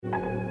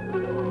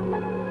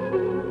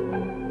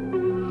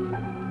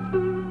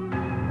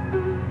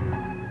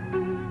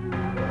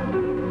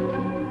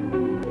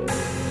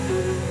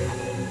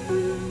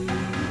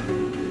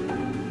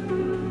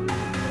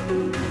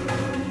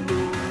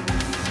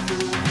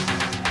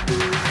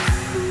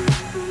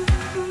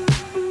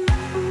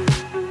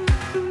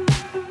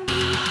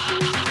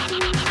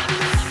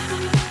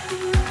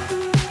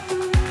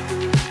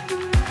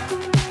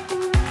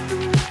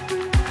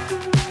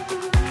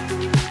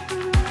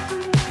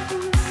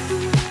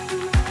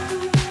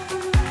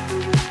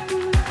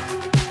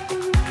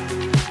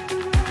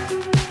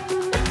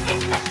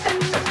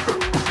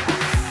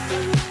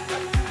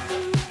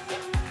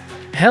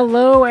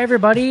Hello,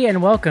 everybody,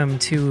 and welcome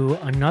to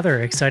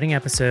another exciting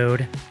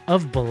episode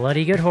of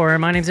Bloody Good Horror.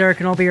 My name's Eric,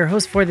 and I'll be your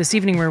host for this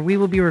evening, where we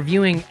will be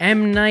reviewing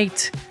M.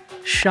 Night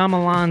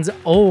Shyamalan's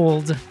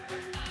Old,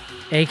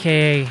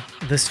 aka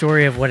the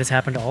story of what has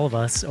happened to all of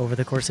us over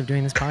the course of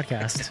doing this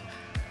podcast.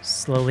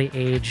 Slowly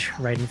age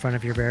right in front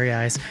of your very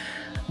eyes.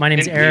 My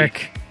name's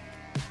Eric.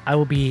 I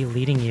will be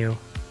leading you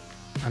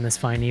on this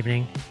fine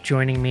evening.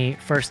 Joining me,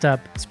 first up,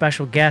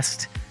 special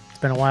guest. It's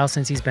been a while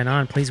since he's been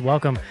on. Please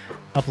welcome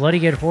a Bloody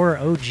Good Horror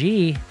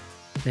OG,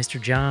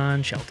 Mr.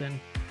 John Shelton.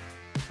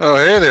 Oh,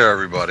 hey there,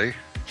 everybody.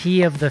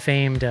 He of the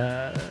famed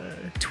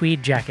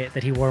tweed jacket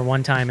that he wore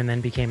one time and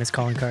then became his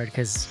calling card,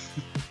 because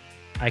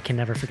I can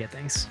never forget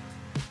things.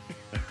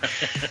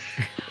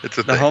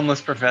 It's the homeless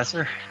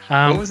professor.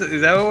 What was it?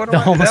 Is that what it was? The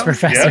homeless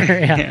professor.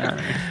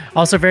 Yeah.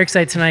 Also very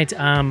excited tonight.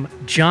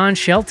 John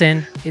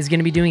Shelton is going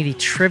to be doing the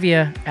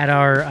trivia at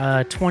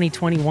our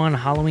 2021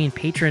 Halloween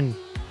patron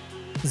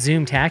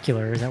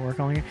Zoom-tacular. Is that what we're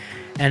calling it?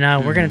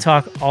 And we're going to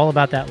talk all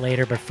about that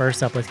later. But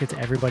first up, let's get to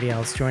everybody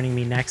else. Joining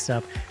me next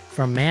up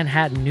from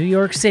Manhattan, New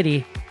York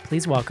City,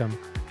 please welcome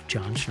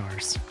John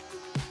Schnars.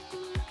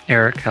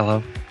 Eric,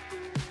 hello.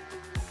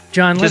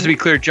 John, just to be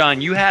clear,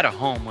 John, you had a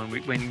home when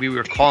we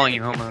were calling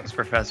you homeless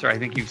professor. I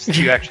think you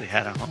actually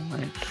had a home,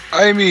 right?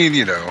 I mean,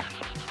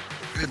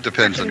 it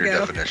depends on your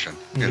definition.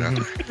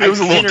 It was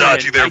a little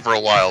dodgy there for a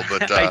while,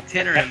 but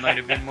itinerant might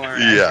have been more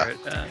accurate.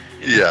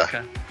 Yeah.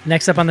 Okay.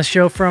 Next up on the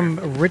show from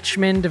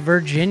Richmond,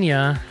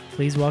 Virginia,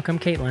 please welcome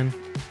Caitlin.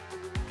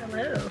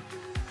 Hello.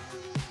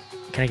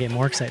 Can I get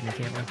more excitement,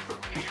 Caitlin?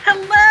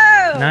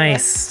 Hello.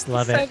 Nice,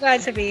 love it. So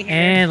glad to be here.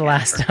 And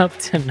last up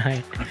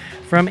tonight,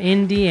 from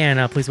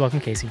Indiana, please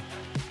welcome Casey.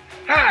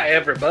 Hi,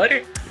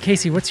 everybody.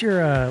 Casey, what's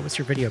your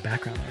video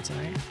background there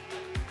tonight?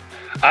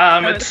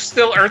 It's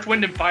still Earth,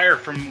 Wind, and Fire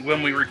from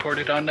when we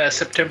recorded on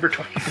September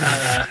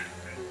 20th.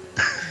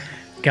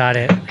 Got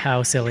it.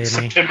 How silly of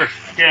me. September,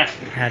 yeah.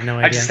 Had no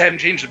idea. I just haven't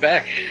changed it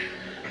back.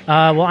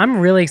 Well, I'm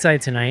really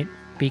excited tonight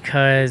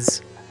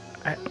because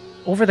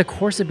over the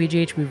course of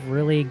BGH, we've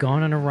really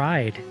gone on a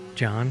ride,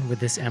 John, with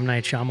this M.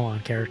 Night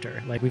Shyamalan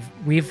character. Like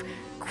we've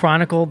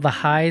chronicled the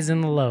highs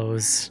and the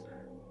lows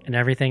and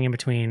everything in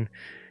between.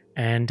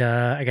 And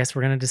I guess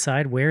we're going to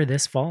decide where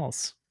this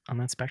falls on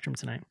that spectrum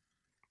tonight.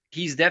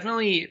 He's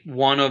definitely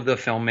one of the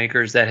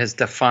filmmakers that has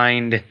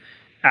defined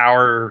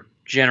our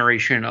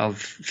generation of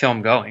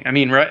film going. I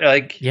mean, right?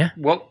 Like, yeah.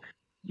 What,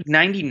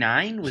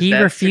 99? He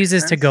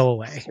refuses to go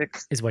away,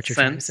 is what you're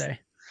trying to say.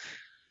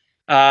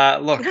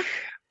 Look,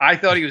 I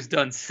thought he was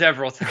done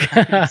several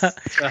times.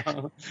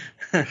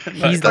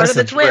 He's part of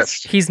the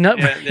twist. He's not.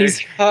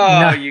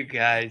 You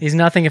guys. He's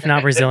nothing if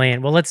not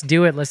Brazilian. Well, let's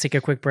do it. Let's take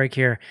a quick break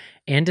here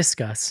and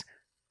discuss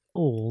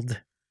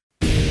Old.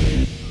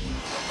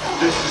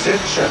 This is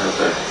it,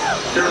 Jennifer.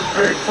 Your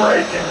big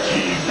break in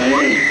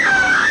TV.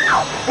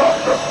 From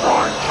the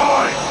prime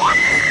time.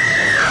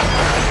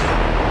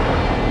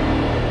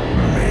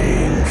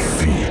 Main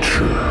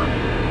feature.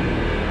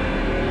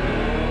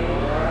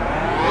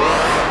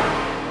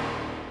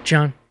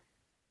 John.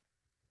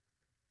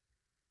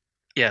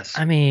 Yes.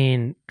 I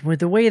mean, with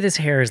the way this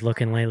hair is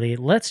looking lately,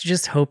 let's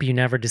just hope you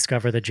never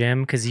discover the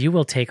gym, because you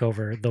will take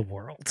over the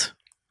world.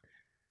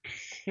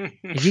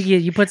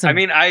 You put some. I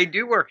mean, I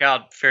do work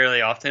out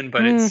fairly often,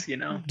 but it's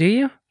Do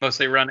you?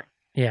 Mostly running.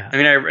 Yeah. I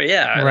mean, right.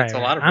 It's a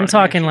lot of. I'm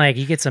talking like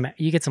you get some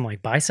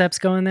like biceps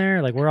going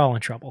there. Like we're all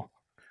in trouble.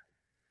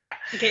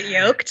 Get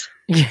yoked.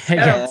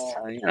 Yeah.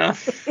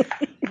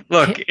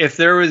 Look, if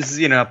there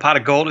was a pot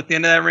of gold at the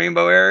end of that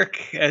rainbow,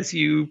 Eric, as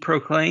you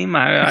proclaim,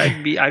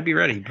 I'd be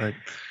ready. But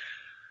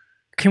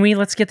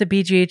let's get the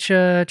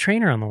BGH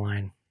trainer on the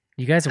line.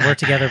 You guys have worked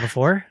together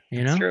before,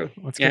 That's true.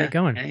 Let's get it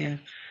going. Yeah.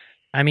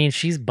 I mean,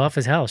 she's buff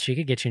as hell. She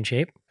could get you in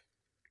shape.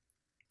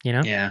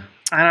 Yeah.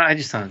 I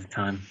just don't have the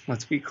time.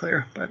 Let's be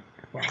clear. But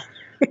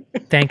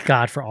thank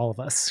God for all of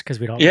us, because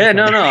we don't. Yeah,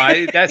 no.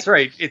 That's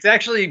right. It's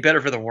actually better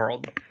for the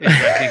world.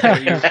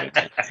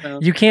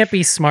 You can't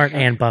be smart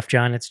and buff,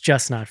 John. It's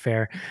just not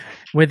fair.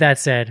 With that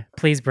said,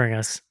 please bring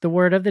us the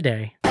word of the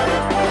day.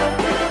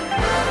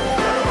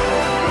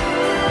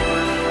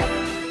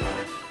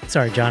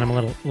 Sorry, John. I'm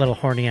a little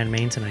horny on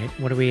Maine tonight.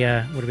 What do we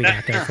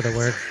got there for the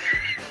word?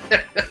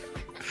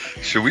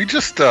 Should we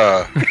just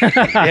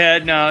Yeah,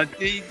 no,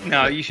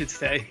 you should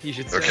stay.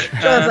 Okay.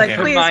 John's like,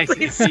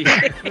 please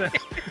stay.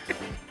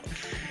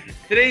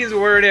 Today's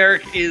word,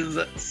 Eric, is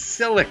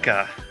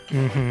silica.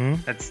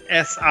 Mm-hmm. That's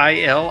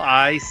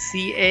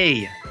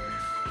SILICA.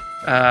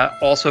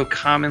 Also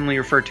commonly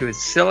referred to as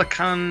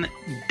silicon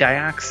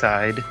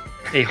dioxide,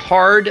 a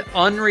hard,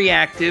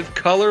 unreactive,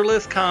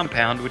 colorless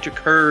compound which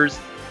occurs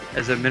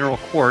as a mineral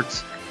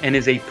quartz and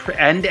is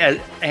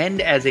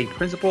as a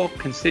principal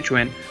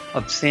constituent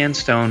of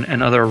sandstone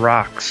and other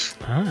rocks.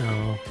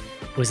 Oh,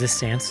 was this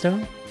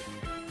sandstone?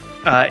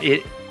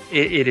 It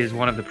is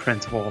one of the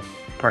principal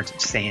parts of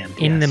sand.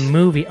 In the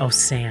movie,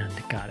 sand.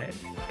 Got it.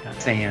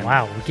 Sand.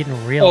 Wow, we're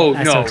getting real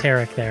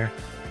esoteric there.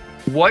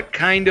 What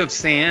kind of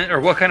sand or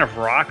what kind of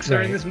rocks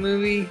are in this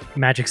movie?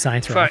 Magic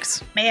science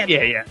rocks. Man.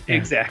 Yeah,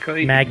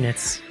 exactly.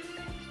 Magnets.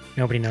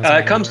 Nobody knows.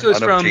 It comes to us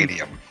from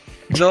Unobtainium.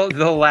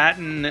 the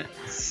Latin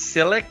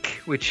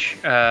silic, which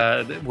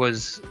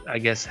was, I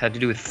guess, had to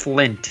do with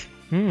flint.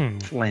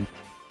 Flint.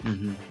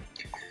 Mm-hmm.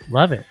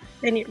 Love it.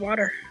 They need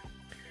water.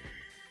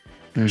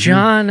 Mm-hmm.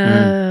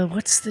 John,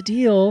 what's the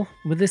deal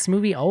with this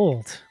movie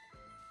Old?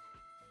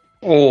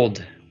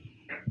 Old.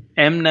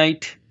 M.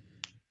 Night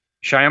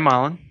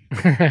Shyamalan.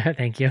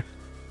 Thank you.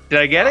 Did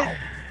I get it?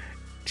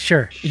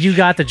 Sure. You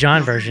got the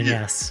John version,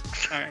 yes.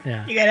 All right.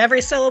 Yeah. You got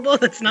every syllable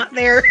that's not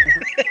there.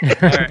 All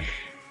right.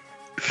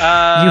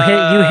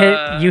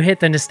 You hit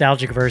the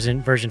nostalgic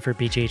version for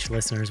BGH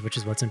listeners, which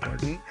is what's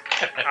important.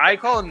 I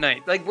call him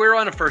Knight. Like, we're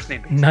on a first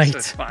name basis, Knight. so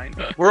it's fine.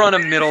 We're on a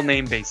middle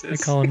name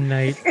basis. I call him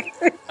Knight.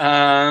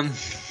 A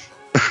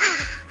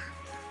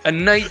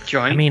Knight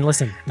joint. I mean,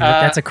 listen,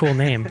 that's a cool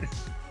name.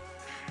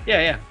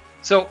 Yeah.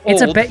 So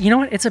It's Old. you know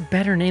what? It's a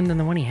better name than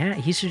the one he had.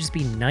 He should just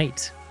be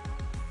Knight.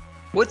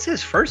 What's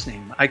his first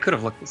name? I could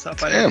have looked this up.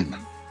 Tim.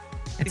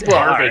 It's Well,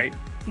 all Arabic.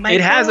 right.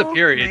 It has a Michael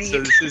period, Knight.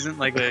 so this isn't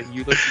like a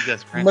Ulysses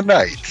S. Grant.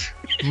 Manite.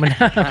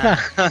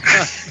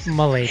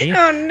 Milady.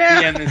 Oh no,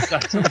 Yeah, and this-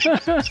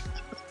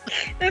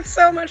 that's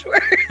so much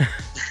work.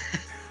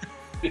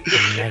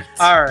 Knight.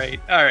 all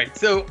right.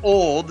 So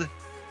Old.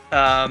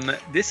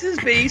 This is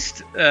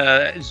based,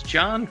 as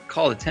John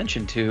called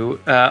attention to,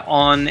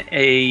 on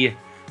a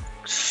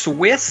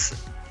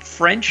Swiss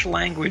French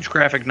language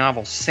graphic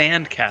novel,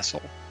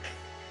 Sandcastle,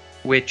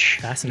 which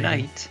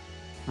Fascinating. Knight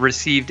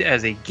received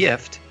as a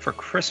gift for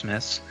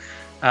Christmas,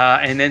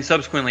 and then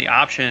subsequently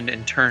optioned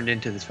and turned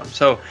into this film.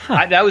 So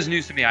that was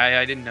news to me.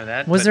 I didn't know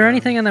that. Was but, there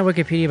anything on that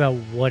Wikipedia about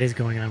what is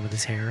going on with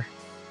his hair?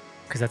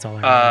 Because that's all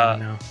I really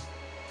want to know.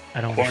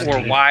 I don't or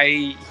understand.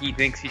 why he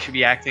thinks he should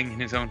be acting in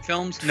his own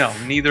films? No,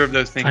 neither of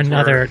those things.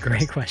 Another were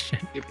great question.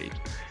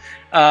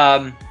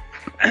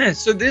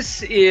 So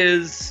this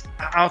is.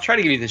 I'll try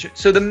to give you this.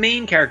 So the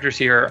main characters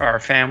here are a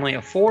family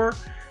of 4.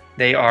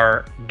 They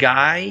are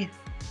Guy,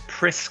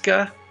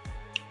 Priska.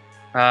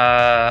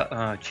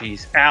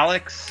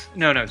 Alex.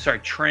 No, sorry,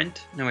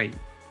 Trent. No, wait.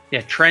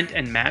 Yeah, Trent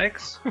and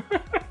Maddox.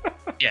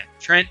 Yeah,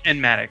 Trent and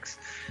Maddox.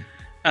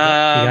 You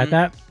got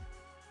that?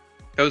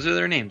 Those are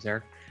their names,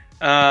 Eric.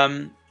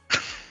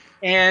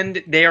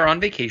 And they are on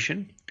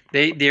vacation.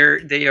 They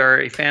are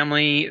a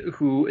family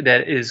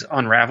that is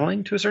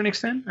unraveling to a certain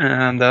extent.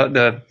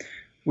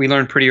 We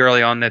learned pretty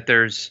early on that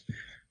there's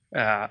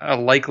a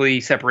likely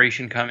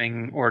separation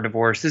coming or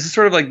divorce. This is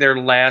sort of like their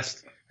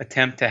last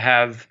attempt to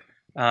have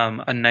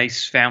a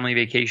nice family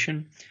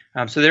vacation.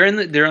 So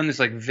they're on this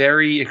like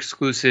very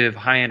exclusive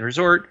high-end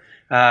resort.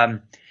 I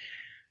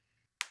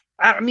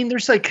mean,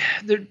 there's like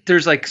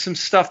some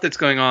stuff that's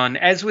going on,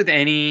 as with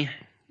any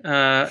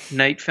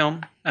Knight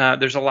film.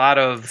 There's a lot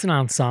of It's an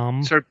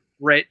ensemble. sort of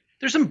bread.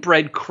 There's some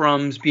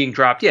breadcrumbs being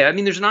dropped. Yeah, I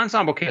mean, there's an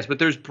ensemble cast, but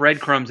there's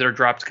breadcrumbs that are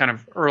dropped kind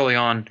of early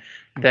on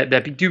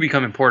that do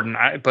become important,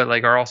 but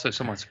like are also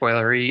somewhat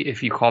spoilery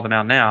if you call them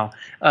out now.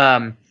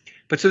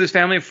 But so this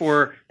family of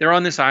 4, they're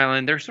on this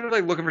island. They're sort of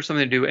like looking for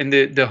something to do, and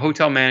the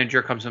hotel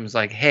manager comes to them and is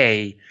like,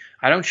 "Hey,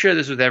 I don't share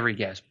this with every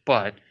guest,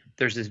 but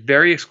there's this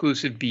very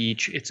exclusive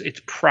beach. It's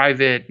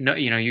private. No,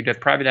 you'd have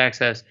private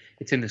access.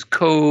 It's in this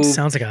cove.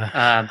 Sounds like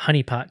a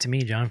honeypot to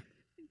me, John.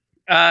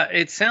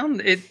 I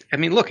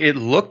mean, look, it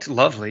looked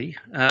lovely,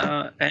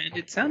 and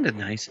it sounded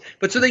nice.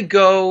 But so they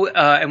go,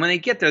 and when they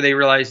get there, they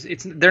realize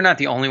they're not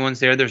the only ones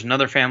there. There's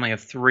another family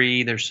of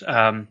 3. There's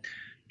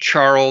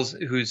Charles,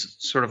 who's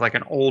sort of like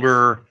an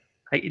older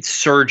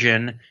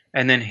surgeon,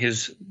 and then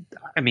his,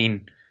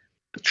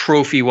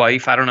 trophy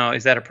wife. I don't know.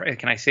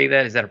 Can I say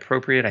that? Is that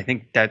appropriate? I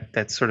think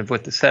that's sort of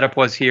what the setup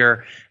was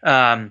here.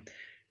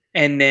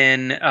 And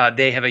then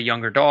they have a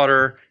younger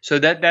daughter. So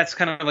that's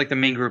kind of like the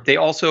main group. They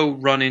also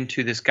run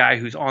into this guy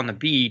who's on the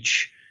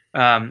beach.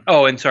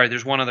 And sorry,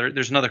 there's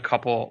another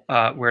couple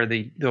where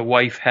the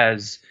wife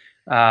has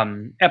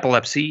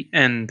epilepsy,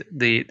 and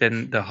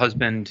then the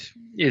husband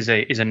is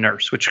a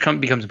nurse, which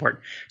becomes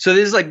important. So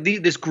this is like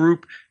this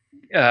group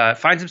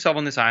finds himself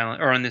on this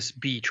island, or on this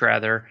beach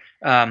rather.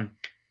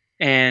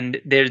 And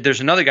there's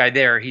another guy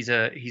there. He's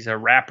a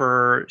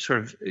rapper, sort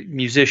of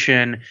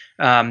musician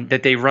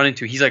that they run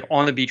into. He's like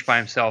on the beach by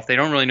himself. They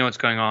don't really know what's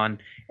going on.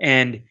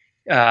 And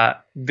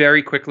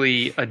very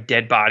quickly, a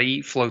dead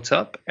body floats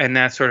up, and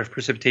that sort of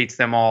precipitates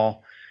them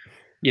all.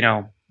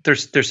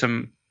 There's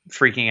some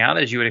freaking out,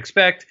 as you would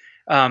expect.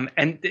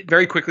 And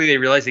very quickly, they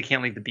realize they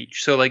can't leave the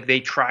beach. So like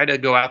they try to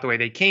go out the way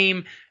they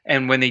came,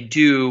 and when they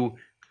do,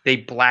 they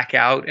black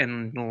out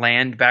and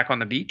land back on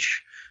the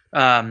beach.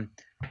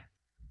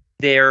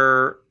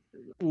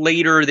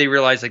 Later they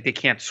realize like they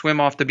can't swim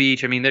off the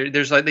beach. I mean,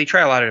 there's like they try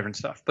a lot of different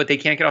stuff, but they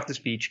can't get off this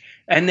beach.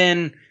 And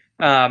then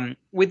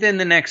within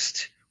the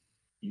next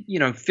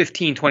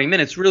 15, 20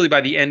 minutes, really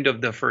by the end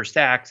of the first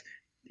act,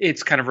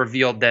 it's kind of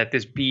revealed that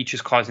this beach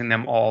is causing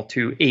them all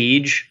to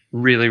age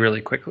really,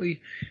 really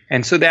quickly.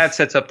 And so that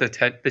sets up the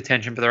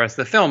tension for the rest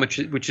of the film,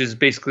 which is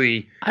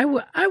basically I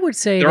would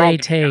say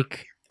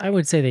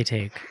they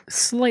take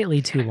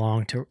slightly too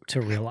long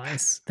to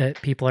realize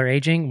that people are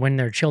aging when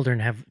their children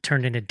have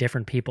turned into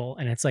different people.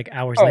 And it's like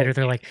hours later,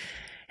 they're like,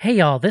 hey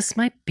y'all,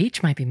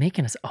 beach might be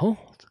making us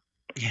old.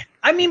 Yeah,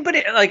 I mean, but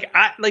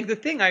the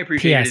thing I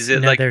appreciate is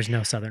that there's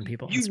no Southern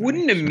people. You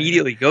wouldn't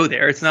immediately go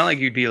there. It's not like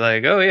you'd be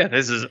like, oh yeah,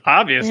 this is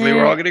obviously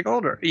we're all getting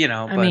older.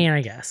 I mean,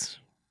 I guess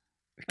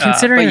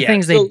considering the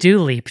things they do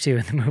leap to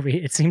in the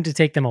movie, it seemed to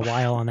take them a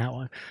while on that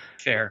one.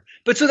 Fair,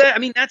 but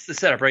that's the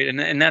setup, right?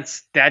 And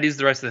that is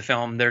the rest of the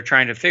film. They're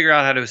trying to figure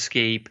out how to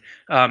escape.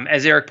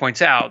 As Eric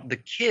points out, the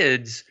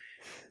kids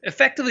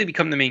effectively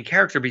become the main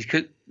character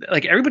because,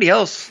 like everybody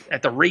else,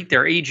 at the rate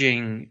they're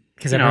aging.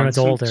 Because everyone's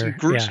older. Some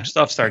gruesome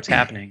stuff starts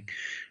happening.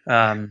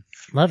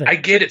 Love it. I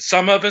get it.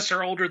 Some of us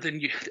are older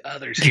than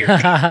others here.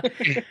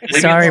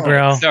 Sorry,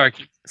 bro.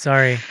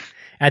 Sorry.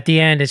 At the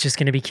end, it's just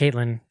going to be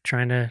Caitlin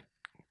trying to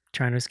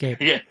escape.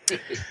 Yeah.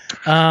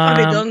 I'll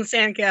be building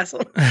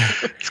sandcastle.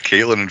 It's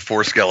Caitlin and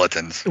 4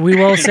 skeletons. We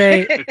will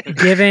say,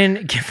 give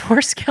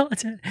 4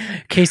 skeletons.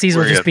 Casey's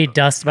will just be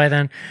dust by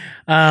then.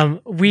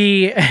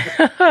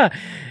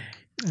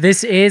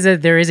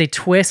 There is a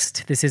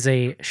twist. This is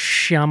a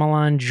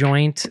Shyamalan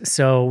joint,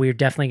 so we're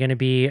definitely going to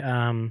be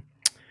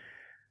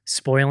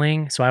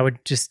spoiling. So I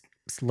would just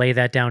lay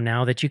that down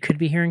now that you could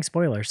be hearing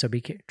spoilers. So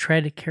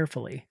tread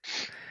carefully.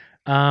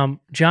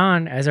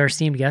 John, as our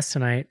esteemed guest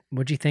tonight,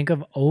 what'd you think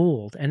of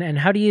Old, and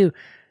how do you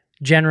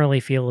generally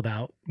feel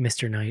about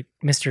Mr. Knight?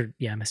 Mr.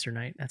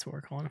 Knight. That's what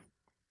we're calling him.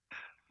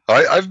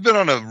 I've been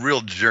on a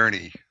real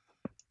journey.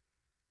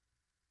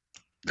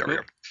 There we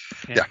go.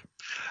 Yeah.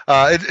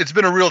 It's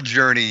been a real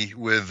journey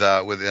with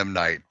M.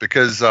 Night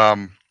because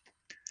I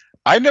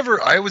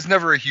was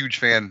never a huge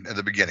fan at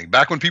the beginning.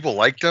 Back when people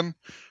liked him,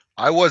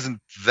 I wasn't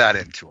that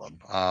into him.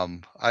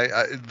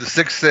 The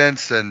Sixth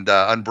Sense and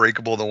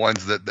Unbreakable, the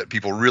ones that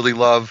people really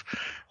love,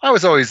 I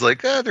was always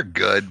like, they're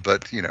good,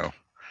 but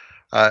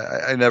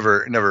I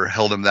never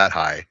held him that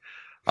high.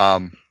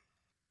 And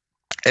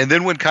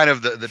then when kind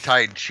of the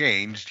tide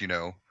changed,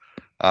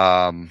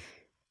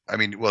 I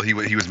mean, well, he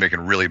was making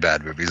really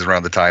bad movies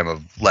around the time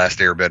of Last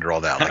Airbender,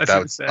 all that. Like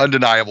that was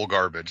undeniable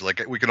garbage.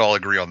 Like we can all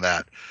agree on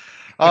that.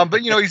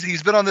 But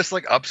he's been on this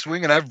like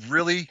upswing, and I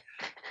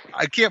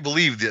can't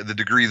believe the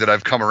degree that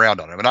I've come around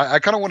on him. And I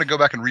kind of want to go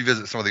back and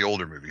revisit some of the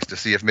older movies to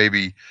see if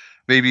maybe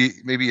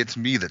it's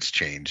me that's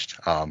changed.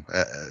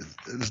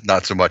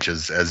 Not so much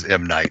as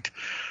M. Night.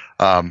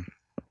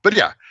 But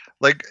yeah,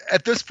 like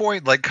at this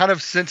point, like kind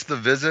of since The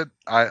Visit,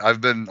 I've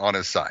been on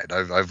his side.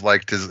 I've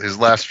liked his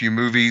last few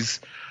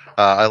movies.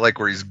 I like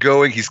where he's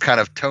going. He's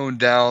kind of toned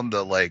down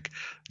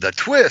the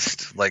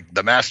twist, like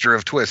the master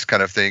of twists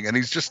kind of thing. And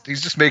he's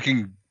just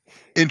making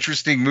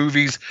interesting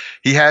movies.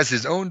 He has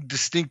his own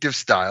distinctive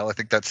style. I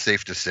think that's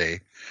safe to say.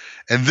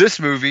 And this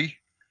movie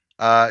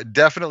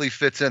definitely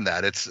fits in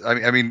that.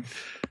 I mean,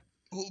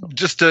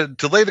 just to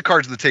lay the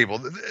cards on the table,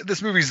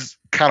 this movie's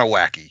kind of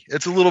wacky.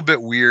 It's a little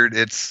bit weird.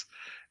 It's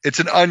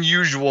an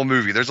unusual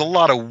movie. There's a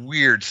lot of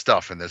weird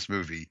stuff in this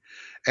movie,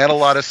 and a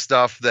lot of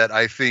stuff that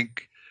I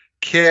think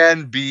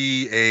can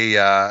be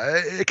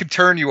it can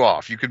turn you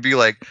off. You could be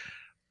like,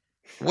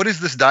 what is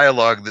this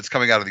dialogue that's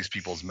coming out of these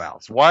people's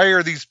mouths? Why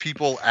are these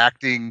people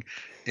acting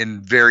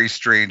in very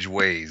strange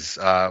ways?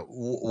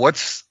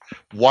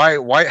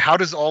 Why how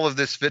does all of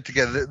this fit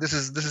together? This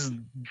is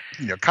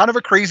kind of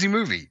a crazy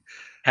movie.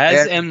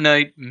 Has M.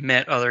 Night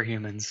met other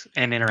humans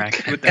and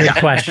interacted with them? Good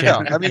question.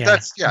 Yeah, I mean,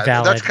 that's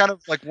kind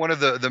of like one of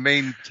the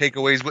main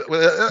takeaways.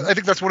 I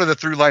think that's one of the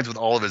through lines with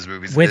all of his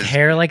movies. With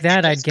hair like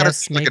that, I'd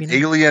guess like maybe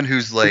an alien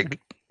who's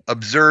like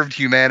observed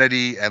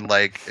humanity and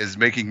like is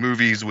making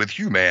movies with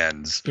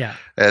humans. Yeah.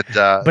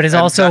 But is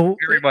also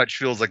very much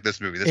feels like this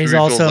movie. This is movie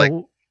also feels like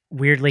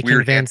weirdly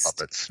weird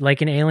convinced,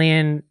 like an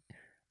alien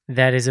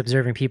that is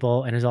observing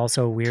people and is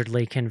also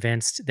weirdly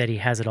convinced that he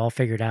has it all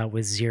figured out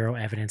with zero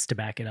evidence to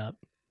back it up.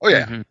 Oh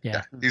yeah. Mm-hmm.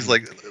 Yeah. He's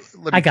like,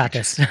 I got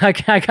this. I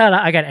got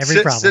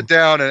every problem. Sit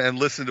down and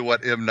listen to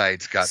what M.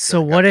 Night's got.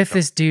 So what if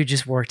this dude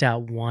just worked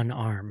out one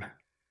arm?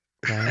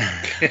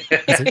 Right?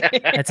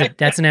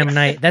 That's an M.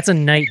 Night. That's a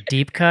Night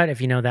deep cut.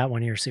 If you know that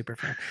one, you're a super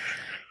fan.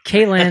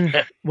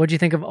 Caitlin, what'd you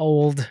think of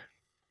Old?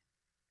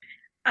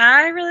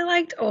 I really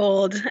liked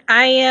Old.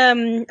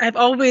 I've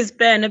always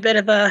been a bit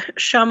of a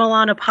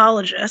Shyamalan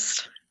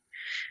apologist.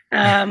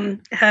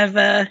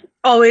 Have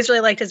always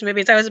really liked his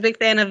movies. I was a big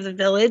fan of The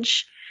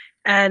Village,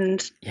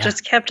 and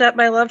just kept up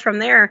my love from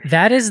there.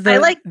 That is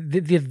the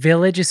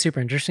Village is super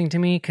interesting to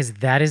me because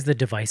that is the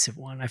divisive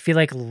one. I feel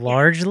like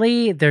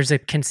largely there's a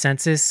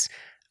consensus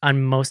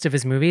on most of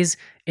his movies.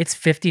 It's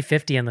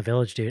 50-50 on The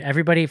Village, dude.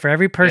 For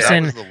every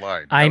person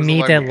I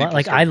meet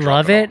I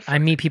love it. I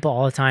meet people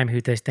all the time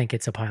who think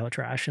it's a pile of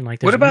trash. And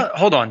like, what about,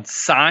 hold on,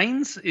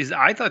 Signs?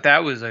 I thought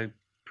that was a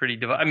pretty,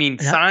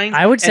 Signs.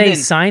 I would say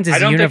Signs is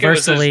universally. I don't think it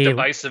was as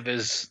divisive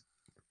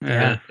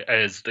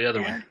as the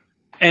other one.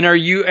 And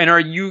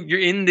you're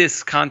in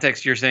this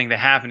context, you're saying The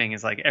Happening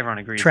is like everyone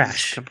agrees.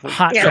 Trash.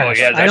 Hot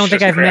trash. I don't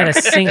think I've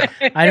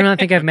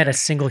met a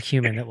single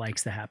human that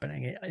likes The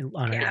Happening,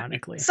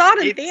 unironically. Saw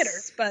it in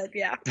theaters, but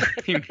yeah.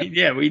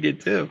 Yeah, we did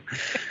too.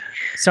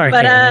 Sorry,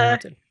 but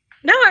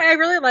no,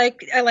 I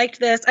liked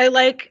this. I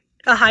like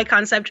a high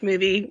concept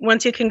movie.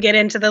 Once you can get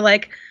into the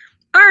like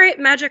all right,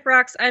 magic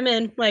rocks, I'm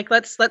in. Like,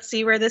 let's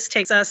see where this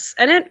takes us.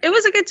 And it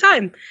was a good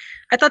time.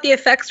 I thought the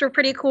effects were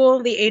pretty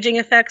cool. The aging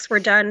effects were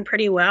done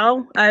pretty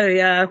well.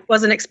 I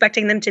wasn't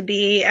expecting them to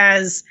be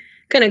as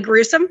kind of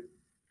gruesome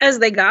as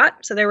they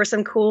got. So there were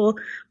some cool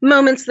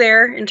moments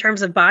there in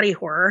terms of body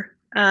horror.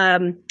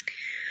 I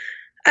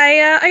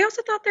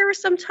also thought there were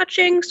some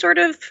touching sort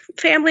of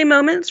family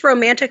moments,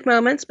 romantic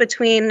moments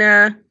between,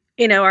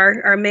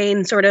 our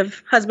main sort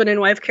of husband and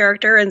wife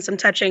character, and some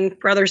touching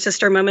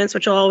brother-sister moments,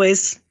 which will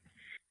always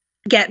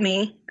get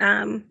me.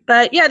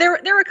 But yeah, there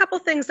were a couple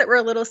things that were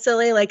a little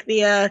silly, like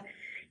it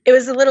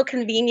was a little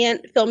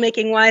convenient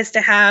filmmaking wise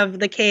to have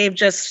the cave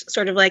just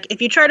sort of like, if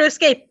you try to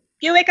escape,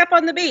 you wake up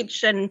on the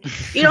beach and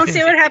you don't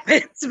see what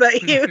happens,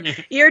 but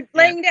you're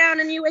laying down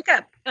and you wake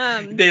up.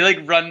 They like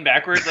run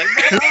backwards, like.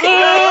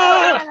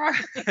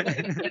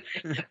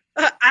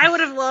 I would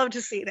have loved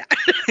to see that.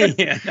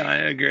 Yeah, no, I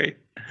agree.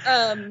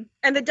 And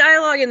the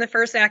dialogue in the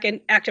first act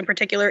in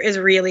particular is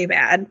really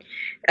bad,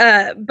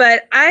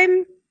 but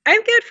I'm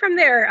good from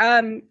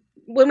there.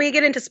 When we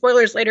get into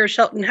spoilers later,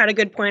 Shelton had a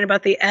good point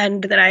about the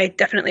end that I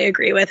definitely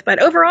agree with.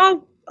 But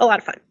overall, a lot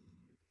of fun.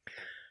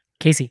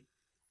 Casey.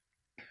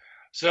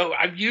 So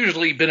I've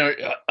usually been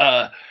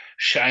a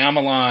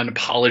Shyamalan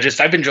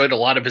apologist. I've enjoyed a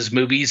lot of his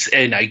movies,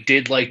 and I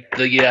did like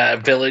The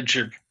Village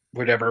or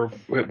whatever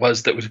it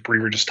was that we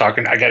were just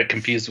talking. I got it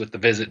confused with The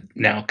Visit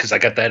now because I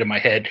got that in my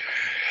head.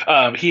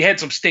 He had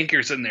some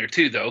stinkers in there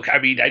too, though. I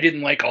mean, I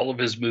didn't like all of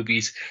his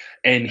movies,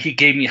 and he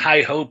gave me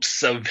high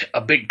hopes of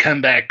a big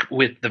comeback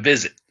with The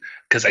Visit,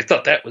 because I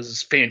thought that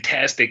was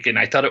fantastic, and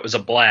I thought it was a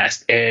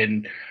blast.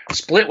 And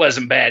Split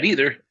wasn't bad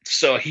either,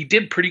 so he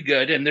did pretty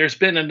good. And there's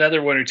been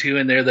another one or two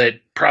in there that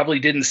probably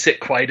didn't sit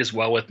quite as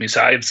well with me,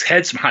 so I've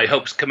had some high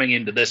hopes coming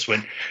into this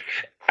one.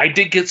 I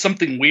did get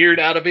something weird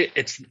out of it.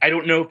 I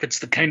don't know if it's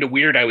the kind of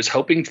weird I was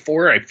hoping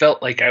for. I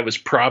felt like I was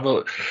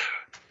probably,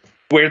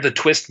 where the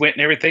twist went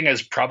and everything, I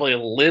was probably a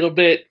little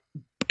bit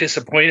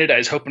disappointed. I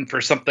was hoping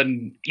for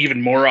something even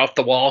more off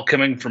the wall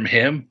coming from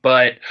him.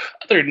 But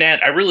other than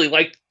that, I really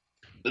liked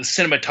the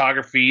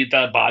cinematography.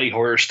 The body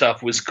horror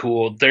stuff was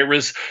cool. There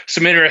was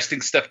some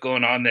interesting stuff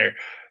going on there.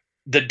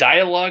 The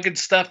dialogue and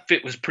stuff,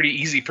 it was pretty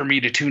easy for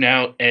me to tune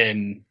out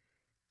and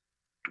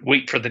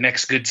wait for the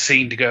next good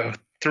scene to go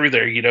through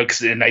there,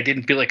 and I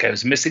didn't feel like I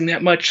was missing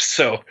that much.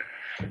 So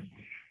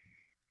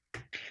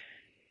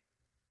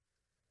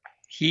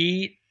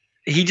he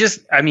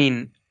just, I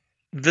mean,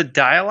 the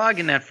dialogue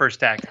in that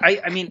first act,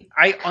 I mean,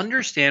 I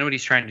understand what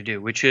he's trying to do,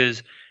 which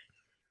is,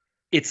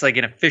 it's like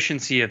an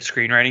efficiency of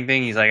screenwriting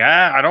thing. He's like,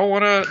 I don't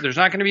want to, there's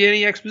not going to be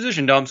any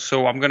exposition dumps,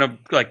 so I'm going to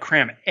like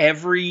cram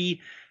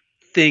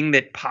everything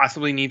that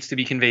possibly needs to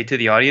be conveyed to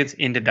the audience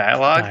into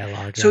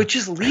dialogue. So it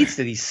just leads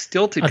to these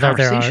stilted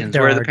conversations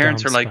where the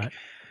parents are like,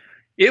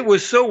 it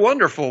was so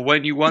wonderful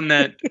when you won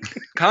that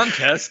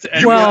contest.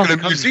 And you work in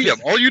a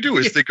museum. All you do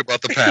is think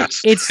about the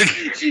past.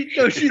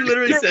 She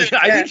literally says,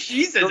 I think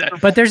she says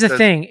that. But there's a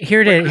thing.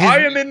 Here it is. I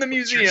am in the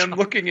museum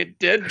looking at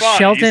dead bodies.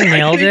 Shelton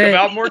nailed it.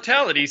 About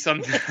mortality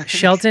sometimes.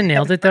 Shelton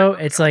nailed it, though.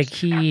 It's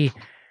like it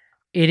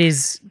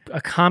is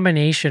a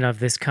combination of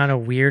this kind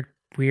of weird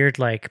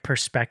like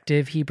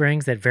perspective he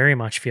brings that very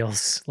much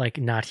feels like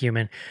not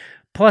human.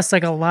 Plus,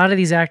 like a lot of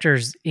these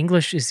actors,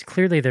 English is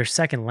clearly their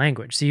second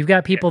language. So you've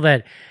got people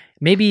that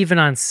maybe even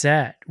on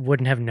set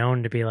wouldn't have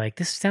known to be like,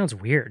 this sounds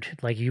weird.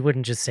 Like you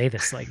wouldn't just say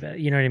this like that.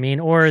 You know what I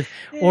mean? Or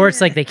it's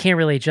like they can't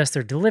really adjust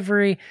their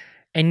delivery,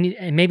 and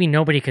maybe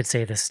nobody could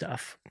say this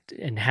stuff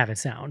and have it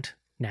sound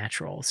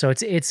natural. So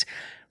it's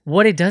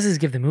what it does is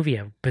give the movie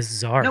a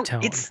bizarre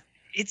tone.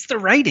 It's the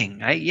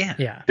writing.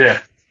 Yeah.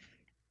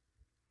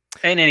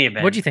 In any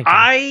event, what do you think, Tom?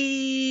 I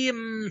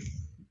am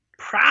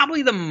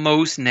probably the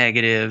most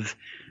negative.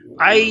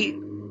 I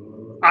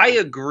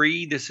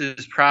agree. This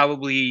is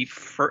probably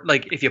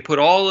like if you put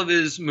all of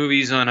his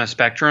movies on a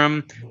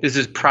spectrum, this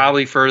is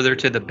probably further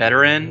to the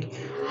better end.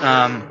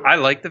 I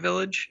like The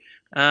Village.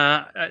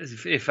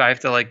 If I have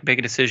to like make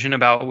a decision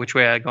about which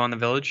way I go on The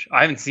Village,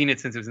 I haven't seen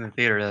it since it was in the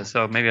theater though,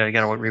 so maybe I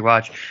got to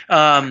rewatch.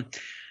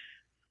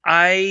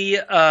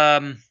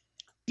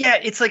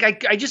 It's like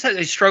I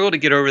struggle to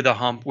get over the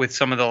hump with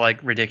some of the like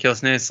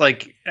ridiculousness.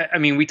 Like, I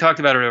mean, we talked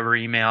about it over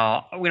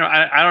email.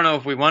 I don't know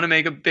if we want to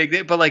make a big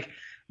deal, but like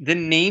the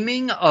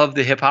naming of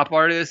the hip hop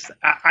artist,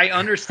 I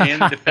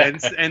understand the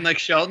defense, and like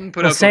Shelton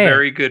put up a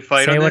very good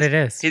fight on this. Say what it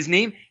is. His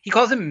name, he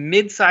calls him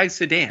Mid-Size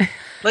Sedan.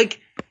 Like,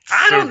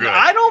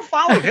 I don't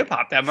follow hip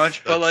hop that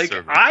much, but like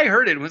I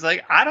heard it and was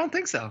like, I don't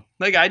think so.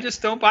 Like, I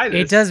just don't buy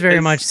this. It does very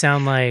much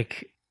sound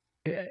like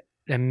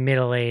a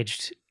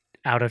middle-aged,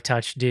 out of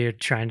touch dude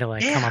trying to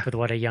like come up with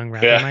what a young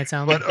rapper might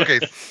sound like. But okay,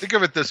 think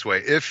of it this way: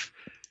 if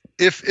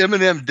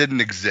Eminem didn't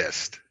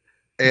exist,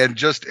 and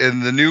just in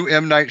the new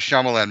M. Night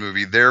Shyamalan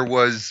movie, there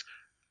was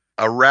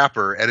a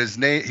rapper and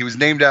he was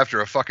named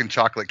after a fucking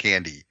chocolate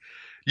candy,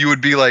 you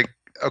would be like,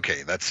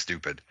 okay, that's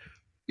stupid.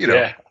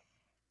 Yeah.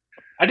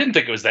 I didn't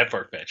think it was that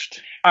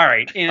far-fetched. All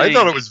right. I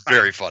thought it was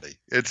very funny.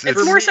 It's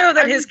more so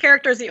that his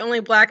character is the only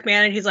black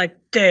man and he's like,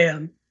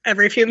 damn,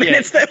 every few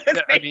minutes that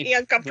would make me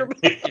uncomfortable.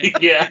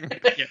 Yeah.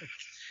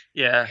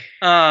 Yeah.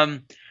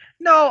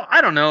 No,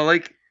 I don't know.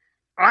 Like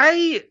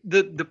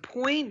the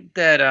point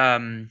that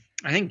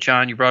I think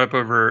John, you brought up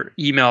over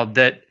email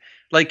that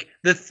like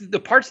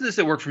the parts of this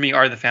that work for me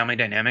are the family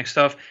dynamic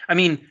stuff. I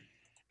mean,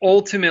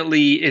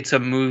 ultimately it's a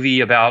movie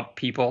about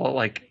people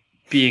like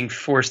being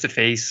forced to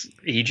face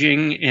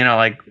aging in a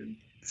like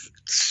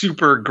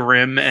super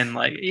grim and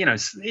like, you know,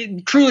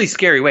 truly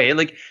scary way.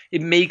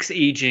 It makes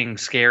aging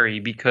scary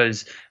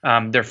because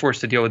they're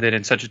forced to deal with it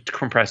in such a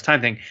compressed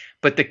time thing.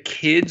 But the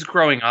kids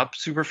growing up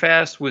super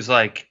fast was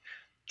like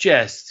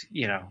just,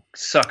 you know,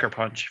 sucker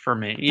punch for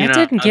me. You know,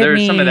 didn't get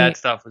me, some of that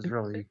stuff was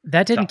really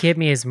that didn't tough. get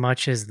me as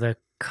much as the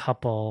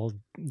couple,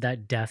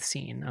 that death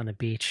scene on the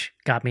beach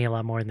got me a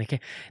lot more than the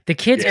kids.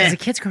 Because the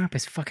kids growing up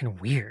is fucking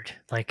weird.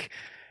 Like,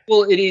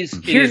 well, it is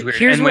weird.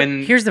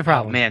 Here's the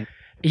problem, man.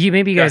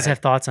 You guys have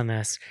thoughts on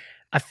this.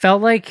 I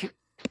felt like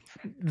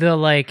the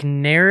like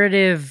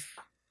narrative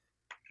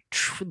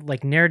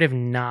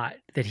knot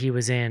that he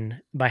was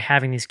in by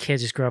having these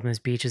kids just grow up on this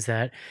beach is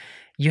that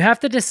you have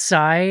to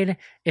decide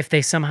if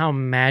they somehow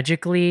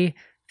magically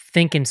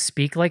think and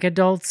speak like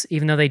adults,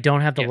 even though they don't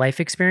have the life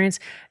experience.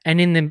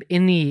 And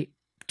in the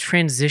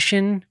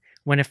transition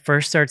when it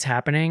first starts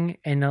happening,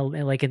 and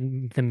like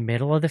in the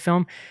middle of the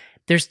film,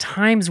 there's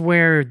times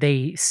where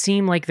they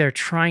seem like they're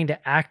trying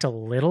to act a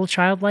little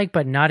childlike,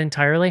 but not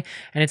entirely.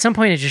 And at some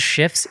point it just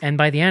shifts. And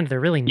by the end,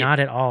 they're really not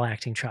at all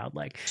acting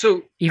childlike.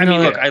 So,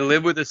 look, I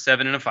live with a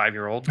 7 and a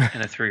 5-year-old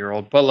and a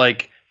 3-year-old, but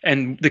like,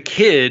 and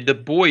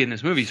the boy in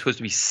this movie is supposed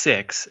to be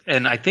 6.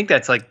 And I think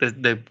that's like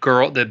the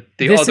girl, the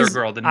other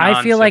girl, the non-sibling.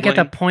 I feel like at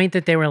the point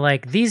that they were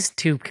like, these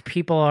two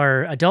people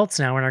are adults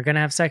now and are going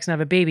to have sex and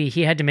have a baby,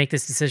 he had to make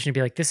this decision to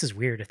be like, this is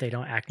weird if they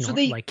don't act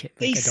like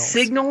adults.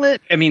 Signal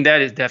it. I mean, that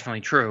is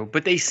definitely true,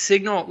 but they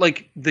signal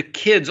like the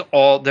kids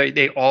all,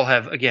 they all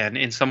have, again,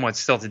 in somewhat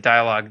stilted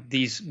dialogue,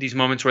 these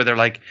moments where they're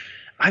like,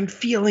 I'm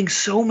feeling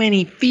so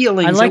many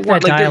feelings. I like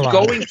that dialogue.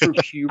 They're going through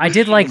puberty. I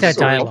did like that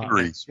dialogue.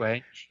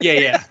 Way.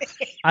 Yeah.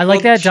 I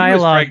like that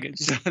dialogue.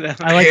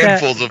 I like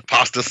handfuls of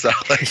pasta salad.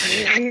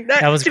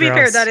 That was to gross. be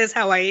fair, that is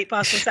how I eat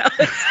pasta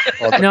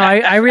salad. No,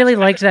 I really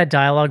liked that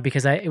dialogue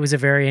because it was a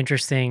very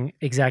interesting,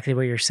 exactly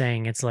what you're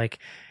saying. It's like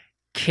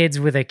kids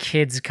with a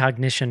kid's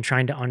cognition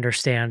trying to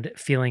understand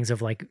feelings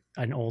of like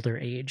an older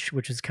age,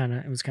 which was kind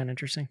of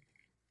interesting.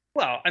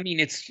 Well, I mean,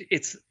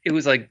 it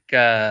was like,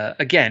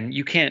 again,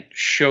 you can't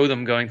show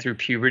them going through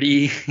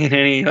puberty in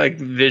any like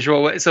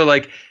visual way. So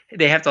like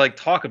they have to like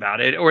talk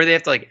about it, or they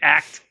have to like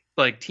act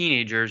like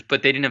teenagers,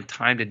 but they didn't have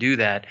time to do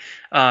that.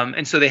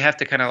 And so they have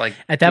to kind of like,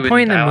 at that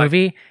point in the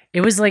movie,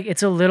 it was like,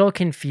 it's a little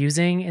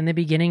confusing in the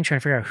beginning trying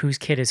to figure out whose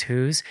kid is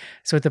whose.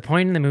 So at the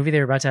point in the movie, they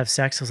were about to have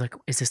sex. I was like,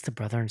 is this the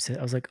brother and sister?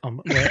 I was like, I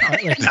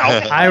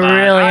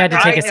really had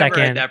to take a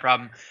second. I had that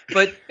problem.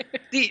 But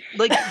the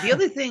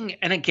other thing,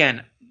 and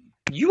again,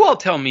 you all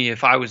tell me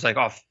if I was like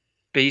off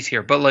base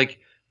here, but like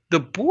the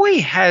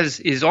boy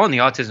is on the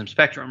autism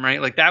spectrum,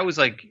 right? Like that was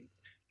like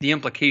the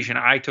implication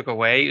I took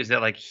away is that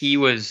like he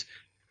was,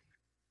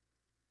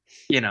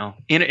 you know,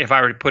 if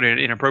I were to put it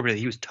inappropriately,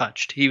 he was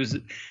touched. He was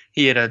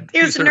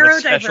sort of a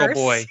special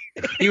boy.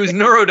 He was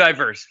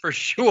neurodiverse for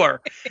sure.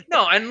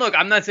 No, and look,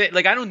 I'm not saying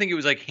like I don't think it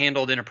was like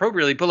handled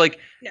inappropriately, but like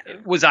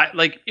it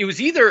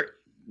was either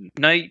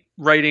Knight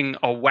writing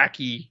a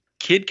wacky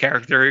kid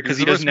character because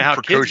he doesn't know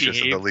how kids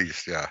behave. At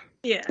least, yeah.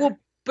 Yeah. Well,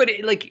 but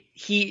like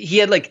he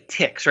had like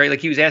tics, right?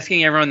 Like he was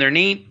asking everyone their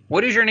name.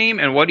 What is your name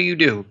and what do you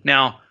do?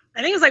 Now,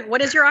 I think it's like,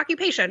 what is your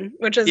occupation?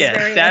 Which is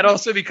very that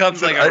also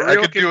becomes like I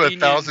could do a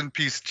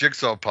 1,000-piece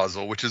jigsaw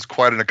puzzle, which is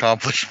quite an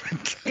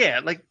accomplishment. Yeah,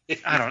 like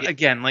I don't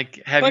again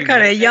like have what you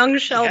kind of young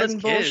Sheldon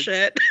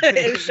bullshit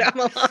is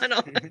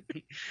Shyamalan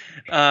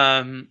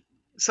on?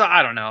 So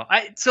I don't know.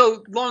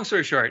 So long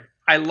story short,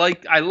 I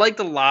liked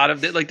a lot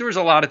of it. Like there was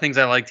a lot of things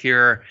I liked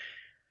here.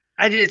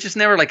 It just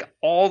never like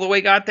all the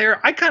way got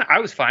there. I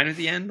was fine with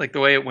the end, like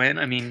the way it went.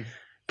 I mean,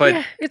 but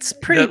yeah, it's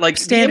pretty like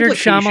standard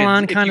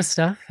Shyamalan kind of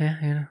stuff.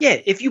 Yeah.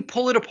 Yeah, if you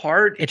pull it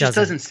apart, it just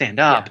doesn't stand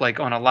up like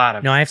on a lot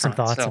of. No, I have some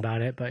thoughts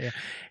about it, but yeah.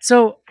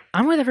 So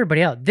I'm with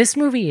everybody else. This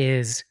movie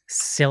is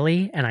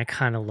silly, and I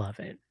kind of love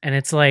it. And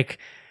it's like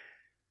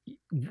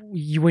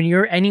when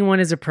anyone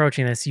is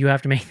approaching this, you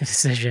have to make the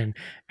decision: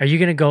 are you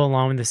going to go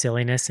along with the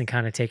silliness and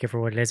kind of take it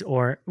for what it is,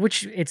 or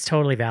which it's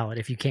totally valid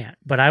if you can't.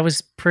 But I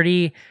was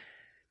pretty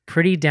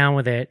down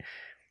with it,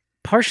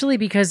 partially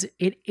because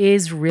it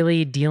is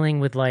really dealing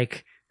with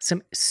like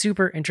some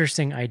super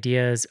interesting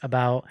ideas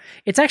about,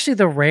 it's actually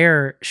the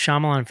rare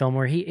Shyamalan film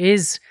where he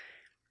is,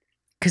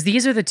 because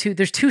these are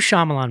there's two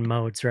Shyamalan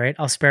modes, right?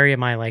 I'll spare you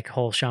my like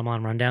whole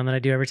Shyamalan rundown that I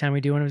do every time we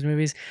do one of his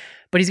movies,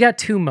 but he's got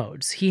two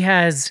modes. He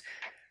has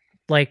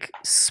like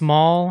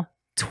small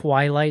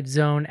Twilight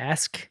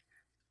Zone-esque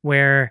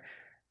where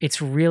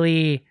it's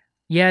really,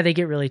 they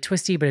get really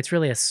twisty, but it's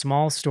really a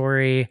small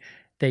story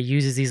that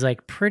uses these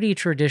like pretty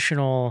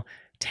traditional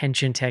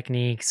tension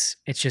techniques.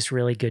 It's just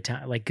really good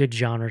time, like good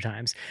genre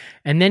times.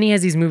 And then he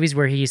has these movies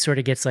where he sort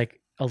of gets like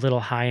a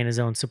little high in his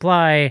own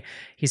supply.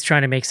 He's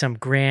trying to make some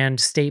grand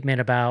statement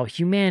about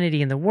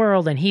humanity in the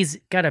world, and he's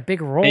got a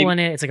big role in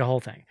it. It's like a whole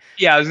thing.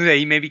 Yeah, I was gonna say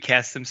he maybe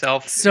casts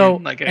himself.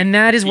 So, and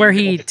that is where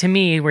he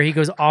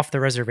goes off the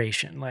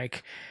reservation.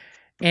 Like,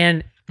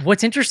 and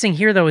what's interesting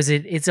here though is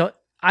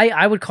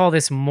I would call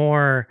this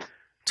more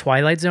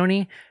Twilight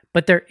Zone-y,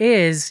 but he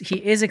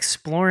is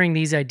exploring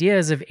these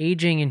ideas of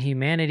aging and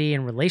humanity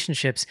and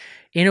relationships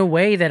in a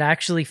way that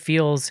actually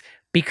feels,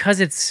 because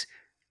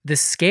the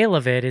scale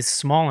of it is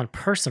small and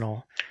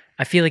personal,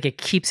 I feel like it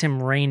keeps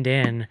him reined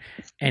in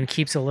and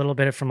keeps a little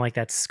bit from like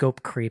that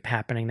scope creep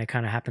happening that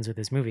kind of happens with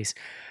his movies.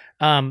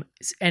 And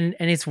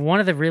it's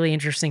one of the really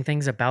interesting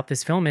things about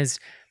this film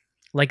is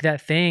like that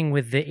thing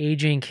with the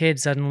aging kid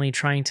suddenly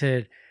trying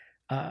to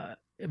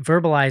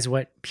verbalize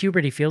what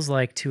puberty feels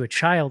like to a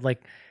child.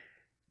 Like,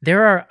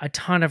 there are a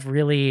ton of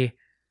really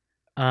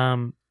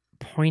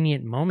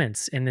poignant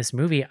moments in this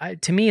movie.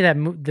 To me,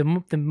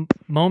 the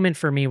moment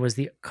for me was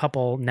the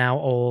couple, now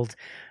old,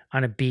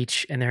 on a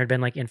beach, and there had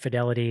been like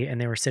infidelity, and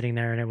they were sitting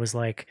there, and it was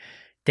like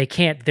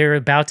they're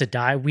about to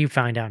die. We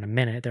find out in a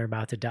minute they're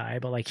about to die,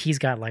 but like he's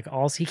got like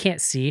he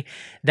can't see.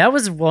 That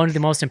was one of the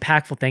most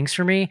impactful things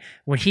for me,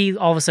 when he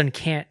all of a sudden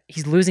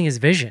he's losing his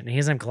vision. He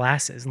doesn't have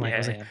glasses, and like I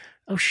was like,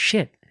 oh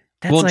shit.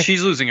 That's well, she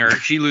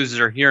loses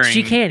her hearing.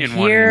 She can't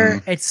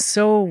hear. It's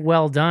so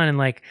well done, and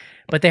like,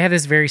 but they have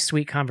this very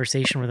sweet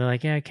conversation where they're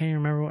like, "Yeah, I can't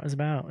even remember what it was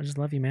about. I just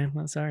love you, man.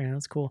 I'm sorry,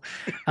 that's cool."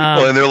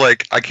 Well, and they're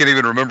like, "I can't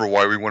even remember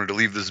why we wanted to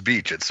leave this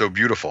beach. It's so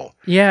beautiful."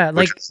 Yeah,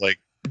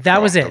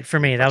 that was it for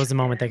me. That was the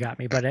moment that got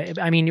me. But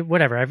I mean,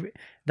 whatever.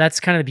 That's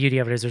kind of the beauty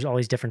of it, is there's all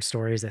these different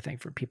stories, I think,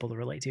 for people to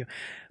relate to.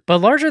 But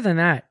larger than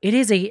that, it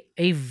is it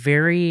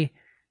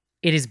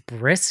is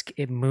brisk.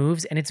 It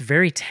moves, and it's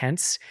very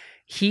tense.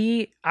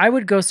 I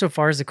would go so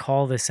far as to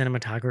call the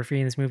cinematography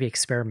in this movie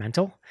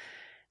experimental.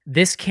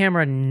 This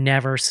camera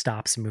never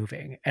stops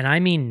moving, and I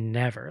mean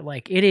never.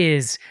 Like, it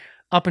is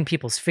up in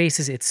people's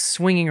faces. It's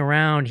swinging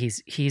around.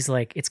 He's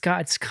like,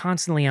 it's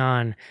constantly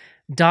on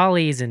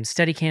dollies and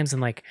steady cams,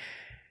 and like,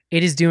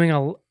 it is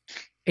doing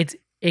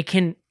it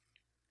can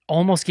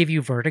almost give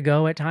you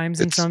vertigo at times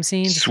in some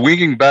scenes.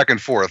 Swinging back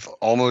and forth,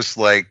 almost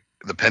like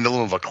the pendulum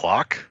of a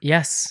clock.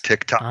 Yes.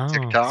 Tick tock,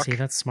 tick tock. See,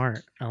 that's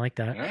smart. I like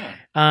that. Yeah.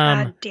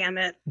 God damn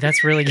it.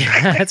 That's really good.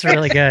 That's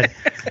really good.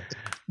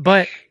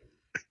 But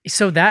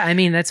so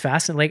that's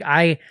fascinating.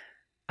 Like,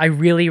 I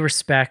really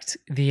respect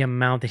the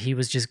amount that he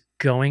was just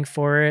going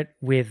for it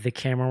with the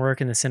camera work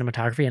and the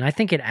cinematography. And I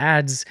think it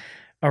adds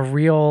a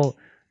real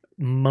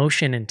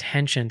motion and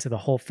tension to the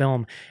whole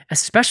film,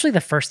 especially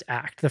the first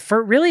act. The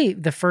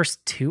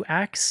first two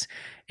acts,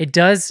 it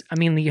does. I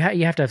mean, you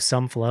have to have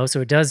some flow.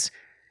 So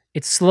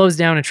it slows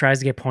down and tries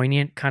to get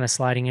poignant, kind of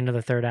sliding into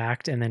the third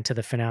act and then to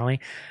the finale.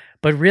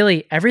 But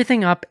really,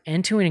 everything up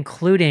into and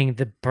including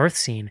the birth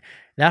scene,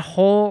 that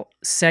whole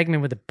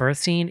segment with the birth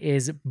scene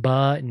is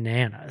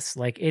bananas.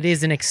 Like, it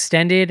is an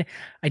extended,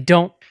 it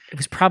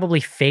was probably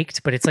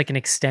faked, but it's like an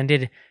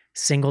extended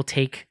single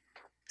take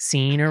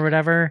scene or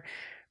whatever,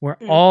 where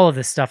all of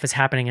this stuff is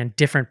happening on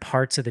different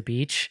parts of the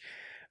beach.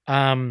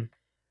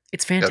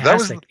 It's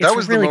fantastic. That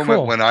was really the moment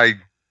cool. when I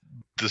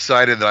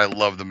decided that I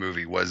love the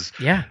movie. Was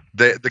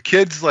the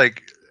kids,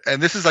 like, and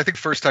this is, I think,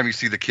 first time you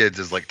see the kids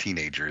as like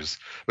teenagers,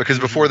 because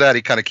before that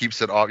he kind of keeps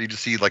it off. You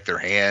just see like their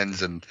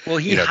hands and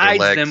he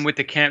hides them with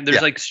the cam.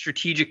 There's like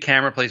strategic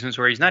camera placements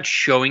where he's not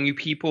showing you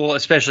people,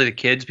 especially the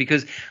kids,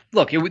 because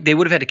look, they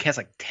would have had to cast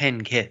like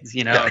 10 kids,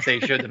 if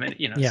they showed them,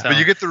 So. But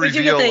you get the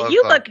reveal.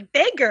 You look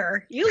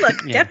bigger. You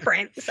look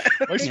different. So.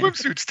 My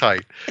swimsuit's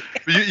tight.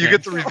 But you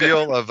get the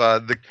reveal of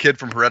the kid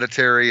from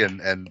Hereditary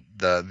and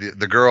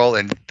the girl,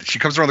 and she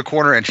comes around the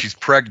corner and she's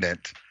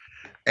pregnant.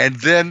 And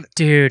then,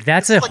 dude,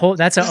 that's a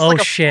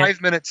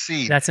 5-minute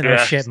scene. That's an oh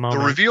shit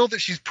moment. The reveal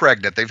that she's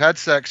pregnant. They've had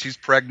sex. She's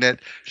pregnant.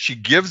 She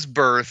gives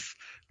birth.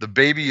 The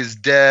baby is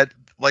dead.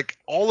 Like,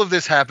 all of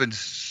this happens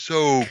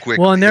so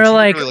quickly. Well, and they're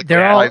like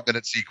they're all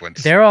 5-minute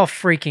sequence. They're all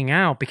freaking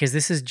out because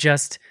this is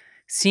just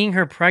seeing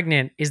her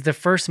pregnant is the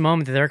first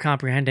moment that they're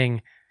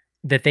comprehending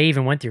that they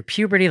even went through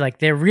puberty. Like,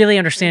 they're really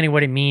understanding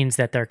what it means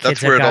that their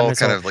kids have gotten this.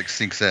 That's where it all kind of like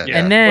sinks in. Yeah.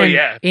 And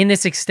then in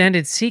this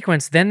extended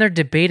sequence, then they're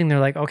debating.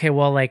 They're like, okay,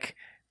 well, like,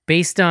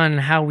 based on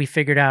how we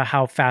figured out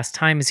how fast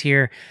time is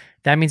here,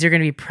 that means you're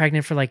going to be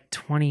pregnant for like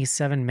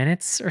 27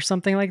 minutes or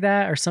something like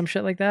that, or some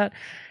shit like that.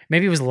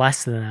 Maybe it was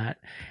less than that.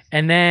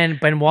 And then,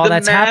 but while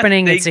that's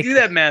happening, they do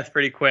that math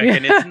pretty quick,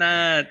 and it's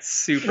not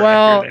super.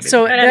 Well,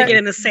 so I had to get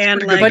in the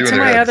sand. But to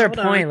my other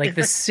point, like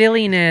the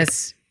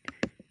silliness,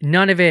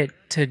 none of it,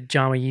 to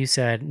John, what you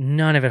said,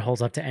 none of it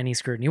holds up to any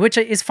scrutiny, which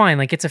is fine.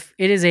 Like, it's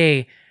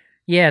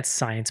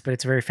science, but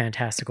it's a very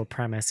fantastical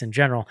premise in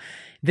general.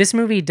 This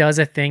movie does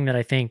a thing that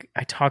I think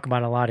I talk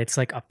about a lot. It's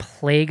like a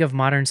plague of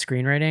modern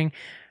screenwriting.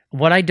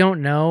 What I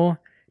don't know,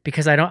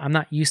 because I'm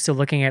not used to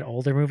looking at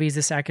older movies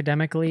this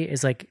academically,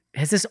 is like,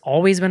 has this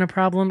always been a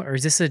problem, or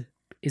is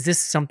this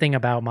something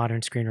about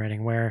modern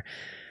screenwriting where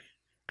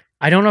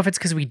I don't know if it's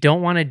because we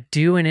don't want to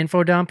do an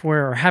info dump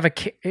or have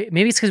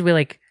maybe it's because we,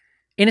 like,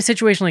 in a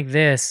situation like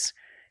this,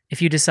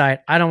 if you decide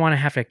I don't want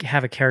to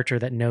have a character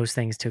that knows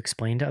things to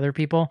explain to other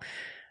people,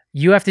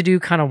 you have to do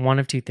kind of one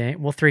of two things.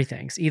 Well, three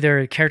things.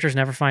 Either characters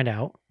never find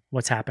out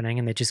what's happening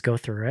and they just go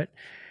through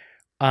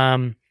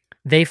it.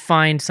 They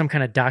find some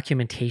kind of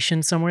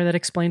documentation somewhere that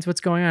explains what's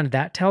going on.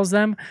 That tells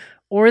them.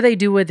 Or they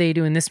do what they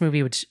do in this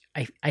movie, which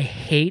I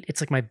hate.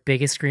 It's like my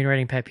biggest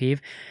screenwriting pet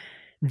peeve.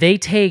 They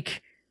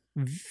take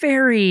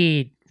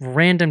very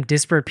random,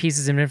 disparate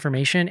pieces of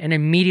information and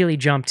immediately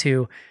jump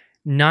to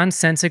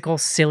nonsensical,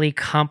 silly,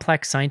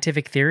 complex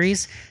scientific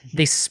theories.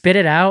 They spit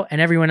it out and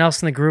everyone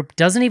else in the group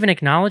doesn't even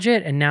acknowledge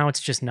it, and now it's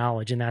just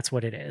knowledge, and that's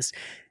what it is.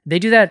 They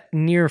do that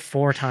near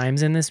 4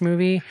 times in this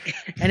movie,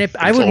 and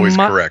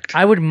correct.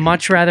 I would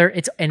much rather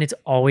it's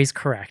always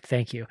correct.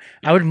 Thank you.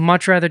 I would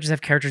much rather just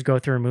have characters go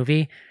through a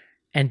movie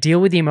and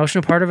deal with the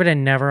emotional part of it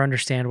and never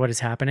understand what is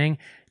happening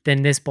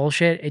than this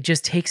bullshit. It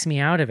just takes me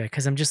out of it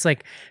because I'm just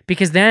like,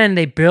 because then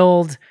they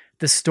build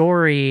the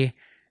story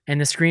and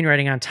the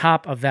screenwriting on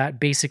top of that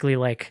basically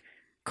like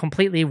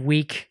completely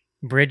weak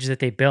bridge that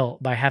they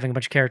built by having a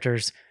bunch of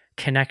characters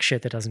connect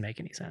shit that doesn't make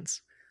any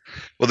sense.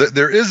 Well,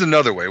 there is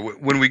another way.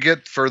 When we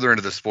get further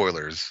into the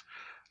spoilers,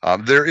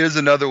 there is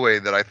another way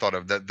that I thought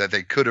of that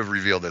they could have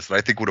revealed this, and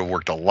I think would have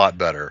worked a lot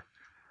better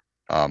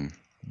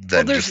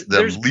than just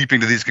them leaping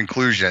to these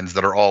conclusions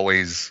that are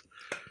always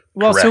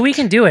correct. So we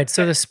can do it.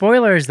 So the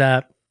spoiler is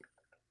that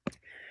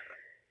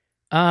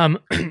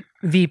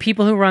the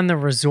people who run the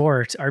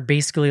resort are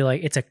basically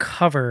like, it's a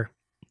cover,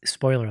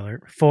 spoiler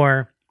alert,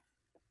 for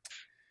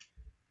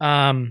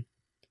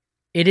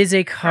it is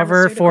a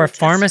cover for a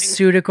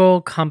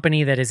pharmaceutical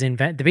company that is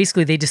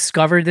basically they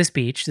discovered this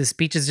beach. This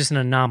beach is just an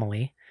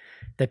anomaly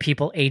that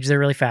people age there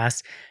really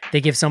fast. They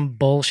give some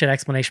bullshit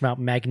explanation about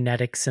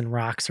magnetics and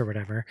rocks or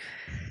whatever.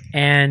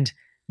 And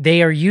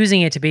they are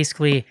using it to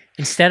basically,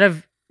 instead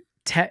of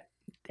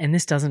and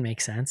this doesn't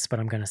make sense, but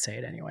I'm going to say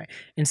it anyway.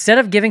 Instead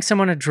of giving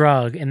someone a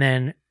drug and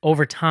then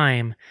over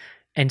time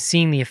and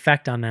seeing the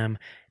effect on them,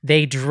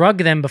 they drug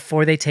them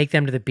before they take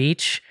them to the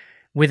beach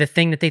with a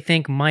thing that they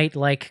think might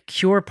like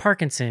cure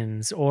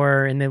Parkinson's,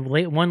 or in the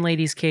one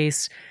lady's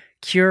case,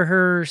 cure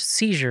her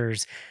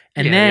seizures.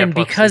 And then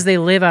because they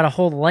live out a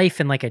whole life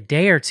in like a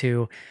day or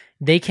two,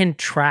 they can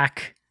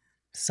track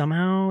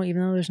somehow,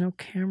 even though there's no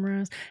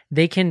cameras,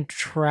 they can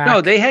track.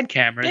 No, they had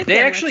cameras. They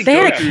had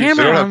a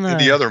camera. They don't have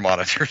the other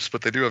monitors,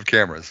 but they do have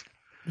cameras.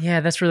 Yeah,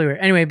 that's really weird.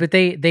 Anyway, but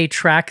they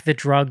track the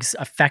drug's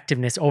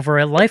effectiveness over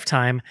a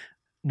lifetime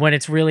when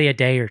it's really a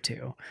day or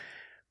two.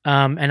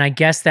 And I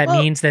guess that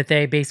means that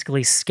they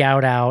basically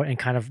scout out and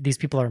kind of, these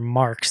people are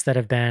marks that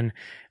have been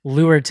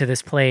lured to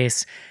this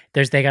place.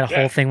 They got a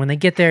whole thing when they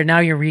get there. Now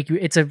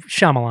it's a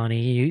Shyamalan-y.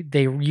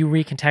 You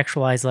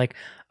recontextualize like,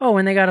 oh,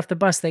 when they got off the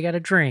bus, they got a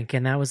drink,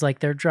 and that was like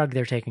their drug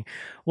they're taking.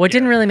 What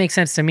didn't really make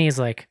sense to me is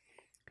like,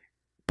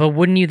 but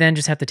wouldn't you then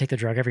just have to take the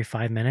drug every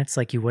 5 minutes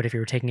like you would if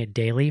you were taking it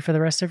daily for the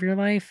rest of your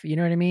life? You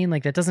know what I mean?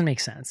 Like that doesn't make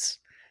sense.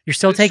 You're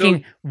still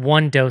taking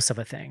one dose of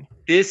a thing.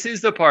 This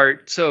is the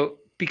part. So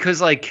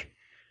because like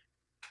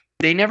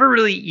they never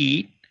really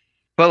eat,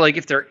 but like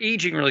if they're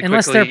aging really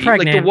unless quickly, they're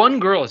pregnant, like the one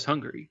girl is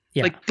hungry.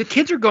 Yeah. Like the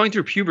kids are going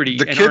through puberty.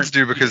 The kids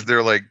do because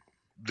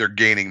they're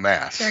gaining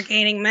mass. They're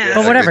gaining mass.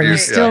 But whatever, you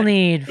still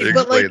need. They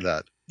explain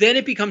that. Then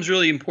it becomes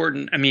really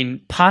important. I mean,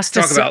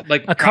 pasta. Talk about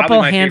like a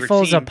couple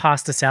handfuls of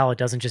pasta salad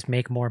doesn't just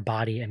make more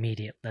body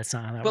immediate. That's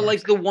not how that works. But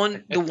like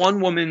the one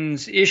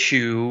woman's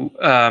issue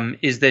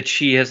is that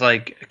she has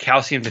like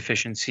calcium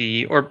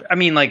deficiency, or I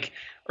mean like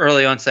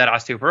early onset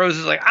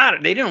osteoporosis. Like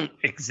they don't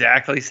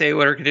exactly say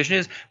what her condition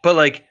is, but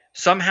like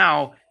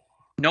somehow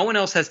no one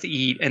else has to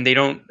eat, and they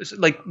don't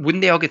like.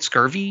 Wouldn't they all get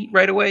scurvy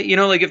right away? You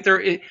know, like if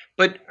they're.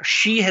 But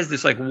she has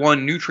this like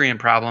one nutrient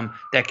problem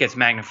that gets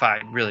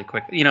magnified really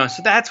quickly. You know,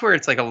 so that's where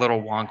it's like a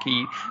little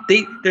wonky.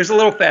 There's a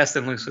little fast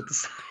and loose with the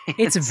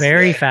science. It's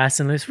very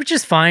fast and loose, which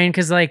is fine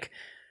because like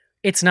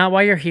it's not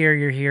why you're here.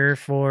 You're here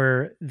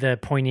for the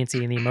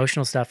poignancy and the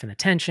emotional stuff and the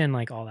tension,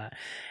 like all that.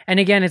 And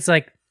again, it's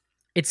like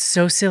it's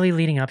so silly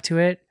leading up to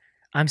it.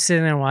 I'm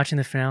sitting there watching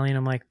the finale, and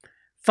I'm like,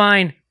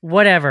 fine,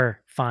 whatever.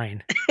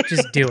 Fine,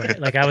 just do it.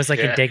 Like I was like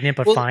indignant,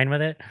 but fine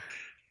with it.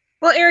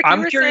 Well, Eric, you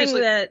were saying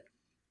that.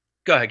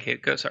 Go ahead,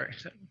 Kate. Go. Sorry.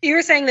 You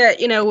were saying that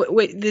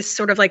with this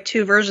sort of like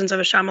two versions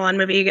of a Shyamalan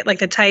movie, you get like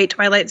the tight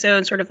Twilight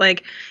Zone, sort of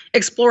like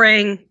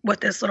exploring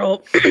what this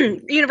little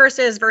universe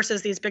is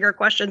versus these bigger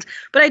questions.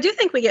 But I do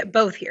think we get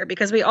both here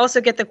because we also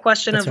get the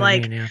question of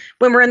like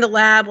when we're in the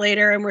lab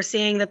later and we're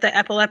seeing that the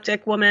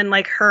epileptic woman,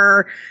 like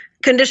her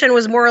condition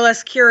was more or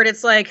less cured.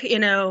 It's like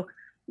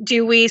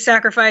do we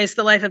sacrifice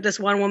the life of this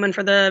one woman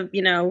for the,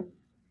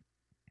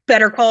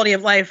 better quality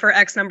of life for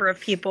X number of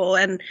people?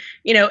 And,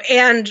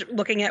 and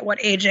looking at what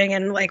aging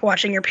and like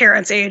watching your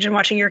parents age and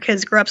watching your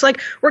kids grow up. So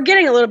like we're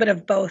getting a little bit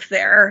of both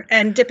there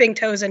and dipping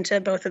toes into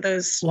both of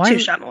those two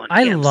Shyamalan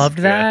I loved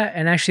that.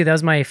 And actually that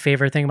was my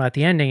favorite thing about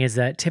the ending is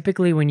that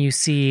typically when you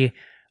see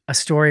a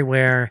story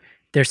where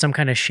there's some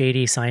kind of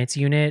shady science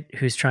unit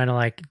who's trying to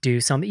like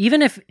do something,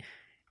 even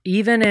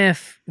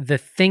if the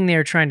thing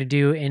they're trying to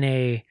do in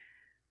a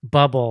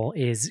bubble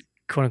is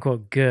quote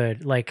unquote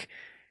good, like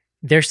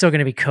they're still going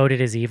to be coded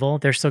as evil.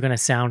 They're still going to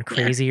sound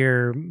crazy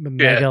or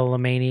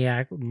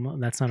megalomaniac.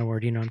 That's not a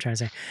word, you know what I'm trying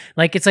to say.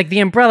 Like, it's like the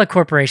Umbrella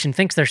Corporation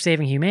thinks they're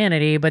saving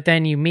humanity, but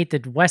then you meet the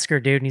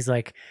Wesker dude and he's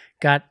like,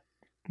 got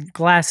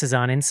glasses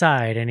on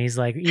inside and he's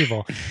like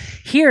evil.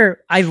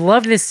 Here, I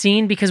love this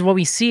scene because what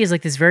we see is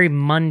like this very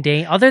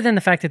mundane, other than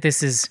the fact that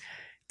this is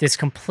this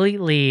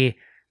completely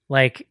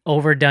like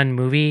overdone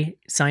movie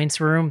science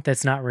room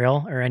that's not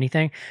real or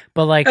anything,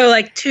 but like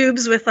like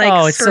tubes with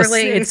like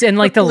it's in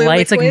like the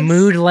lights, like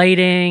mood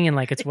lighting, and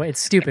like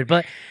it's stupid,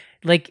 but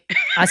like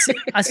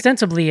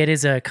ostensibly it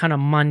is a kind of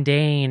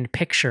mundane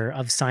picture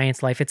of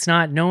science life. It's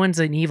not. No one's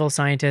an evil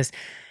scientist.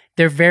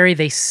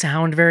 They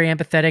sound very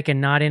empathetic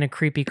and not in a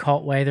creepy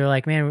cult way. They're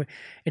like, man,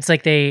 it's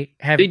like they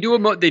do a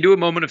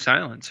moment of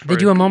silence. They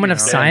do a moment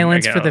of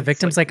silence for the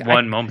victims. Like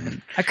one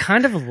moment. I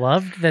kind of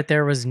loved that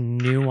there was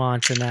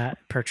nuance in that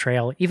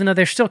portrayal, even though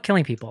they're still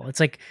killing people. It's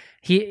like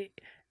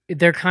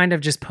they're kind of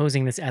just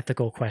posing this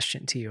ethical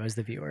question to you as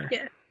the viewer.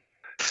 Yeah.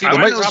 See, I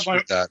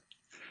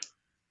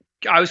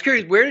was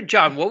curious,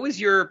 what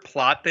was your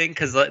plot thing?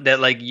 Because that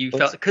like you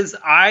felt, because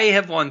I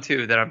have one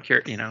too that I'm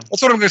curious.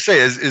 That's what I'm going to say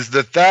is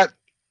that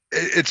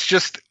it's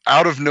just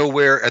out of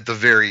nowhere at the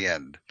very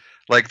end.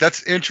 Like,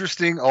 that's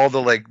interesting. All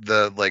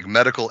the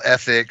medical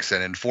ethics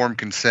and informed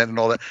consent and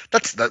all that.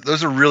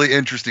 Those are really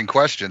interesting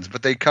questions,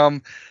 but they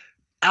come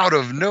out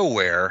of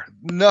nowhere.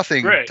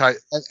 Nothing. Right.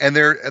 And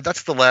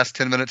that's the last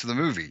 10 minutes of the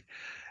movie.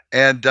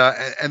 And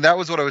that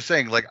was what I was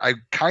saying. Like, I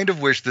kind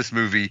of wish this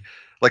movie,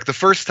 like the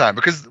first time,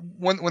 because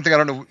one thing I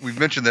don't know, we've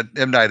mentioned that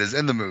M. Night is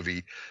in the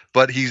movie,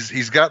 but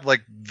he's got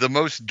like the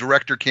most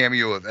director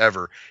cameo of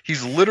ever.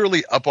 He's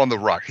literally up on the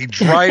rock. He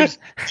drives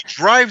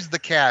the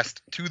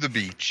cast to the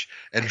beach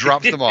and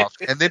drops them off,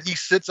 and then he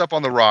sits up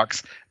on the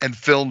rocks and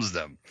films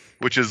them,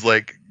 which is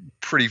like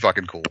pretty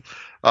fucking cool.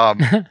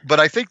 But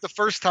I think the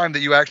first time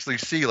that you actually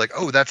see like,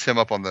 oh, that's him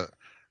up on the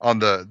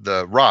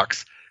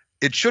rocks,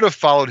 it should have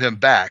followed him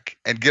back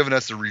and given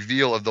us a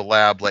reveal of the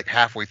lab like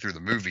halfway through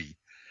the movie.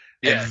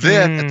 Yeah. And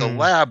then at the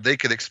lab, they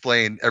could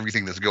explain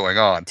everything that's going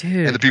on.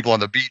 Dude. And the people on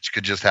the beach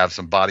could just have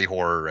some body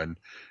horror and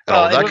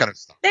all that kind of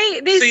stuff.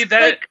 They see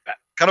that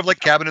kind of like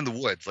Cabin in the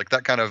Woods, like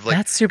that kind of like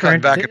that's super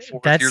back and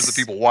forth. Here's the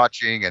people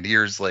watching, and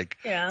here's like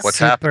what's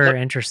happening. Super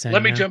interesting.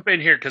 Let me jump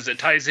in here because it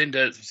ties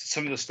into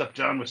some of the stuff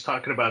John was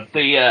talking about.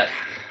 You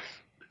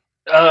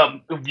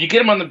get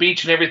them on the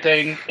beach and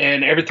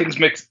everything's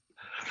mixed.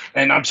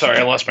 And I'm sorry,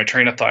 I lost my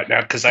train of thought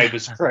now because I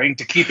was trying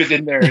to keep it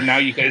in there, and now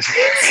you guys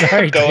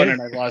kept going,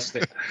 and I lost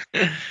it.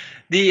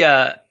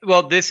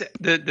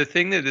 The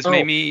thing that this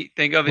made me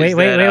think of is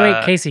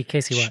wait, Casey,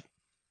 what?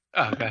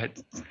 Oh, go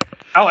ahead.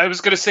 Oh, I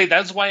was going to say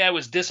that's why I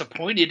was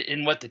disappointed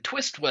in what the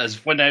twist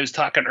was when I was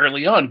talking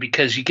early on,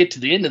 because you get to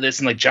the end of this,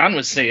 and like John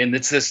was saying,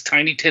 it's this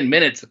tiny 10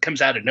 minutes that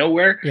comes out of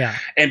nowhere. Yeah.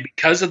 And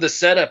because of the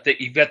setup that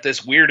you've got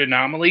this weird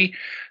anomaly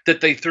that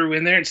they threw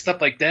in there and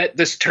stuff like that,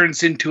 this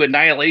turns into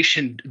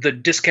Annihilation, the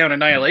discount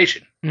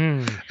Annihilation.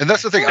 And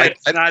that's the thing.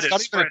 It's not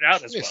spread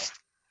out as well.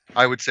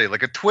 I would say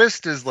like a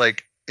twist is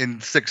like in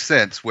Sixth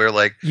Sense, where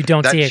like you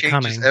don't see it changes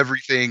coming.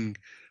 Everything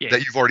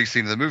that you've already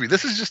seen in the movie.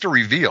 This is just a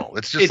reveal.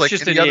 It's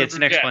just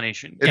an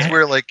explanation. It's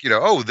where like,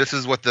 oh, this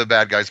is what the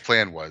bad guy's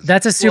plan was.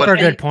 That's a super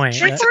good point.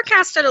 They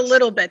forecasted a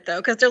little bit though,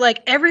 because they're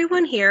like,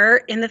 everyone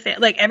here in the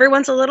like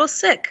everyone's a little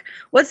sick.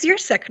 What's your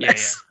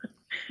sickness? Yeah.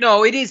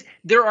 No, it is.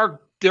 There are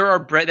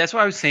bread. That's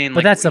why I was saying.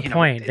 But that's the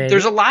point.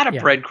 There's a lot of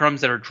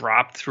breadcrumbs that are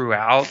dropped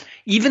throughout.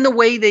 Even the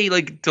way they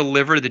like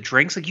deliver the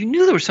drinks, like you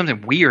knew there was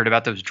something weird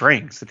about those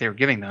drinks that they were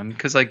giving them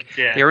because like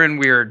they were in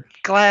weird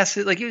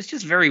glasses. Like it was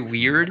just very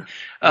weird.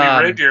 We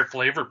read your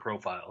flavor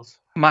profiles.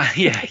 Look,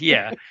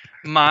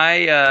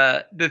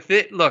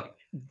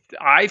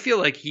 I feel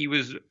like he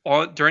was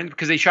on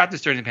because they shot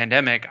this during the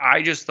pandemic.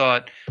 I just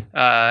thought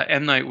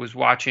M. Night was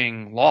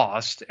watching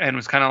Lost and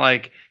was kind of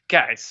like,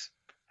 guys,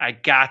 I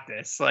got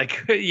this,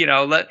 like,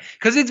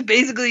 because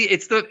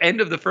it's the end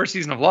of the first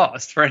season of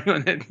Lost for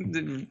anyone that,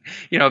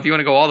 if you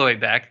want to go all the way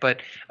back. But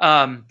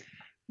no,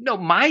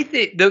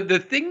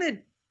 the thing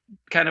that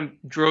kind of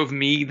drove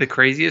me the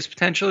craziest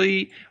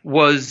potentially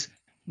was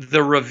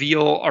the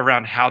reveal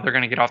around how they're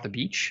going to get off the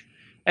beach.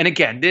 And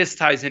again, this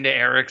ties into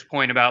Eric's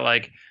point about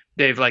like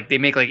they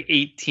make like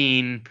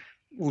 18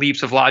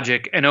 leaps of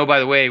logic, and oh, by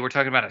the way, we're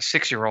talking about a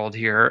 6-year-old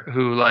here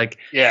who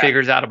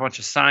figures out a bunch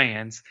of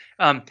science.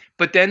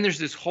 But then there's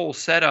this whole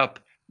setup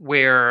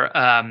where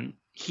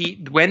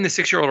when the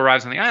 6-year-old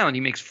arrives on the island, he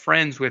makes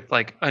friends with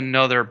like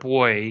another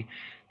boy.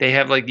 They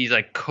have like these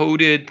like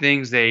coded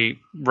things they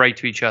write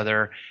to each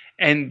other,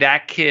 and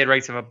that kid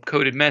writes him a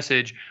coded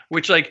message,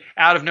 which like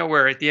out of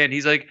nowhere at the end,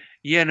 he's like,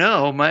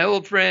 my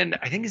old friend,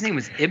 I think his name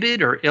was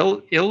Ibid or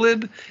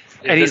Ilib,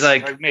 and he's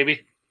like,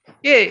 maybe,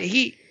 yeah,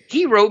 he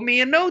wrote me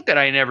a note that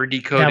I never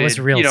decoded. That was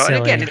real silly.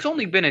 And again, it's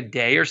only been a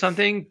day or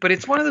something, but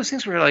it's one of those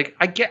things where like,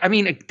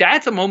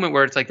 that's a moment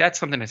where it's like, that's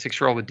something a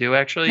 6-year-old would do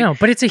actually. No,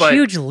 but it's a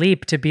huge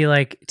leap to be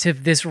like, to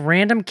this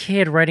random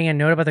kid writing a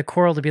note about the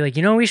coral to be like,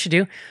 you know what we should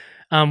do?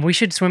 We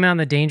should swim out in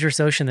the dangerous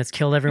ocean that's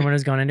killed everyone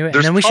who's gone into it,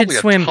 There's and then we should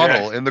swim. A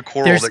tunnel in the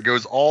coral that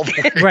goes all the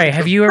way. Right?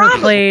 Have you ever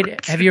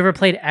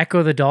played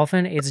Echo the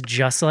Dolphin? It's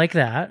just like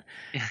that.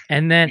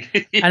 And then,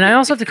 and I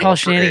also have to call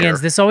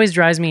shenanigans. This always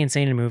drives me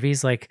insane in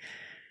movies. Like,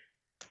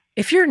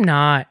 if you're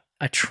not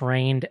a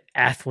trained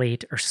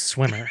athlete or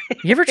swimmer,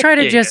 you ever try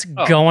to just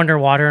go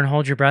underwater and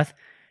hold your breath?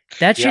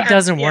 That shit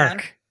doesn't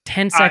work.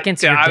 10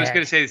 seconds. I was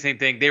going to say the same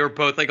thing. They were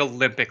both like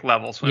Olympic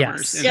level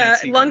swimmers.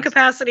 Yes. Yeah, lung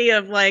capacity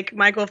of like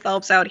Michael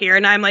Phelps out here,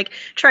 and I'm like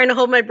trying to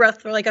hold my breath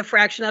for like a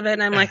fraction of it,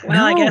 and I'm like,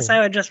 well, I guess I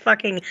would just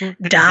fucking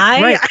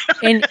die.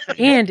 Right.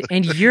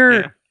 and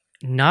you're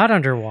not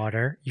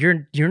underwater.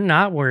 You're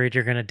not worried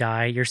you're going to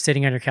die. You're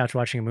sitting on your couch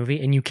watching a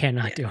movie, and you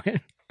cannot do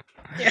it.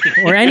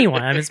 Or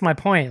anyone. I mean, it's my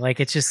point. Like,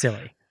 it's just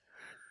silly.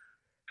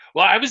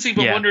 Well, I was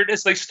even wondering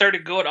as they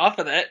started going off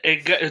of that,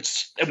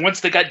 and once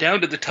they got down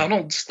to the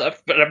tunnel and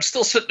stuff, but I'm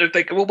still sitting there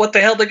thinking, well, what the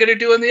hell are they going to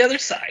do on the other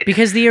side?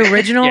 Because the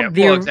original...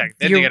 exactly.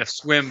 Then they got to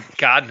swim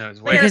God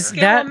knows where. Because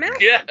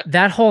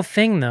that whole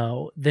thing,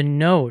 though, the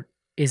note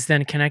is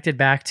then connected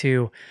back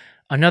to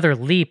another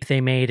leap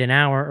they made an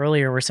hour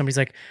earlier where somebody's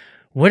like,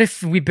 what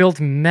if we built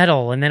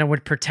metal and then it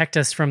would protect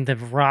us from the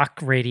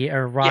rock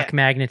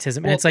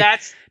magnetism? And it's like,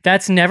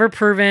 that's never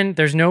proven.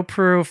 There's no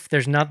proof.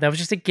 That was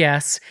just a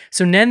guess.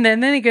 So then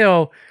they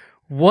go,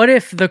 what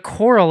if the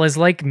coral is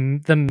like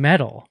the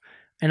metal?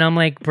 And I'm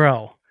like,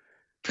 bro,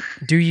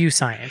 do you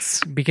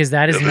science? Because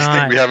that is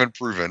not... we haven't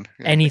proven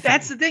anything.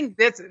 That's the thing.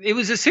 It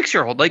was a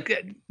 6-year-old.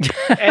 Like,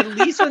 at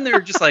least when they're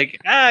just like,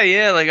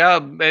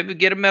 I'll maybe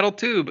get a metal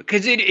tube.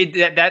 Because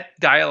that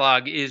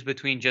dialogue is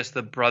between just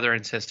the brother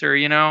and sister,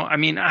 you know? I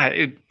mean,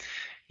 that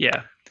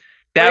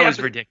was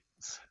ridiculous.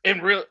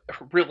 And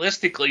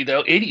realistically,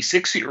 though,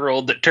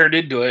 86-year-old that turned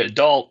into an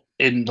adult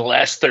in the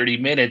last 30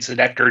 minutes and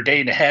after a day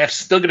and a half,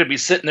 still going to be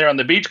sitting there on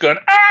the beach going,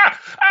 Well,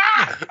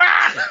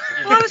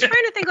 I was trying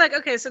to think like,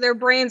 okay, so their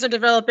brains are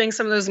developing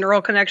some of those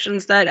neural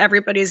connections that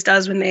everybody's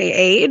does when they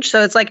age.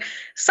 So it's like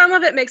some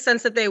of it makes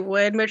sense that they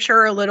would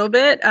mature a little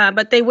bit,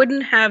 but they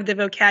wouldn't have the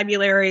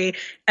vocabulary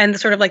and the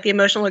sort of like the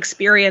emotional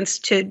experience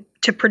to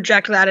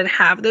project that and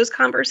have those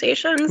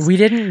conversations. We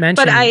didn't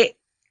mention... But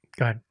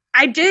Go ahead.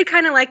 I did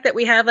kind of like that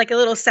we have like a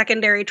little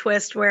secondary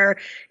twist where,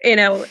 you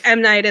know,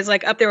 M. Night is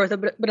like up there with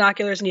the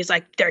binoculars and he's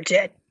like, they're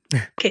dead.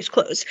 Case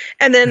closed.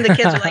 And then the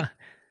kids are like,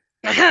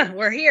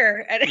 we're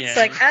here. And it's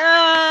like,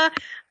 I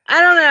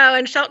don't know.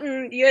 And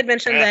Shelton, you had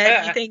mentioned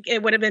that you think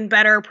it would have been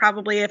better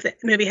probably if the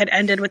movie had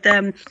ended with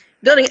them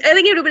building. I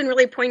think it would have been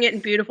really poignant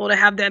and beautiful to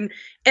have them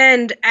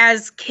and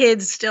as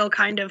kids still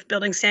kind of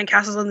building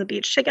sandcastles on the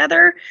beach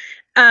together.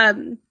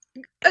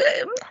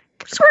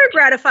 Sort of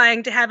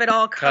gratifying to have it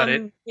all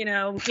come, you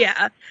know,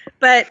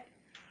 but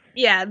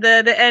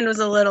the end was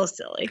a little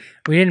silly.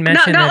 We didn't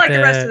mention not like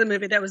the rest of the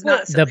movie. That was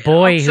not silly. The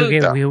boy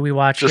who we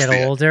watched get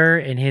older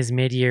in his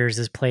mid years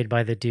is played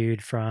by the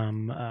dude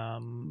from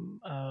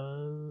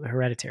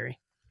Hereditary,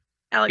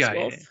 Alex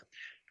Wolff.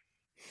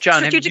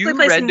 John, have you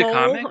read the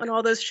comic on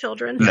all those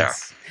children? No,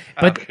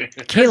 but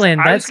Caitlin,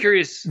 I was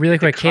curious. Really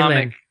quick,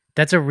 Caitlin,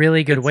 that's a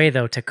really good way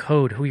though to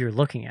code who you're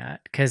looking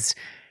at because.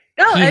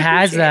 He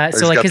has that.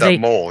 So like,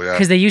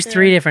 because they use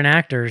 3 different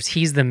actors,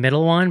 he's the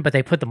middle one, but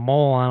they put the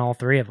mole on all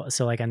 3 of us.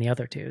 So like on the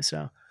other 2.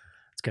 So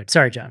it's good.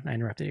 Sorry, John, I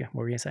interrupted you.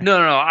 What were you gonna say? No.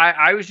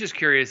 I was just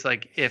curious,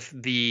 like if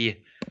the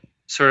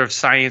sort of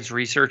science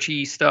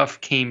researchy stuff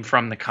came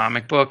from the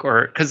comic book,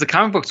 or because the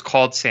comic book's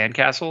called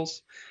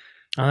Sandcastles.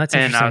 Oh, that's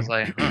and interesting. I was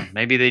like,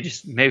 maybe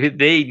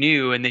they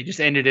knew and they just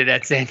ended it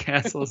at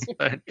Sandcastles.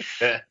 But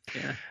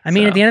I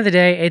mean, at the end of the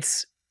day,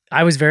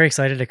 I was very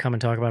excited to come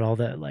and talk about all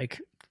the like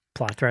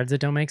plot threads that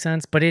don't make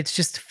sense, but it's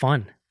just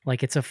fun.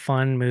 Like it's a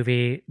fun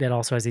movie that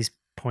also has these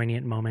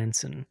poignant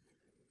moments. And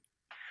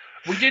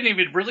we didn't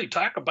even really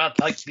talk about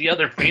like the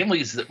other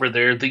families that were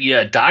there.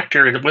 The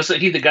doctor,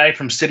 wasn't he the guy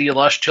from City of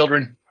Lost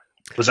Children?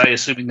 Was I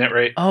assuming that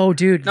right? Oh,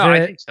 dude, no,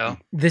 I think so.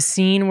 The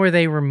scene where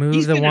they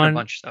remove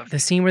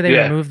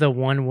remove the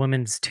one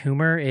woman's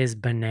tumor is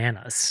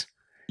bananas.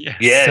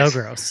 Yeah, so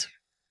gross.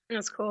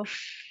 That's cool.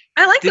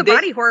 I like the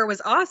body horror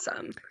was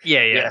awesome.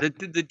 Yeah.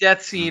 The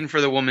death scene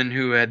for the woman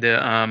who had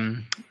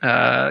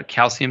the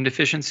calcium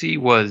deficiency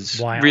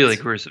was really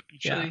gruesome.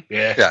 Actually.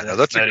 No,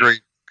 that's a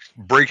great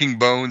breaking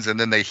bones, and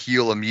then they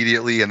heal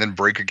immediately, and then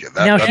break again.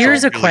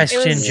 Here's a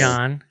question,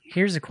 John.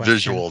 Here's a question.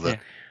 Visual.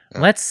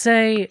 Let's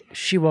say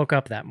she woke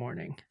up that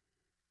morning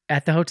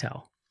at the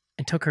hotel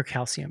and took her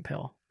calcium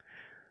pill.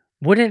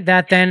 Wouldn't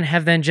that then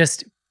have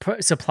just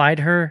supplied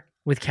her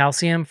with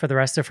calcium for the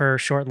rest of her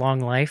short, long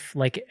life,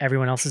 like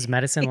everyone else's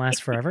medicine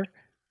lasts forever?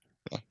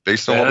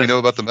 Based on what we know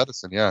about the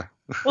medicine, yeah.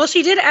 Well,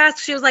 she did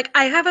ask, she was like,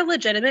 I have a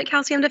legitimate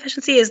calcium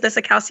deficiency. Is this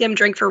a calcium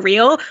drink for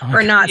real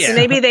or not? Yeah. So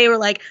maybe they were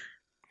like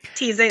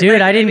teasing.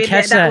 Dude, I didn't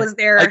catch that. Was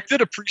their... I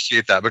did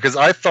appreciate that because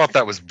I thought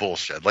that was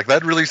bullshit. Like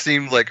that really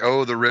seemed like,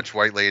 oh, the rich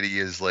white lady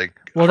is like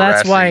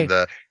that's why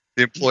the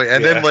employee.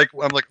 And then like,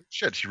 I'm like,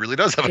 shit, she really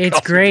does have a It's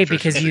calcium great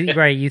deficiency.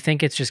 because you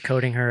think it's just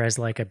coding her as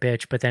like a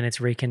bitch, but then it's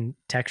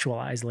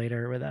recontextualized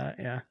later with that.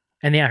 Yeah.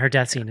 And her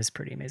death scene is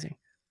pretty amazing.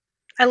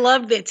 I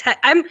love the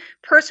I'm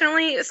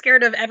personally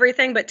scared of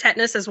everything, but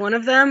tetanus is one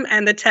of them.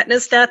 And the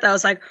tetanus death, I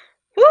was like,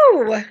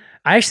 whoo.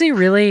 I actually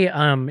really,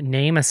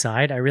 name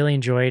aside, I really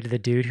enjoyed the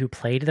dude who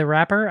played the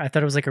rapper. I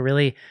thought it was like a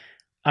really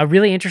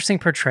interesting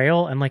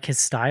portrayal, and like his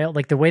style,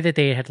 like the way that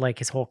they had like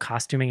his whole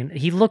costuming, and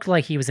he looked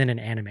like he was in an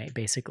anime,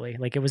 basically.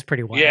 Like it was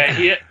pretty wild.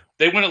 Yeah,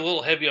 they went a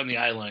little heavy on the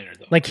eyeliner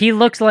though. Like he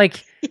looked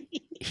like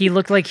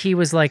he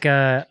was like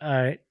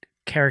a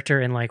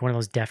character in like one of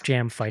those Def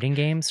Jam fighting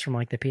games from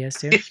like the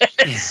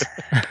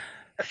PS2.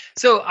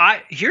 So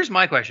here's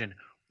my question: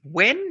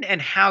 when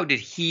and how did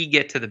he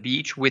get to the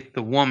beach with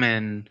the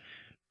woman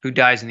who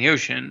dies in the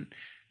ocean?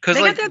 Because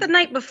they got there the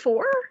night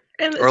before.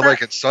 Or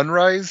like at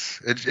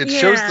sunrise. It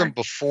shows them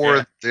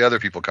before the other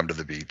people come to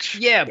the beach.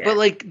 Yeah, but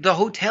like the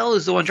hotel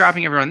is the one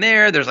dropping everyone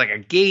there. There's like a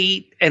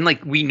gate, and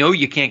like we know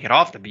you can't get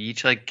off the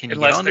beach. Like, can you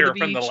get onto the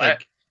beach?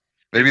 Like,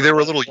 maybe they were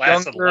a little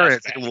younger and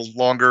it took a little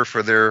longer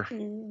for their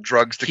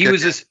drugs to kick in.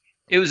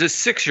 It was a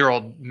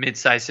 6-year-old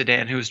mid-sized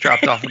sedan who was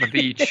dropped off on the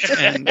beach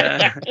and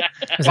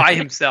by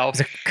himself.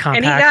 And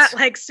he got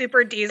like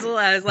super diesel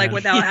as like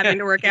without having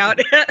to work out.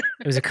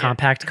 It was a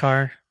compact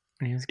car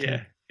when he was a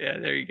kid. Yeah,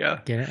 there you go.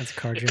 Get it? It's a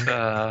car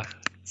joke.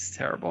 It's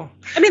terrible.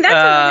 I mean,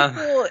 that's a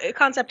really cool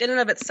concept in and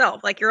of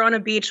itself. Like you're on a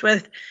beach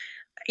with,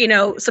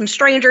 some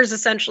strangers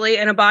essentially,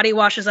 and a body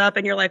washes up,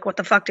 and you're like, "What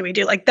the fuck do we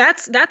do?" Like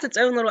that's its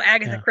own little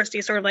Agatha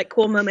Christie sort of like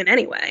cool moment,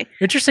 anyway.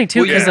 Interesting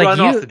too, because like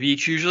you run off the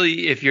beach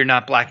usually if you're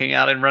not blacking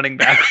out and running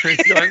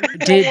backwards. Going,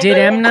 did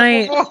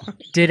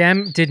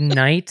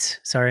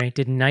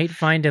Night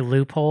find a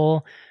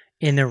loophole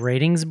in the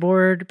ratings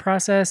board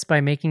process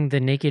by making the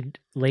naked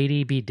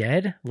lady be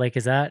dead? Like,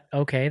 is that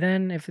okay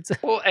then? If it's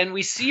well, and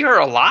we see her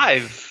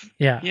alive.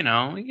 Yeah,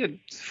 we get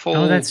full.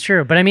 Oh, that's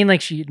true. But I mean, like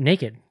she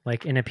naked,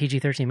 like in a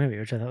PG-13 movie,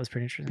 which I thought was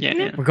pretty interesting.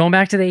 Yeah. We're going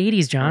back to the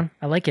 80s, John.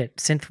 I like it.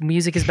 Synth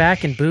music is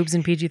back and boobs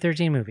in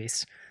PG-13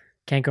 movies.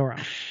 Can't go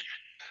wrong.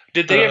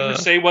 Did they ever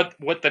say what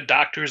the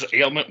doctor's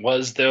ailment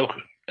was though?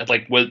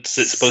 Like, was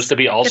it supposed to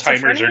be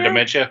Alzheimer's or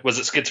dementia? Was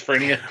it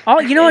schizophrenia? Oh,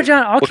 you know what,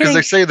 John? Because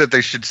they say that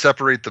they should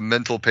separate the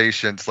mental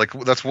patients. Like,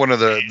 that's one of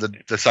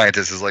the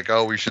scientists is like,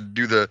 oh, we should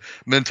do the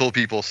mental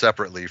people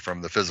separately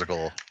from the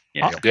physical.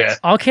 Yeah.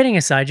 All kidding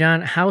aside,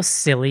 John, how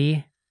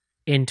silly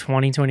in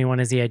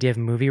 2021 is the idea of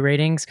movie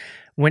ratings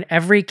when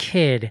every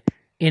kid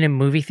in a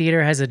movie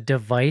theater has a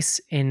device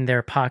in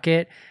their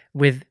pocket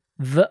with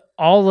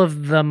all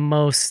of the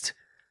most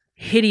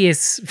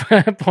hideous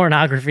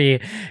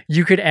pornography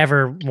you could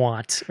ever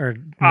want or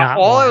not.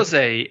 All want. I will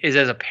say is,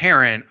 as a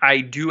parent, I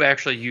do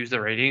actually use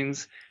the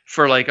ratings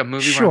for like a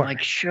movie where I'm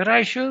like, should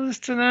I show this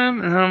to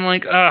them? And I'm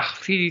like,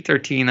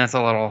 PG-13, that's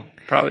a little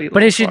probably. But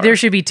there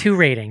should be 2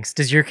 ratings.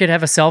 Does your kid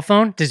have a cell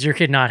phone? Does your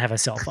kid not have a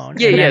cell phone?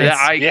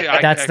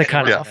 That's the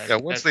cutoff. Yeah,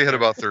 once they hit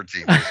about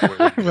 13.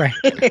 Right.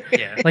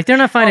 Yeah. Like they're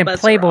not finding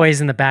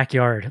Playboys in the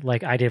backyard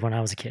like I did when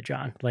I was a kid,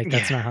 John. Like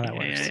that's not how that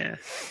works.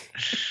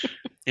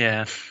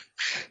 Yeah.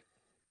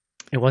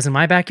 It wasn't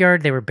my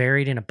backyard. They were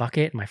buried in a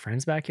bucket in my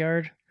friend's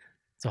backyard.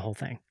 It's a whole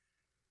thing.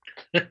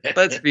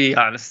 Let's be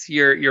honest.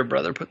 Your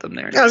brother put them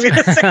there. I was going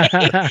to say,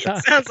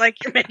 it sounds like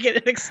you're making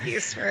an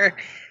excuse for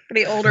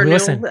the older.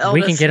 Listen,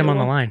 we can get him on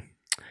the line.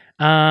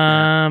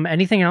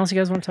 Anything else you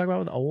guys want to talk about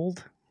with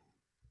old?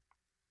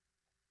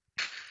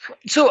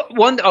 So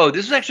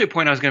this was actually a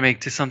point I was going to make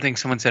to something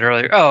someone said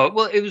earlier. Oh,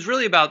 well, it was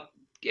really about,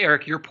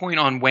 Eric, your point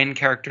on when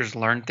characters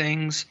learn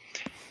things.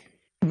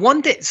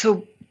 One thing,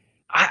 so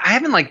I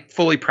haven't like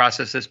fully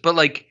processed this, but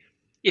like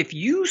if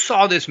you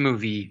saw this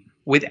movie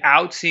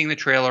without seeing the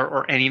trailer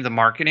or any of the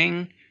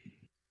marketing,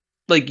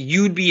 like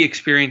you'd be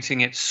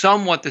experiencing it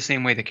somewhat the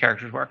same way the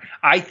characters were.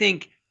 I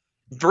think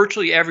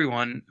virtually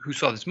everyone who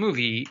saw this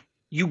movie,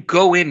 you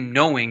go in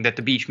knowing that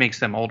the beach makes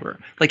them older.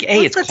 Like,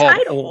 it's called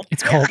old.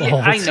 It's called old.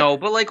 I know,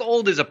 but like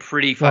old is a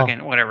pretty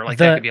fucking whatever. Like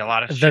that could be a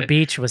lot of shit. The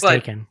beach was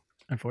taken,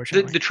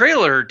 unfortunately. The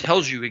trailer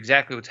tells you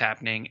exactly what's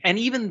happening, and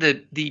even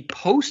the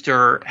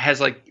poster has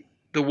like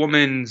the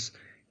woman's.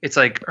 It's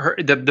like her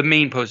the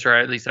main poster,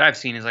 at least that I've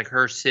seen, is like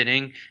her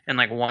sitting, and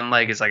like one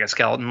leg is like a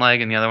skeleton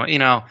leg, and the other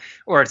one,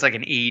 or it's like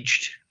an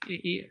aged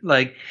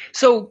like.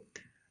 So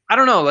I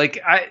don't know.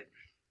 Like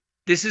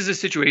this is a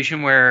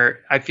situation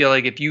where I feel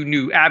like if you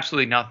knew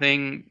absolutely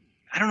nothing,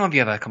 I don't know if you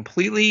have a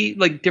completely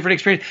like different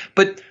experience,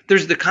 but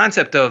there's the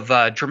concept of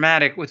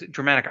dramatic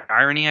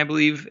irony, I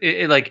believe.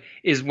 It like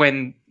is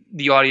when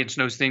the audience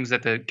knows things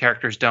that the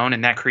characters don't,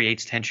 and that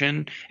creates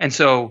tension. And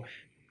so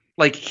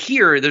like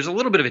here, there's a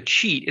little bit of a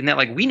cheat in that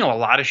like we know a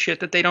lot of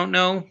shit that they don't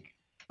know,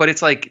 but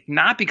it's like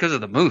not because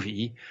of the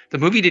movie. The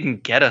movie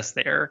didn't get us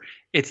there.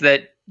 It's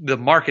that the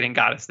marketing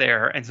got us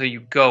there. And so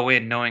you go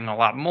in knowing a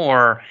lot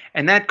more,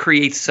 and that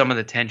creates some of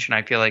the tension,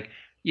 I feel like,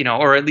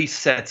 or at least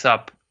sets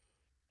up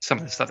some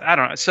of the stuff. I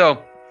don't know.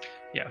 So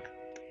yeah,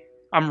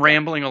 I'm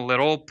rambling a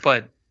little,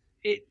 but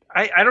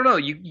I don't know.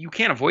 You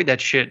can't avoid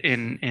that shit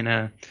in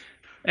a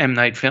M.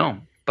 Night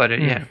film, but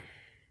yeah.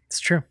 It's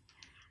true.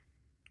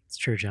 It's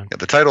true, John. Yeah,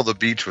 the title "The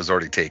Beach" was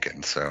already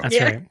taken, so that's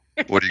right.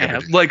 What are you gonna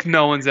do? Like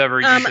no one's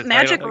ever used the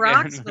Magic title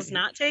Rocks again. was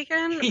not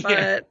taken, Yeah.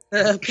 but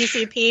the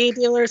PCP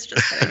dealers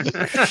just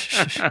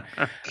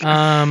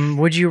kidding.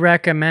 Would you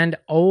recommend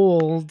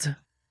old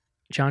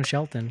John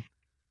Shelton?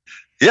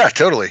 Yeah,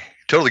 totally.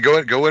 Go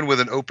in with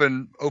an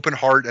open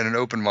heart and an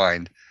open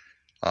mind.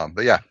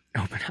 But yeah.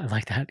 Open. I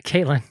like that.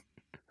 Caitlin.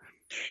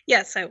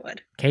 Yes, I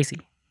would. Casey.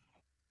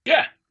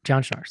 Yeah.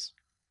 John Schnars.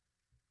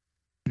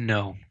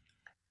 No.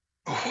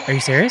 Are you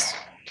serious?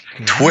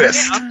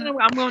 Twist. Yeah, I'm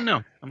going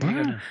no. I'm going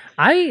Wow. no.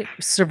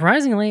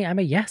 I'm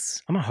a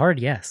yes. I'm a hard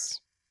yes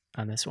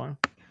on this one.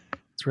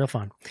 It's real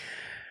fun.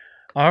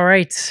 All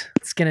right.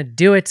 It's going to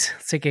do it.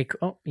 Let's take a,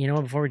 oh, you know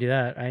what? Before we do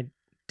that, I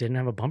didn't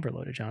have a bumper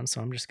loaded, John,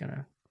 so I'm just going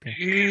to. Do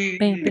you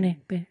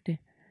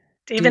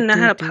even know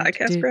how to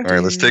podcast, bro? All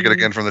right, let's take it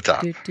again from the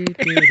top.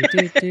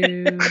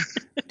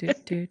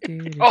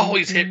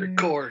 Always hit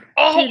record.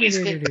 Always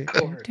hit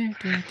record.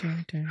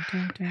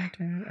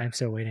 I'm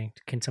still waiting.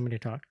 Can somebody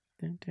talk?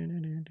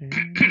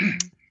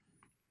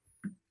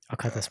 I'll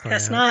cut this part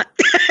Guess out. not.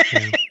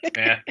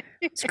 Yeah.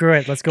 Screw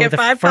it. Let's go Get with the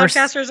 5 first.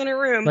 podcasters in a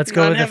room. Let's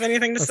go None with have the,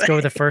 anything to let's say. go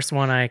with the first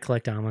one I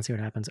clicked on. Let's see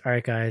what happens. All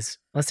right, guys.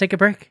 Let's take a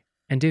break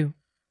and do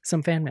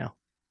some fan mail.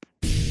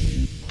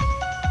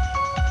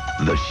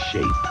 The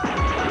shape.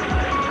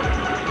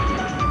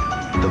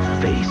 The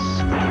face.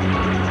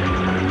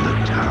 The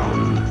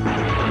town.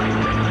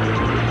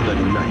 The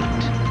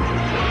night.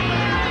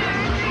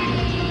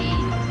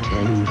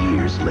 10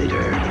 years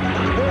later.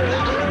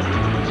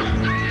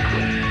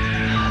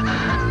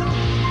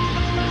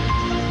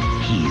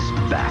 He's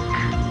back.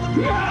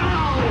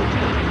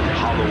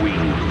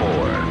 Halloween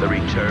 4, The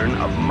Return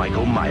of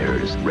Michael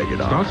Myers. Rated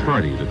R. Starts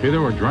Friday at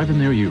theater or drive-in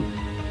near you.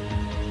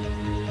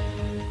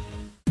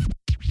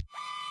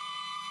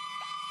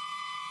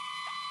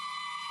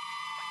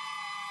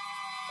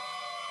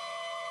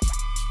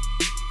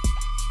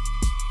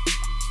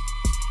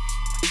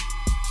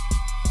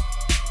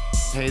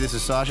 Hey, this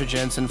is Sasha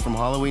Jensen from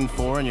Halloween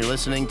 4, and you're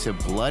listening to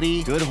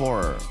Bloody Good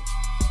Horror.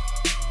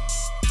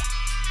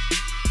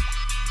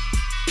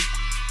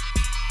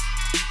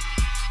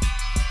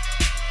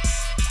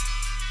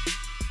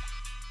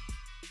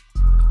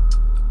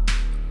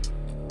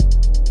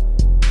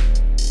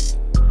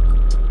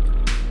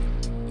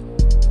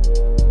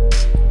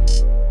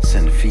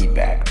 Send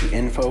feedback to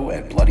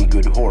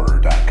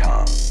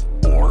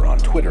info@bloodygoodhorror.com or on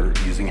Twitter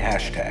using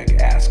hashtag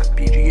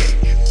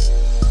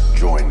AskBGH.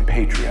 Join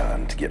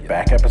Patreon to get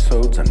back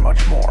episodes and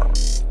much more.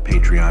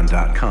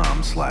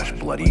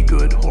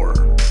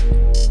 Patreon.com/bloodygoodhorror.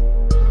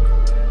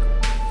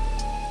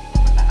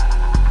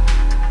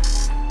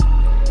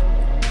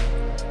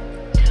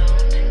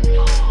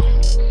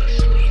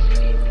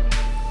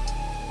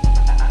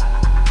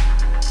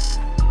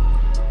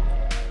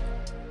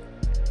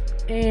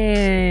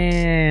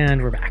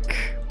 And we're back.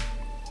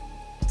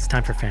 It's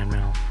time for fan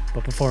mail.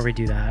 But before we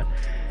do that,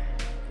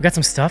 we've got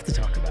some stuff to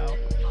talk about.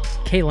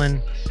 Caitlin.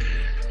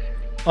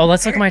 Oh,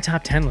 let's look at my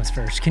top 10 list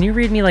first. Can you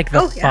read me like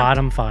the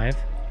bottom 5?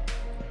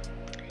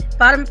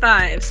 Bottom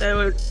 5.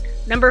 So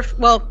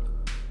we'll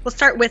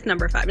start with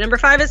number 5. Number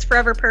 5 is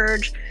Forever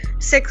Purge,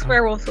 6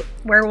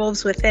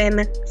 Werewolves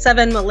Within,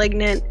 7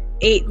 Malignant,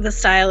 8 The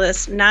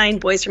Stylist, 9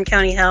 Boys from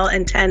County Hell,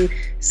 and 10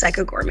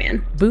 Psycho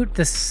Goreman. Boot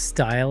The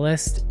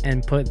Stylist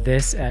and put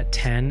this at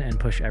 10 and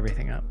push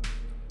everything up.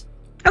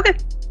 Okay.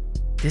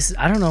 This,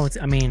 I don't know.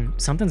 I mean,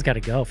 something's got to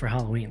go for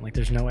Halloween. Like,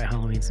 there's no way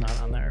Halloween's not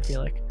on there, I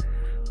feel like.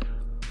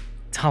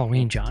 It's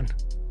Halloween, John.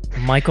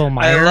 Michael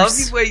Myers. I love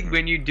the way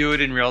when you do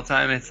it in real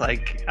time. It's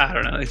like, I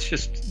don't know. It's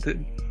just,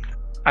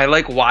 I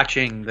like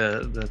watching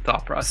the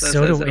thought process.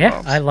 So do, yeah,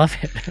 evolves. I love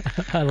it.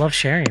 I love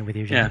sharing it with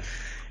you, John. Yeah.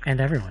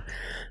 And everyone.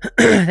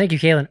 Thank you,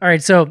 Caitlin. All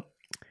right, so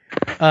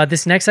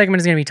this next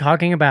segment is going to be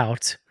talking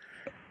about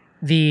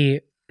the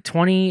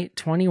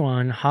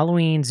 2021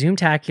 Halloween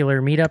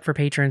Zoomtacular meetup for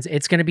patrons.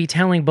 It's going to be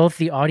telling both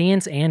the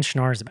audience and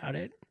Schnars about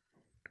it.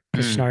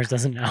 Because Schnars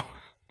doesn't know.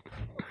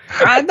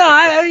 I've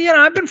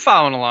been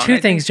following along. Two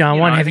things, John.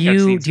 One, do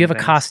you have a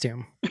things.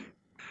 costume?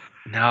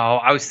 No,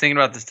 I was thinking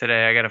about this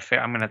today. I'm gonna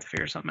have to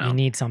figure something out. You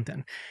need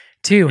something.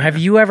 Two, have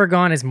you ever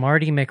gone as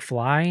Marty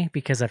McFly?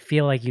 Because I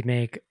feel like you'd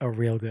make a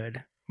real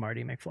good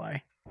Marty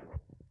McFly.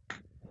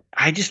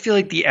 I just feel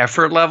like the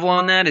effort level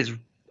on that is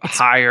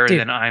higher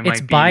Dude, than I might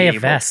it's be. buy a able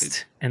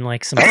vest and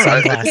like some I think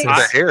sunglasses.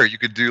 the hair, you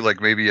could do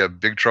like maybe a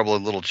Big Trouble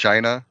in Little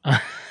China.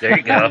 There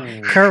you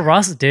go. Kurt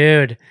Russell,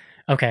 dude.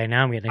 Okay,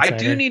 now I'm getting I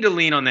excited. do need to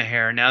lean on the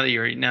hair now that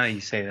you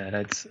say that.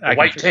 It's A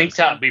white tank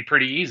top would be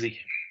pretty easy.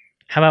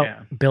 How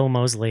about Bill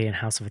Moseley in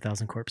House of a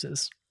Thousand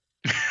Corpses?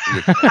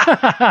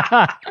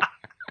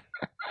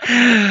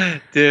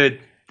 Dude,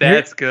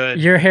 that's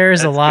good. Your hair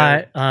is That's a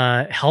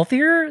lot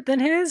healthier than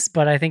his,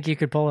 but I think you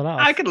could pull it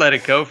off. I could let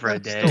it go for a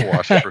day. Still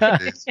wash it for a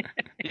few days.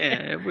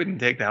 Yeah, it wouldn't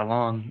take that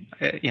long.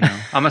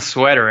 I'm a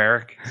sweater,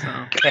 Eric. So.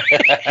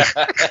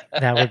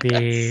 That would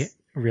be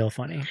real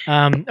funny.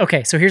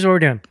 Okay, so here's what we're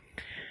doing.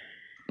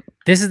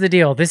 This is the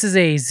deal. This is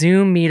a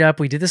Zoom meetup.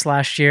 We did this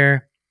last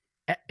year.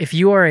 If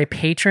you are a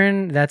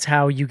patron, that's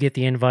how you get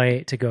the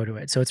invite to go to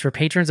it. So it's for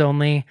patrons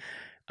only.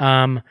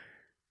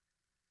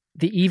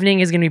 the evening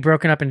is going to be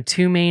broken up into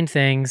two main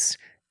things.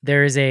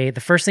 The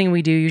first thing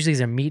we do usually is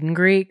a meet and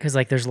greet, because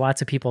like there's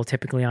lots of people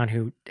typically on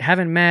who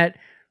haven't met,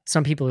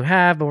 some people who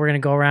have, but we're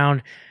going to go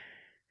around,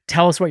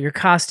 tell us what your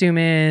costume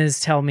is,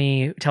 tell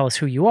us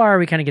who you are.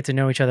 We kind of get to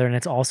know each other, and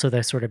it's also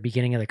the sort of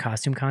beginning of the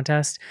costume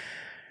contest.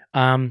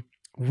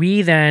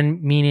 We then,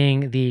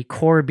 meaning the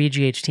core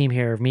BGH team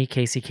here of me,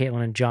 Casey,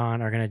 Caitlin, and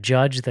John, are going to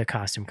judge the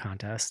costume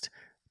contest.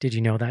 Did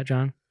you know that,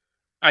 John?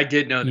 I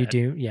did know that. You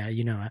do? Yeah,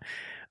 you know it.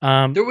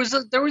 There was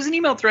an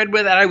email thread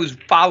with that I was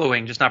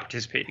following, just not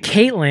participating.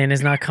 Caitlin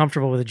is not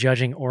comfortable with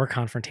judging or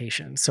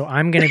confrontation, so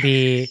I'm going to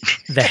be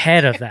the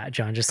head of that,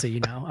 John. Just so you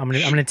know, I'm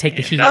going to take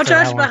the heat. I'll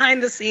judge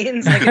behind the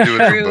scenes, like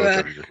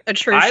a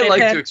true. I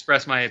like to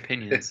express my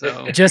opinion.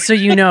 So just so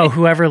you know,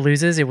 whoever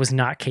loses, it was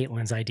not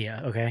Caitlin's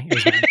idea. Okay, it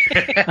was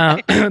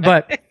mine.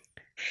 But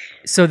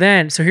so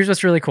here's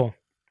what's really cool.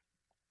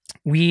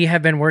 We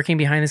have been working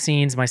behind the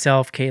scenes.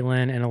 Myself,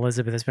 Caitlin, and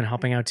Elizabeth has been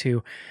helping out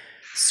to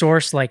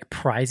source like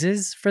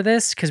prizes for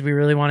this, because we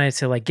really wanted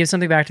to like give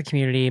something back to the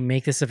community,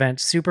 make this event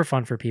super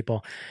fun for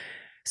people.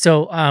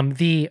 So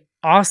the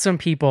awesome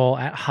people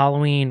at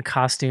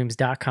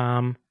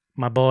HalloweenCostumes.com,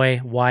 my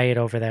boy Wyatt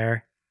over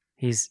there,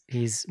 he's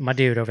my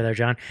dude over there,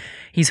 John.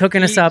 He's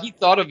hooking us up. He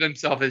thought of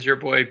himself as your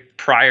boy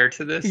prior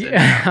to this.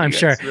 Yeah, I'm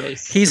sure. Really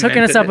he's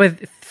hooking us up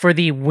for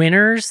the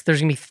winners.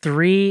 There's gonna be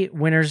 3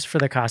 winners for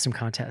the costume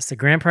contest: the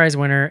grand prize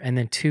winner, and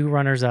then 2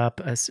 runners up,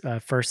 as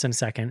first and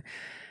second.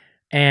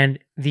 And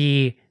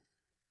the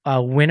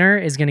winner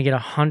is going to get a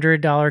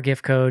 $100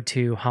 gift code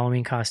to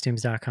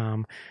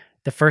HalloweenCostumes.com.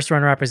 The first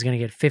runner-up is going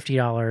to get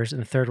 $50,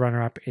 and the third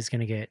runner-up is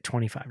going to get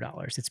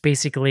 $25. It's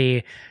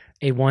basically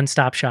a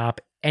one-stop shop,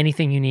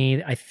 anything you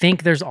need. I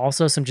think there's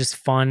also some just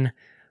fun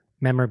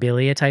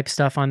memorabilia type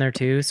stuff on there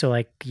too. So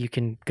like you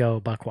can go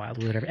buck wild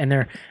with whatever.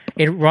 And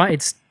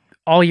it's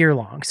all year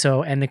long.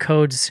 So, and the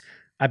codes,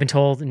 I've been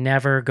told,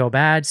 never go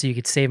bad. So you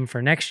could save them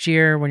for next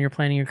year when you're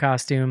planning your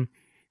costume.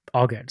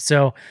 All good.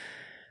 So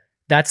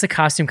that's the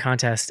costume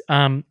contest.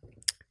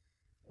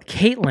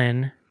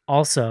 Caitlin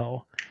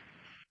also,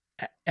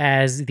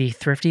 as the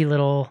thrifty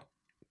little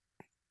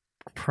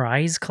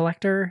prize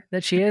collector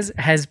that she is,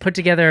 has put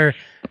together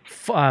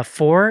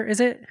 4, is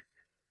it?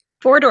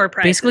 4 door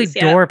prizes. Basically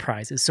door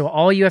prizes. So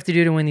all you have to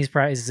do to win these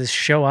prizes is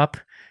show up.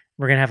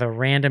 We're going to have a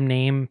random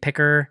name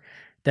picker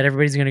that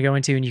everybody's going to go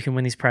into, and you can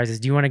win these prizes.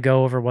 Do you want to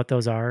go over what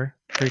those are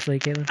briefly,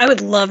 Caitlin? I would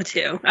love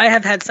to. I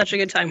have had such a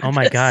good time with Oh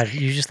my God.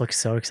 You just look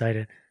so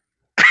excited.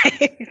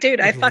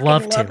 Dude, I fucking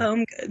love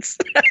home goods.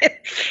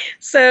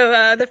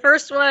 So the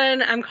first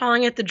one, I'm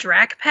calling it the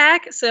Drac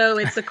Pack. So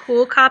it's a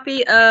cool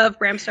copy of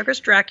Bram Stoker's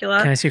Dracula.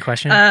 Can I ask you a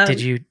question?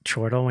 Did you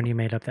chortle when you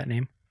made up that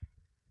name?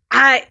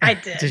 I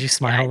did. Did you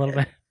smile a little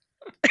bit?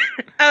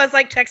 I was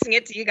like texting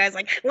it to you guys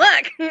like,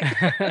 look.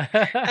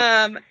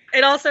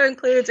 It also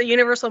includes a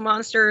Universal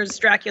Monsters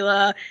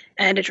Dracula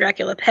and a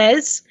Dracula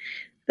Pez.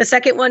 The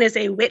second one is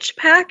a witch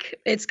pack.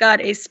 It's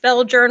got a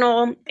spell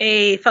journal,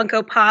 a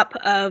Funko Pop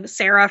of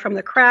Sarah from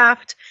The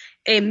Craft,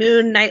 a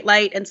moon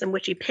nightlight, and some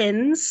witchy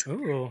pins.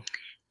 Ooh.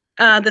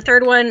 The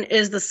third one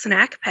is the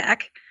snack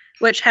pack,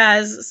 which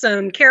has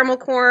some caramel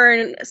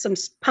corn, some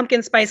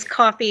pumpkin spice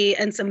coffee,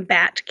 and some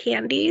bat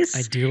candies.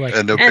 I do like.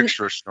 And no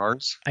picture of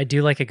Snars. I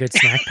do like a good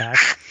snack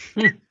pack.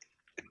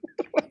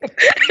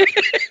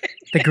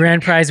 The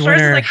grand prize winner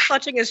is like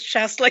clutching his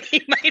chest like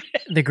he might.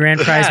 The grand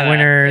prize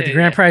winner. The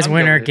grand prize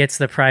winner gets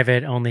the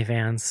private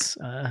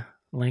OnlyFans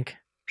link.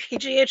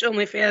 PGH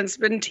OnlyFans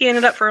been teeing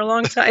it up for a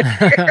long time.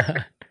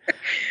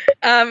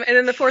 And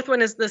then the fourth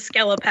one is the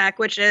Skella Pack,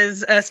 which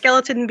is a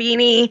skeleton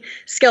beanie,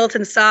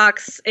 skeleton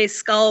socks, a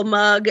skull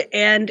mug,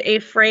 and a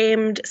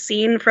framed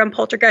scene from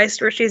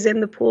Poltergeist where she's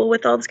in the pool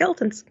with all the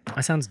skeletons.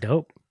 That sounds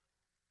dope.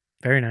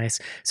 Very nice.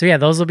 So yeah,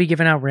 those will be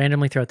given out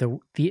randomly throughout the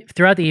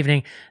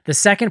evening. The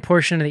second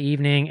portion of the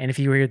evening, and if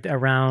you were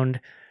around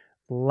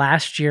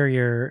last year,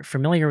 you're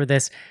familiar with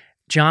this.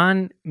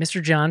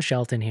 Mr. John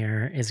Shelton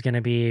here is going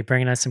to be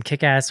bringing us some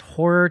kick-ass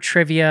horror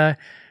trivia.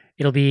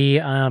 It'll be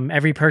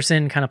every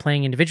person kind of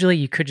playing individually.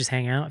 You could just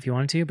hang out if you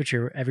wanted to, but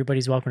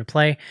everybody's welcome to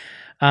play.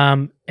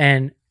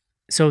 And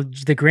so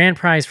the grand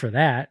prize for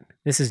that,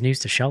 this is news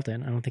to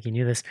Shelton. I don't think he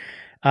knew this.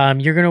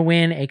 You're going to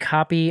win a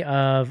copy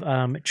of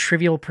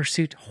Trivial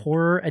Pursuit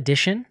Horror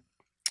Edition.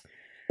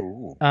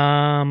 Ooh.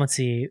 Let's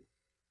see.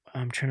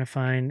 I'm trying to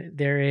find.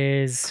 There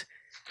is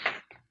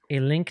a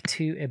link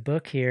to a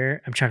book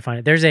here. I'm trying to find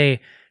it. There's a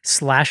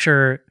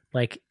slasher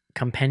like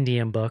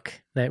compendium book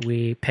that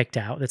we picked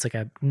out. That's like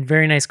a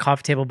very nice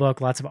coffee table book,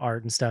 lots of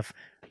art and stuff.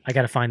 I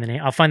got to find the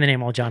name. I'll find the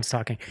name while John's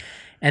talking.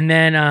 And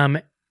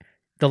then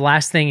the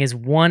last thing is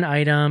one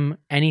item,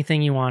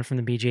 anything you want from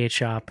the BGH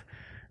shop.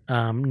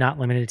 Not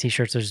limited to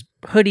t-shirts. There's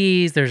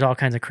hoodies. There's all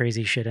kinds of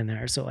crazy shit in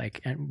there. So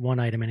like one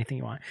item, anything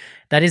you want.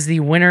 That is the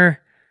winner,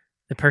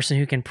 the person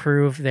who can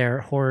prove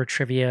their horror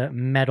trivia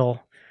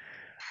medal.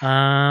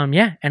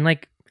 Yeah. And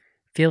like,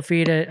 feel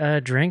free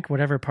to drink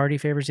whatever party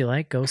favors you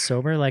like. Go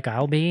sober like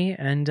I'll be.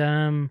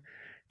 And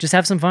just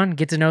have some fun.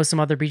 Get to know some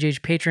other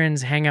BGH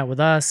patrons. Hang out with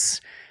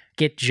us.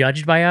 Get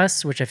judged by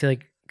us, which I feel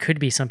like could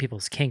be some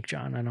people's kink,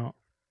 John.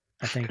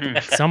 I think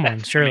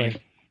someone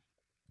surely.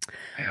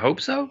 I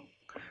hope so.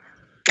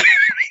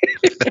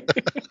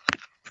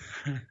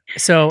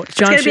 So,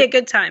 John, it's gonna be a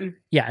good time.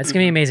 Yeah, it's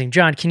gonna be amazing.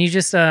 John, can you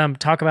just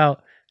talk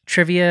about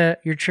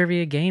your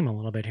trivia game a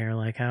little bit here,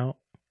 like how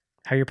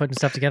you're putting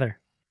stuff together?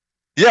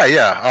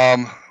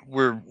 Yeah.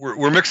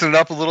 We're mixing it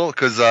up a little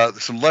because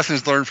some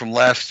lessons learned from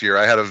last year.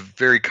 I had a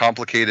very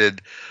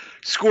complicated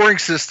scoring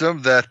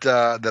system that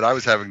I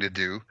was having to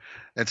do,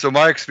 and so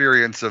my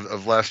experience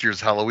of last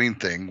year's Halloween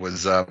thing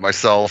was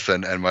myself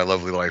and my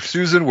lovely wife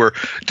Susan were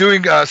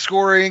doing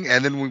scoring,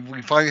 and then when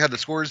we finally had the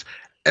scores,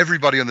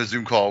 everybody on the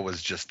Zoom call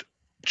was just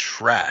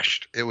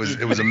trashed. It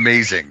was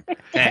amazing.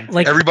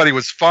 Like everybody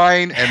was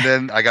fine, and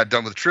then I got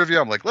done with trivia.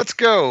 I'm like, let's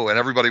go, and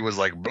everybody was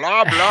like,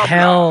 blah blah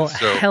hell, blah.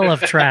 So, hell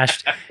of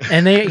trashed.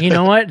 And they, you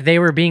know what? They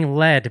were being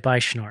led by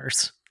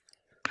Schnars.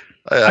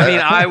 I mean,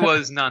 I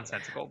was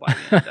nonsensical by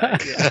the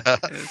end.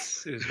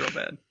 It was real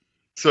bad.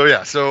 So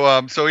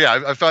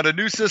I found a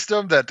new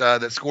system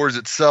that scores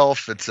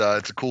itself. It's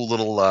a cool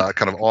little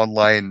kind of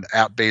online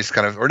app based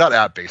or not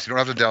app based. You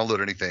don't have to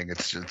download anything.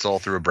 It's all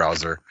through a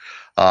browser.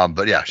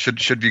 But yeah,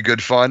 should be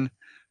good fun.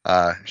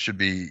 Should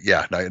be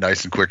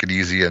nice and quick and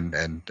easy and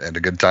a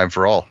good time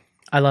for all.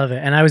 I love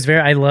it, and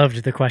I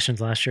loved the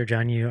questions last year,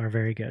 John. You are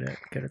very good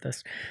at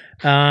this.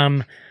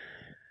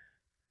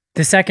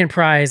 The second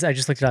prize, I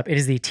just looked it up. It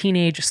is the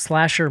Teenage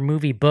Slasher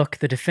Movie Book,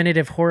 the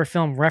definitive horror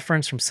film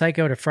reference from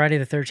Psycho to Friday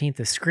the 13th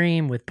to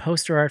Scream, with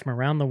poster art from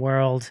around the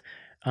world.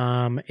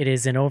 It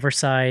is an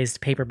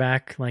oversized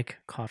paperback, like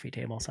coffee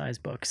table size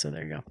book. So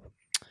there you go.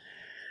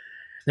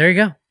 There you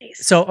go.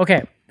 Nice. So,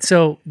 okay.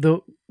 So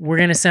we're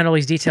going to send all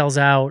these details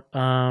out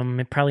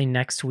probably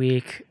next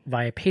week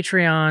via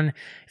Patreon.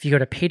 If you go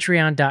to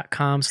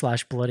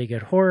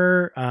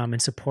patreon.com/bloodygoodhorror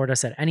and support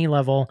us at any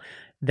level,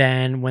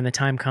 then when the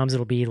time comes,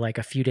 it'll be like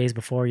a few days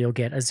before, you'll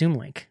get a Zoom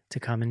link to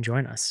come and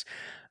join us.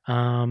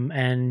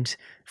 And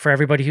for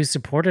everybody who's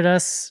supported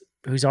us,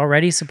 who's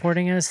already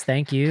supporting us,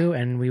 thank you.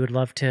 And we would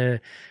love to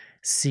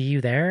see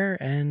you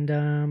there.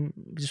 And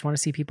just want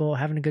to see people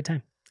having a good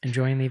time,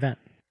 enjoying the event.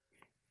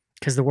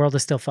 Because the world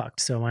is still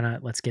fucked. So why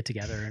not let's get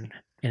together and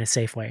in a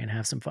safe way and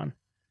have some fun.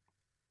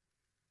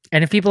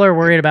 And if people are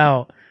worried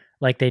about,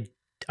 like, they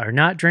are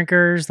not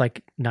drinkers,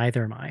 like,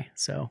 neither am I.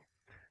 So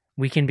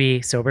we can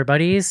be sober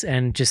buddies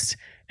and just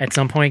at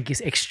some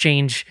point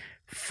exchange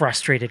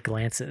frustrated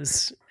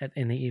glances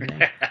in the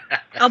evening.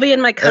 I'll be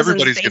in my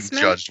cousin's Everybody's basement.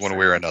 getting judged one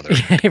way or another.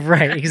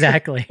 Right,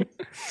 exactly.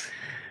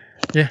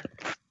 Yeah.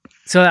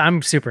 So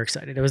I'm super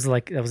excited. That was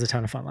a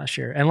ton of fun last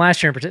year. And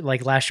last year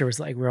was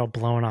like we were all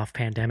blowing off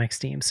pandemic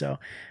steam. So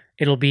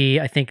it'll be,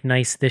 I think,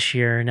 nice this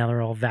year. Now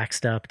they're all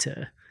vaxxed up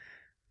to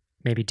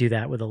maybe do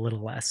that with a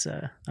little less,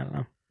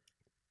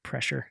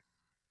 pressure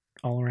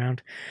all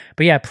around.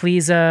 But yeah,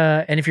 please,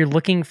 and if you're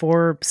looking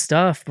for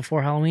stuff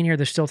before Halloween here,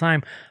 there's still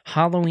time.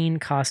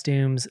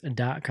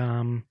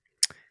 HalloweenCostumes.com.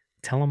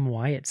 Tell them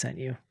Wyatt sent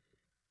you.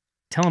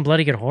 Tell them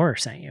Bloody Good Horror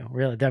sent you.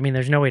 Really, I mean,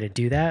 there's no way to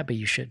do that, but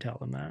you should tell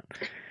them that.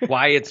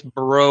 Wyatt's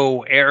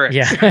bro Eric.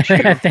 Yeah,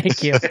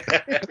 thank you.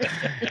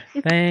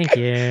 Thank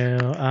you.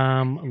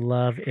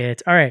 Love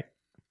it. All right.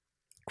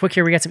 Quick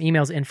here, we got some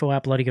emails,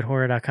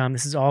 info@bloodygoodhorror.com.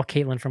 This is all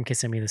Caitlin from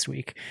Kissimmee this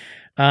week.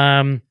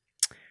 I'm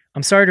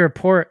sorry to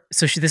report.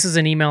 So this is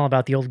an email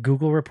about the old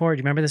Google report. Do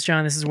you remember this,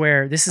 John? This is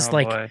boy.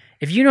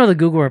 If you know the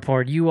Google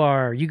report, you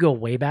go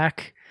way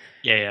back.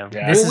 Yeah.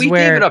 Well, we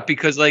gave it up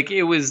because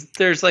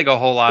there's like a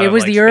whole lot. It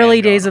was the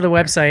early days of the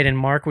website, and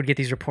Mark would get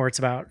these reports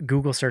about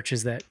Google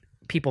searches that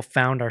people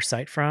found our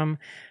site from,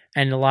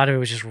 and a lot of it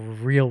was just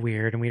real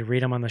weird, and we'd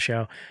read them on the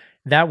show.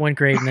 That went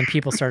great, and then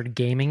people started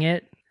gaming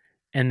it.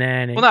 And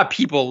then not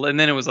people, and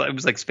then it was like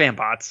spam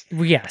bots.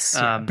 Yes,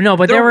 no,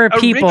 but there were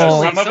people.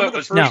 Some of it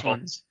was first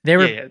ones. There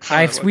were.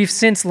 We've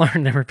since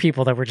learned there were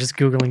people that were just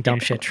Googling dumb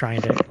shit,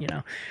 trying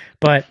to,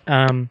 But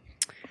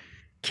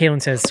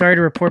Kaylin says, "Sorry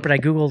to report, but I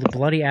googled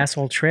bloody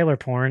asshole trailer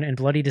porn, and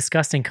bloody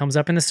disgusting comes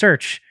up in the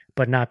search,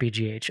 but not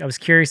BGH. I was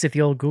curious if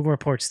the old Google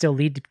reports still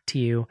lead to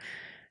you.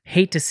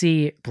 Hate to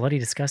see bloody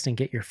disgusting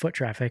get your foot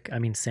traffic. I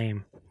mean,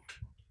 same."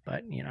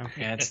 But yeah,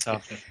 it's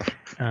tough.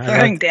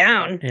 Going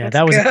down. Yeah,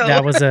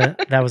 Let's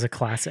that was a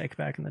classic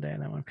back in the day.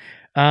 That one.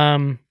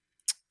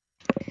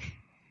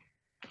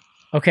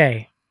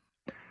 Okay.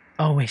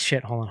 Oh wait,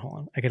 shit. Hold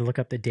on. I gotta look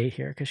up the date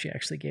here because she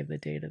actually gave the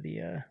date of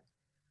the.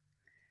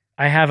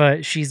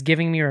 She's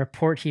giving me a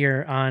report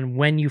here on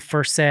when you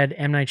first said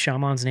M. Night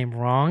Shyamalan's name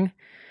wrong.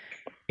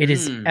 It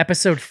is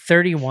episode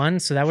 31,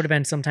 so that would have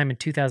been sometime in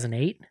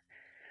 2008.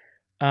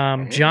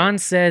 John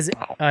says,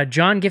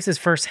 John gives his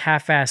first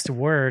half-assed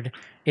word.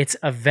 It's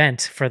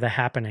event for the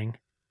happening.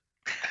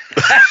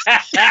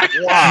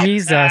 Wow.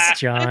 Jesus,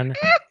 John.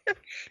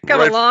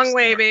 Come a long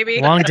way, baby.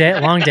 Long day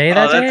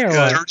that day, or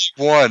what?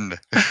 31.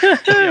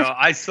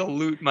 I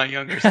salute my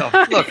younger self.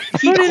 Look,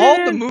 he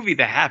called the movie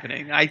The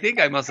Happening. I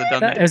think I must have done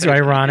that. That is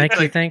ironic,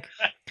 you think?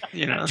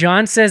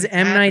 John says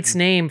M. Night's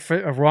name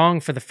wrong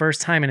for the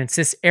first time and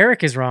insists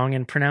Eric is wrong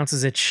and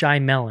pronounces it Shy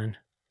Melon.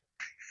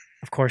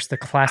 Of course, the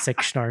classic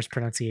Schnars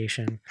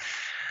pronunciation.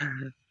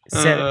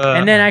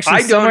 And then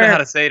actually, I don't know how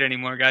to say it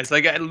anymore, guys.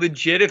 Like,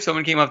 legit, if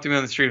someone came up to me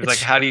on the street and was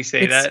like, "How do you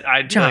say that?"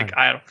 I'd be like,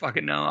 "I don't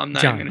fucking know. I'm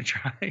not even gonna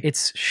try."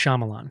 It's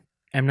Shyamalan.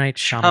 M. Night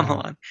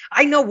Shyamalan.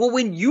 I know. Well,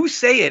 when you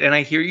say it and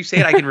I hear you say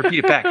it, I can repeat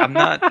it back. I'm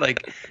not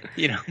like,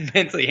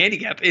 mentally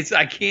handicapped.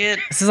 I can't.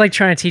 This is like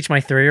trying to teach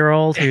my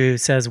 3-year-old who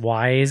says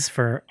Y's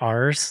for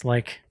R's.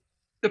 Like,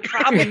 the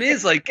problem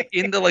is, like,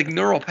 in the like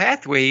neural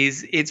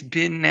pathways, it's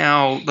been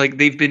now like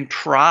they've been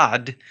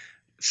trod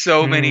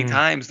so many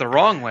times the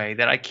wrong way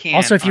that I can't.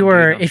 Also, if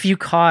you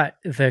caught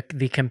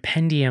the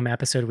compendium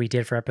episode we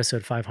did for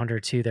episode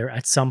 502, there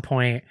at some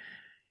point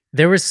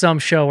there was some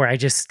show where I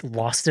just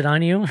lost it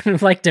on you,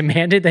 like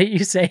demanded that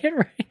you say it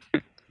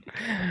right.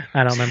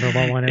 I don't remember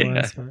what one it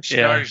was. But.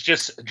 Stars,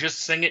 just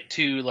sing it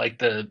to like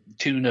the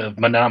tune of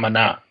Mana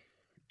Mana,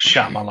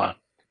 Shyamalan.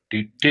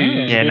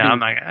 Yeah, no,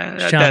 I'm like,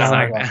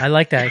 I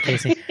like that,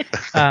 Casey.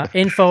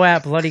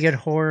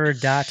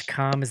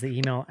 info@bloodygoodhorror.com is the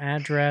email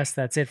address.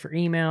 That's it for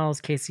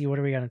emails. Casey, what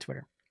do we got on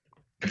Twitter?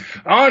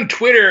 On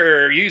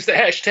Twitter, use the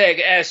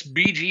hashtag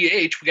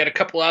AskBGH. We got a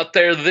couple out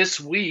there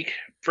this week.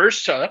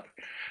 First up,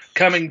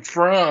 coming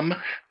from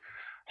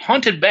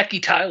Haunted Becky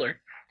Tyler,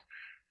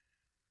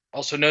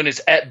 also known as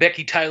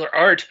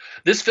 @BeckyTylerArt.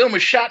 This film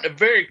was shot in a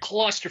very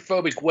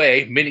claustrophobic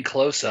way, many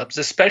close-ups,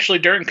 especially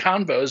during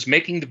convos,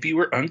 making the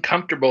viewer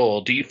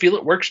uncomfortable. Do you feel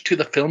it works to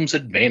the film's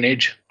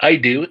advantage? I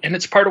do, and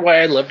it's part of why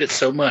I loved it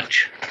so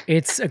much.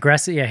 It's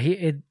aggressive. Yeah,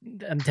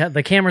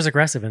 the camera's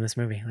aggressive in this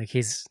movie. Like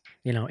he's,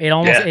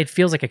 it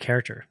feels like a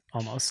character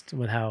almost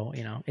with how,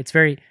 it's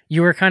very,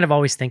 you were kind of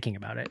always thinking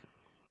about it.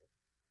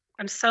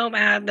 I'm so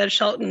mad that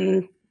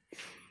Shelton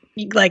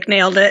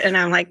nailed it, and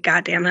I'm like,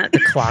 God damn it. The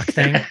clock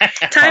thing.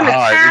 Time has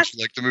I passed.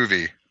 really liked the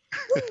movie.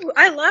 Ooh,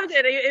 I loved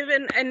it.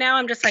 And now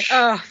I'm just like,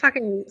 oh,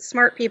 fucking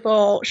smart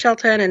people,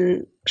 Shelton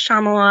and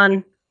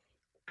Shyamalan.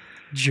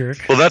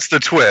 Jerk. Well, that's the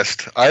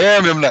twist. I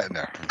am M. Night.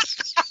 No.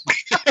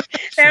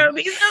 That would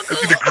be so cool.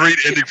 That'd be the great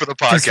ending for the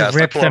podcast. Just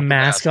rip the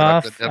mask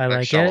off. I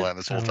like it.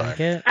 This whole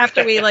time.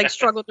 After we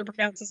struggled to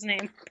pronounce his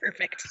name.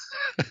 Perfect.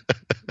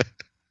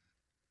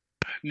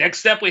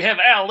 Next up, we have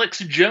Alex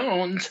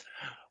Jones.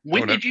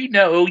 When did you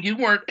know you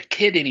weren't a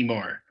kid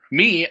anymore?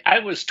 Me, I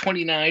was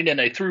 29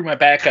 and I threw my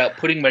back out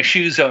putting my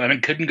shoes on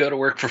and couldn't go to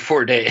work for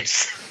 4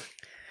 days.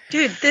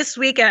 Dude, this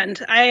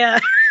weekend,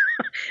 I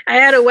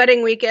had a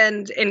wedding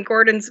weekend in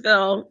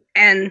Gordonsville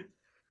and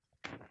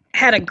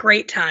had a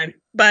great time.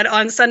 But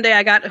on Sunday,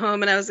 I got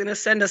home and I was going to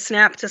send a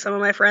snap to some of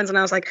my friends, and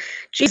I was like,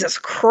 Jesus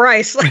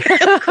Christ,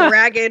 I look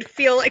ragged,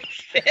 feel like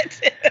shit.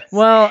 It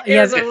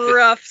was a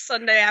rough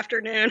Sunday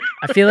afternoon.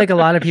 I feel like a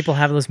lot of people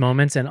have those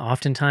moments, and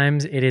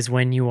oftentimes it is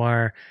when you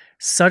are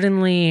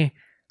suddenly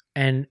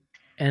and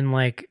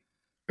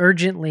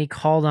urgently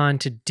called on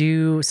to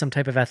do some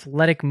type of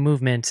athletic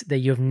movement that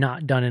you have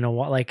not done in a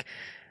while. Like,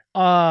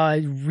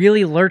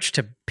 really lurch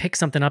to pick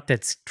something up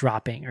that's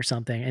dropping or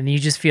something, and you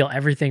just feel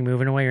everything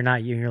moving away.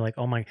 You're like,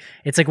 oh my!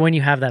 It's like when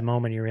you have that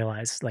moment, you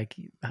realize like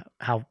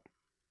how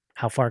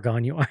far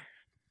gone you are.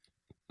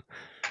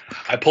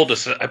 I pulled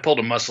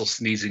a muscle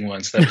sneezing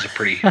once. That was a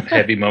pretty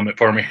heavy moment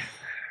for me.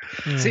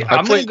 See,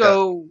 I'm gonna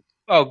go.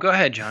 Oh, go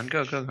ahead, John.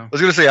 Go. I was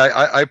gonna say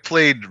I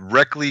played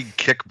rec league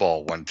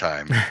kickball one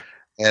time,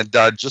 and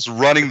just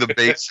running the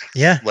base.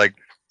 Yeah. Like.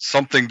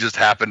 Something just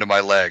happened to my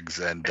legs,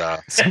 and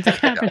something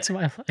happened to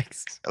my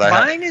legs. And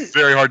mine is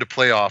very hard to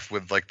play off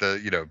with like the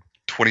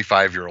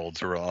 25-year-olds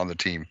who are on the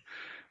team.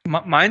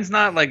 Mine's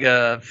not like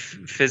a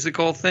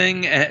physical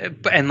thing,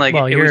 and like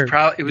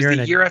it was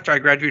the year after I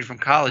graduated from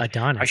college.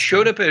 I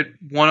showed up at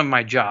one of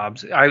my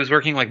jobs. I was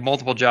working like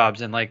multiple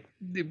jobs, and like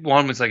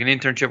one was like an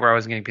internship where I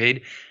wasn't getting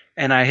paid,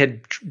 and I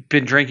had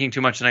been drinking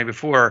too much the night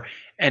before.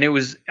 And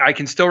I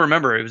can still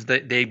remember, it was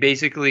that they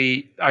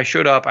basically, I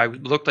showed up, I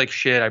looked like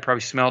shit, I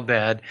probably smelled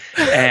bad,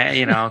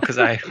 because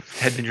I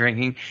had been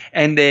drinking.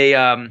 And they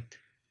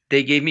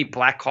gave me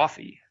black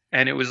coffee.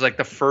 And it was like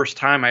the first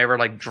time I ever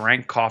like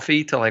drank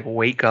coffee to like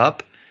wake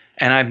up.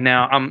 And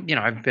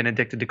I've been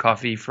addicted to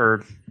coffee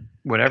for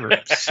whatever,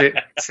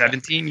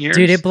 17 years.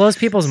 Dude, it blows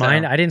people's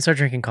mind. I didn't start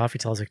drinking coffee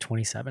till I was like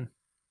 27.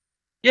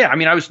 Yeah, I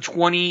mean, I was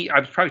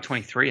probably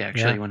 23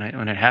 actually when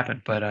it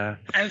happened, but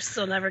I've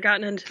still never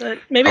gotten into it.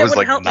 Maybe it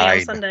wouldn't help me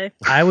on Sunday.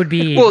 I would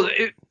be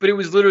but it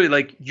was literally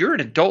like, you're an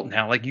adult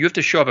now. Like, you have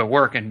to show up at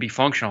work and be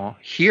functional.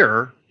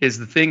 Here is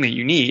the thing that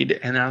you need,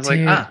 and I was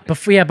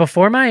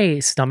before my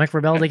stomach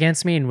rebelled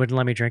against me and wouldn't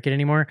let me drink it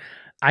anymore,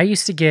 I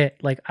used to get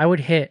I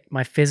would hit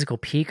my physical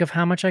peak of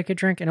how much I could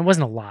drink, and it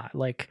wasn't a lot.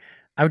 Like,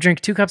 I would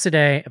drink 2 cups a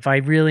day. If I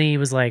really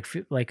was like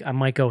I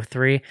might go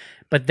 3,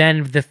 but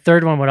then the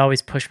third one would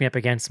always push me up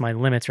against my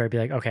limits where I'd be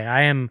like, okay,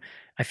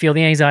 I feel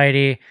the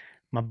anxiety,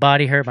 my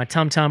body hurt, my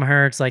tum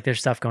hurts, like there's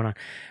stuff going on.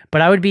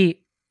 But I would be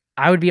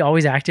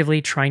always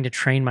actively trying to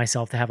train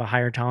myself to have a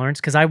higher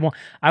tolerance, because I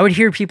would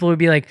hear people who would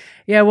be like,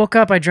 yeah, I woke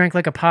up, I drank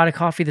like a pot of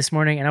coffee this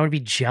morning, and I would be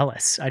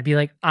jealous. I'd be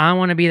like, I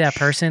want to be that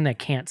person that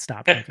can't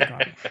stop drinking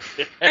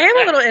coffee. I am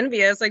a little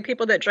envious, like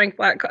people that drink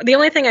black coffee. The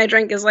only thing I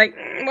drink is like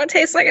what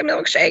tastes like a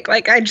milkshake.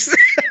 Like I just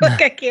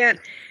I can't.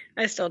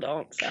 I still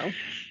don't. So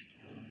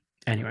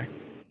anyway,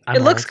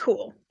 it looks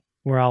cool.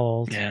 We're all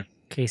old. Yeah.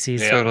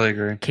 Casey's totally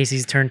agree.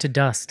 Casey's turned to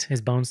dust,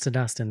 his bones to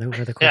dust, and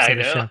over the course of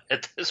the show.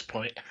 At this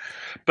point.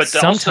 But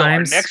Sometimes- also our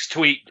next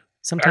tweet.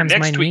 Sometimes our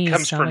next my tweet knees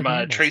comes sound from like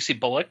needles. Tracy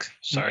Bullock.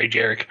 Sorry,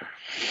 Jarek.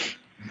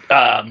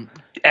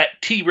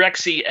 At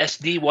T-Rexy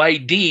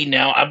SDYD.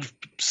 Now, I'm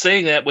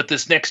saying that with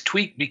this next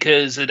tweet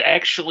because it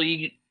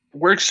actually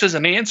works as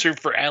an answer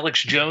for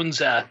Alex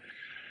Jones'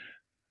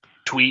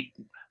 tweet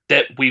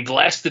that we've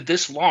lasted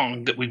this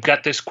long, that we've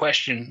got this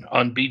question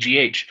on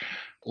BGH.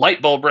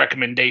 Light bulb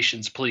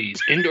recommendations, please.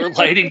 Indoor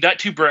lighting, not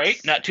too bright,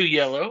 not too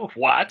yellow.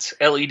 Watts,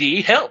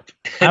 LED, help.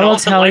 And I will all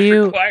the tell life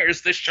you-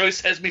 requires. This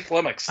choice has me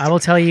flummoxed. I will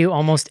tell you,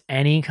 almost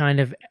any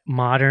kind of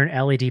modern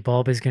LED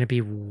bulb is going to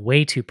be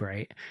way too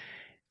bright.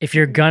 If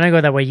you're gonna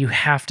go that way, you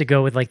have to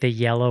go with like the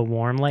yellow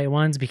warm light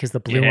ones because the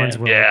blue ones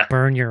will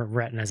burn your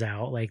retinas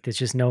out. Like it's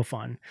just no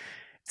fun.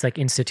 It's like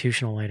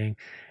institutional lighting.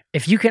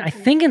 If you can, I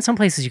think in some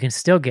places you can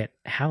still get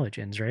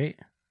halogens, right?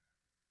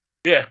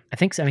 Yeah. I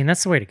think so. I mean,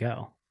 that's the way to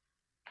go.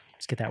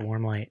 Just get that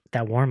warm light,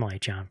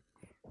 John.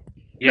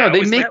 Yeah,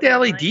 they make the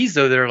LEDs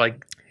though. They're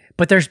like,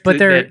 But they're still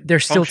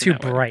function too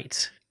that way.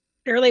 bright.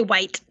 They're really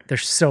white. They're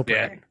so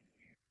bright.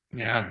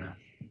 yeah, I don't know.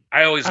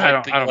 I always I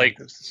like don't the make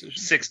those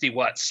decisions. 60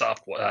 watt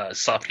soft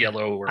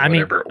yellow or I mean,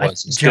 whatever it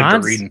was. It's good for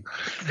reading.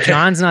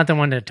 John's not the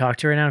one to talk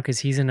to right now because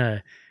he's in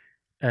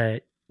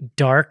a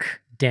dark,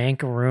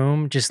 dank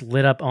room, just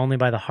lit up only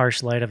by the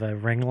harsh light of a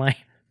ring light.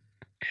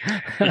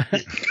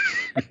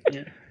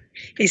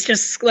 He's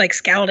just like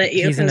scowled at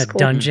you. He's in a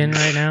dungeon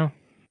right now.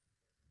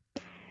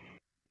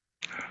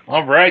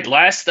 All right,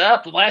 last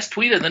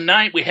tweet of the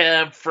night we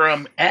have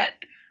from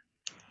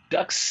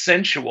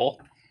 @DuckSensual.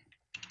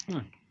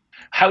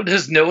 How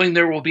does knowing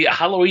there will be a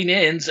Halloween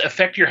Ends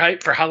affect your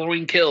hype for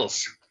Halloween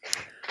Kills?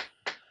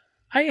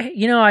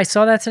 I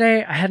saw that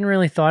today. I hadn't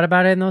really thought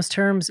about it in those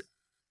terms.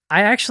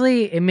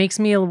 It makes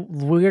me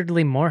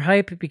weirdly more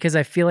hype because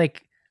I feel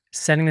like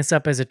setting this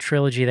up as a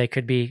trilogy, they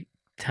could be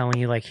telling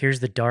you like, here's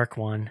the dark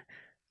one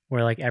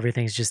where like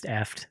everything's just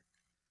effed.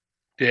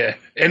 Yeah,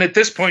 and at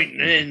this point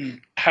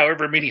in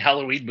however many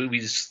Halloween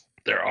movies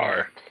there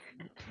are,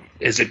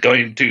 is it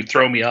going to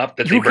throw me off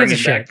that they Who bring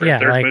gives him a back shit? for Yeah, a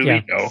third like, movie?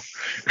 yeah. No.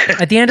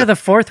 At the end of the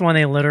fourth one,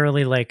 they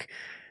literally like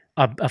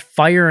a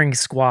firing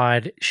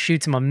squad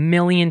shoots him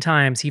 1,000,000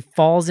 times. He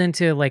falls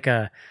into like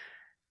a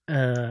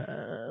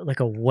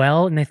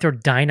well, and they throw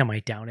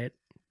dynamite down it,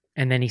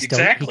 and then he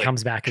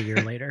comes back a year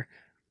later.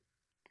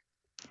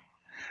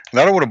 And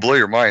I don't want to blow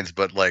your minds,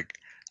 but like,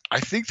 I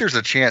think there's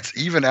a chance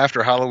even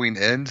after Halloween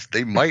Ends,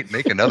 they might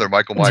make another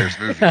Michael Myers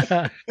movie.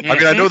 I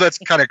mean, I know that's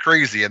kind of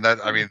crazy, and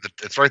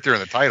it's right there in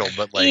the title,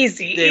 but like,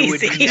 easy.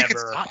 Would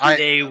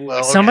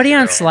never. Somebody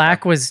on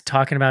Slack was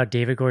talking about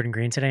David Gordon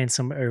Green today,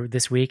 and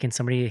this week, and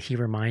somebody he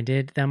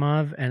reminded them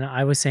of, and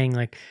I was saying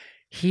like,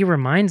 he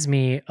reminds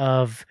me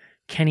of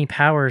Kenny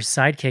Powers'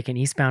 sidekick in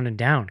Eastbound and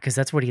Down because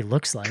that's what he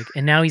looks like,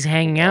 and now he's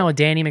hanging out with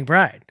Danny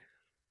McBride.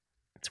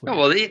 Oh,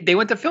 well, they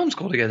went to film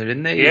school together,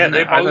 didn't they? Yeah,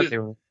 I thought they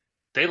were.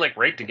 They like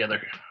right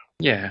together.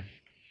 Yeah.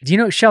 Do you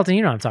know Shelton?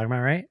 You know what I'm talking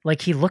about, right?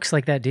 Like he looks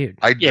like that dude.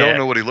 I don't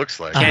know what he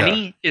looks like.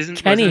 Kenny wasn't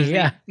his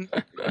yeah. name?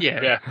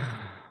 Yeah.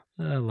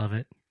 I love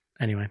it.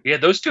 Anyway. Yeah,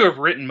 those two have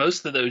written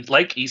most of those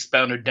like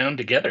Eastbound and Down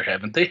together,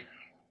 haven't they?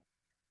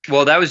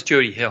 Well, that was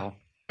Jody Hill.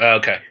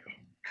 Okay.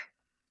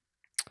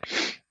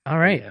 All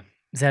right. Yeah.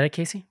 Is that it,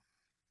 Casey?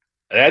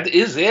 That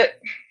is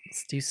it.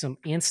 Let's do some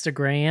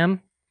Instagram.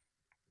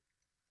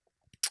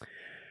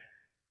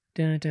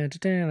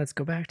 Let's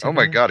go back to Oh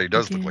my God, he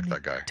does look like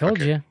that guy.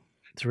 Told you.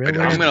 It's really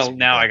I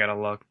weird. I gotta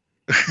look.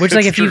 Which,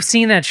 like, if you've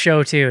seen that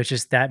show too, it's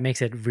just that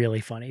makes it really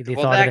funny. The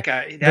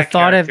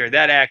thought of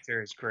that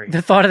actor is great.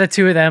 The thought of the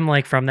two of them,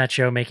 like from that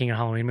show, making a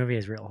Halloween movie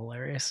is real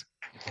hilarious.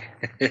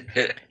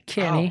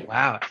 Kenny, Oh,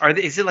 wow.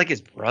 Is it like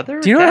his brother?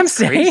 do you know That's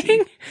what I'm crazy.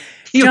 saying?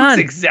 He John, looks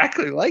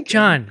exactly like him.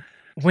 John,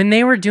 when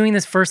they were doing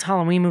this first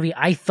Halloween movie,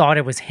 I thought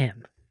it was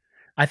him.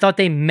 I thought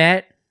they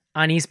met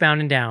on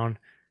Eastbound and Down,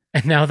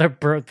 and now they're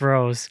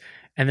bros,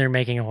 and they're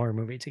making a horror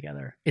movie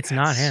together. It's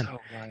not him, so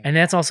right. and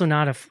that's also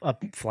not a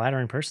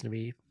flattering person to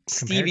be.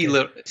 Stevie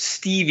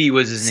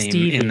was his name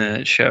Stevie. in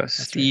the show. That's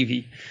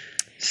Stevie.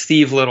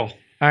 Steve Little.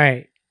 All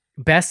right,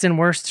 best and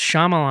worst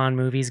Shyamalan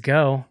movies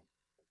go.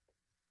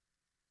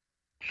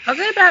 I'll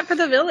go back for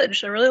The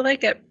Village. I really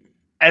like it.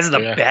 As the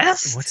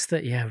best? What's the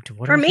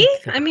What For do we me,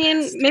 think the I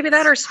mean, best? maybe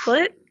that or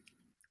Split.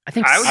 I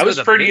think I was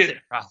pretty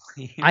good.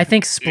 Probably. I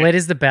think Split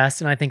is the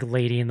best, and I think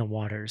Lady in the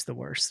Water is the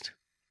worst.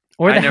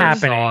 Or I The never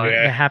Happening. saw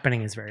it. The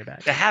Happening is very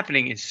bad. The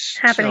Happening is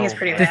Happening so is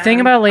pretty bad. The bad.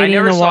 thing about Lady in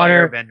never the saw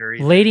Water, Airbender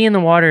either. Lady in the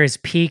Water is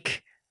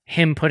peak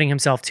him putting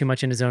himself too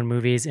much in his own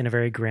movies in a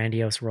very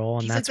grandiose role,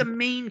 and He's like that's the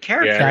main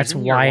character. that's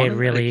isn't he, or why one it of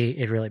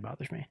really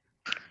bothers me.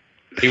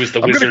 He was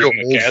the I'm wizard gonna go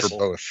in the old castle.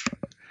 for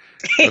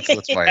both.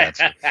 That's my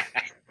answer.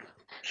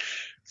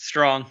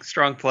 Strong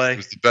It play.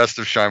 was the best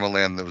of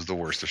Shyamalan. That was the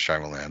worst of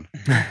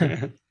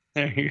Shyamalan.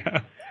 There you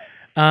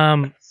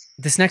go.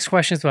 This next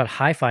question is about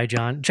hi-fi,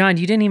 John. John,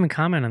 you didn't even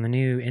comment on the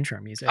new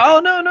intro music. Oh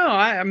no!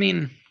 I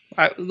mean,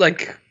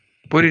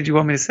 what did you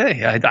want me to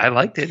say? I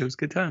liked it. It was a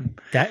good time.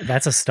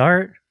 That's a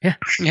start. Yeah,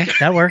 Yeah.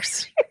 that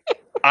works.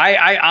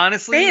 I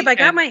honestly, Babe, I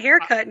got my hair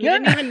cut and you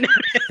didn't even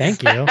notice.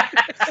 Thank you.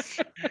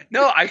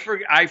 No,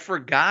 I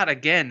forgot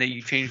again that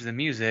you changed the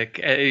music.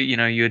 You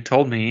know, you had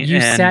told me.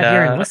 You sat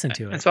here and listened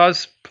to it. And so I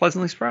was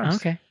pleasantly surprised.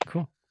 Okay,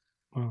 cool.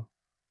 Well,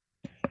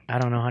 I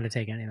don't know how to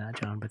take any of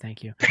that, John, but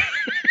thank you.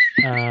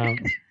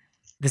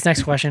 This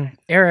next question.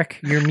 Eric,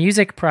 your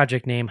music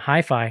project name,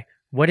 Hi-Fi,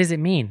 what does it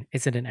mean?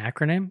 Is it an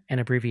acronym, an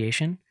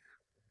abbreviation?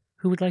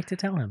 Who would like to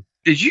tell him?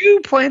 Did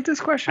you plant this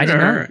question? I did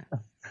not.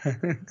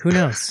 Who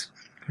knows?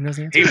 Who knows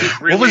the answer?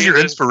 What was your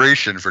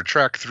inspiration for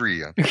track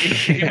 3?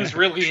 He was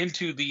really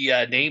into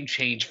the name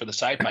change for the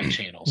Sci-Fi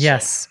Channel.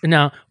 Yes.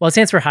 No. Well, it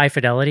stands for high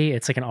fidelity.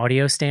 It's like an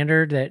audio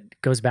standard that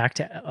goes back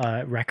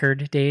to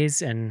record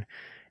days and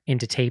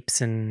into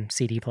tapes and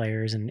CD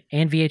players and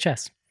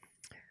VHS.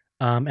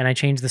 And I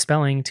changed the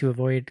spelling to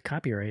avoid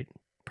copyright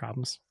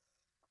problems.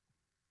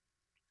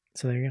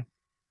 So there you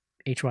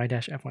go.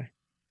 HY-FY.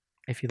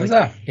 If you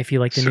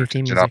like the new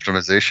theme music.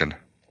 Optimization.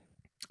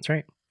 That's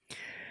right.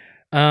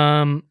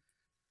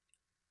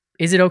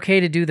 Is it okay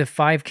to do the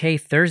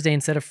 5K Thursday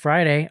instead of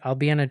Friday? I'll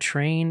be on a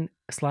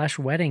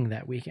train/wedding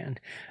that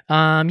weekend.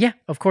 Yeah,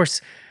 of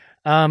course.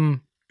 We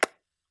didn't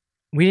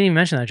even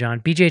mention that, John.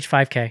 BGH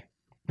 5K.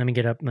 Let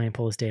me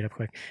pull this date up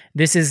quick.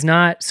 This is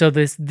not, so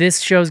this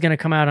show is going to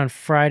come out on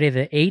Friday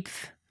the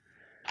 8th.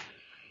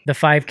 The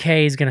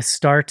 5K is going to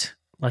start,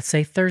 let's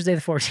say Thursday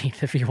the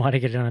 14th, if you want to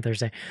get it on a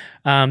Thursday.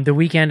 The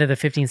weekend of the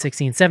 15th,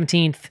 16th,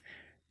 17th.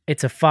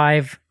 It's a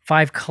 5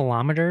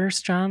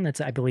 kilometers, John.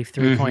 That's, I believe,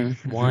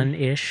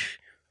 3.1-ish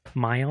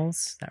miles.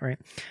 Is that right?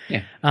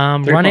 Yeah.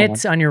 Run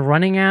it on your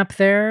running app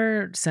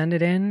there. Send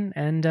it in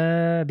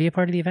and be a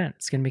part of the event.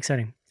 It's going to be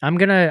exciting. I'm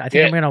going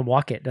to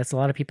walk it. That's a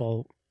lot of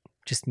people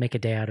just make a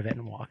day out of it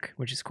and walk,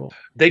 which is cool.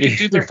 They can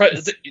do their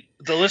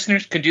the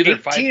listeners can do their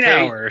 5K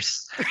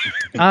hours.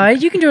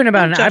 You can do it in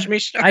about an hour.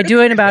 I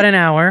do it in about an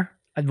hour.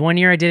 1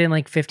 year I did it in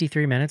like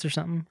 53 minutes or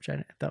something, which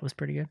I thought was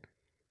pretty good.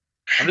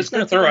 I'm just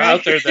going to throw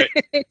out there that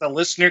the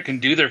listener can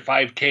do their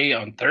 5K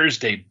on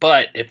Thursday,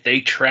 but if they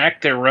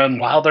track their run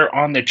while they're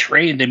on the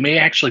train, they may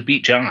actually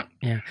beat John.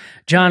 Yeah.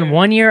 John,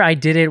 1 year I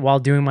did it while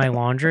doing my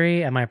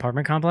laundry at my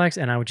apartment complex,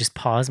 and I would just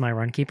pause my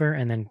run keeper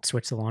and then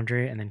switch the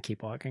laundry and then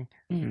keep walking.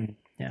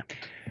 Yeah.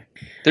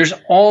 There's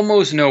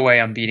almost no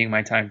way I'm beating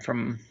my time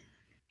from,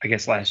 I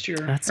guess, last year.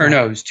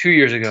 No, it was 2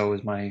 years ago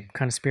was my... What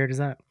kind of spirit is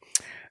that?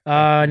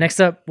 Next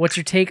up, what's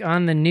your take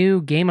on the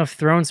new Game of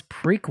Thrones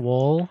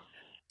prequel?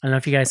 I don't know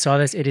if you guys saw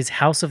this. It is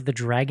House of the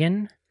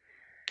Dragon.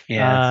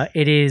 Yeah.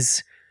 It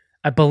is,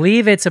 I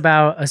believe it's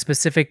about a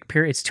specific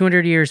period. It's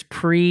 200 years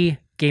pre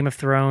Game of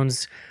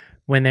Thrones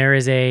when there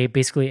is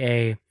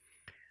the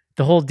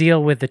whole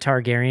deal with the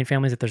Targaryen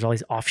families that there's all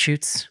these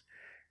offshoots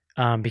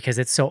because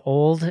it's so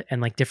old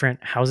and like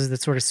different houses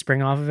that sort of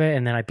spring off of it.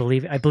 And then I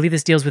believe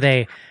this deals with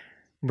a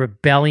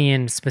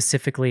rebellion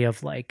specifically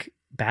of like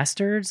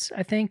bastards,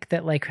 I think,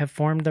 that like have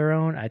formed their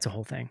own. It's a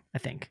whole thing. I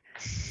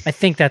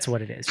think that's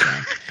what it is,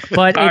 John.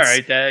 But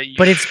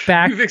it's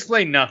back. You've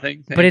explained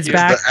nothing. It's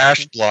back. The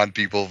ash blonde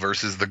people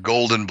versus the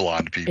golden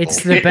blonde people.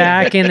 It's the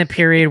back in the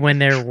period when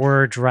there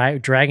were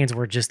dragons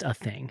were just a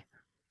thing.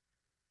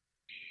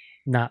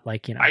 Not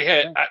like, you know.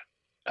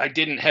 I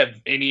didn't have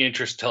any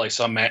interest till I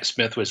saw Matt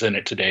Smith was in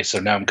it today, so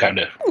now I'm kind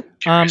of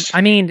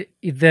I mean,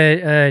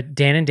 the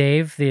Dan and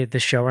Dave, the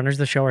showrunners of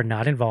the show, are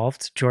not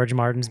involved. George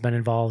Martin's been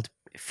involved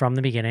from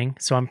the beginning,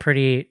 so I'm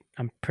pretty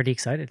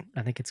excited.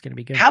 I think it's going to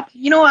be good. I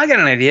got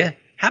an idea.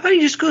 How about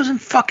he just goes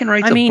and fucking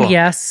writes a book?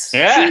 Yes,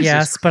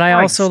 but I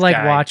also like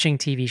watching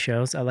TV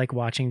shows. I like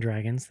watching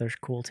dragons. They're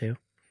cool too.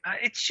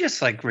 It's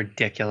just like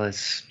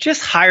ridiculous.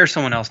 Just hire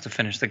someone else to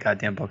finish the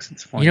goddamn books at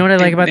this point. You know what I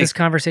like about this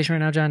conversation right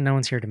now, John? No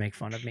one's here to make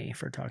fun of me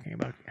for talking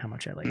about how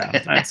much I like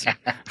Game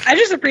I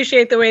just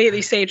appreciate the way that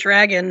you say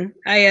dragon.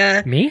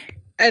 Me?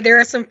 There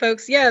are some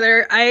folks,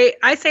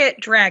 I say it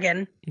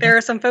dragon. There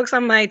are some folks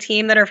on my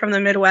team that are from the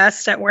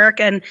Midwest at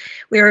work, and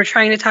we were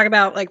trying to talk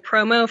about like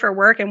promo for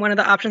work, and one of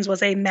the options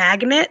was a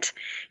magnet,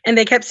 and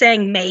they kept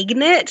saying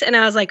magnet, and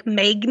I was like,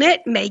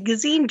 magnet,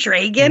 magazine,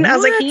 dragon. What? I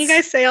was like, can you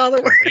guys say all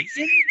the words?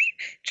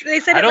 They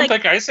said I don't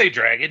think I say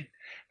dragon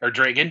or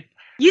dragon.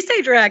 You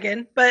say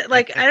dragon, but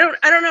like I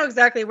don't know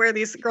exactly where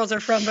these girls are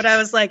from, but I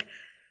was like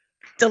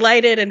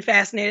delighted and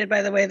fascinated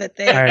by the way that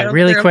they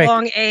really quick,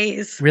 long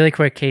A's. Really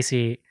quick,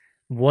 Casey.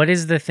 What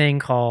is the thing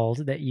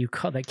called that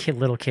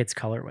little kids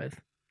color with?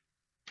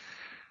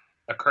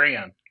 A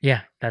crayon.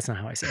 Yeah, that's not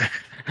how I say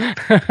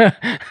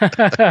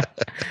it.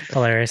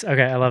 Hilarious.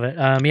 Okay, I love it.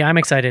 Yeah, I'm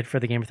excited for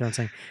the Game of Thrones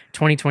thing.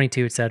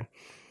 2022, it said.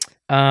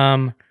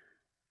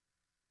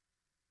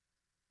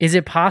 Is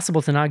it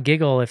possible to not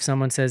giggle if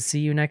someone says, "See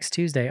you next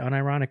Tuesday,"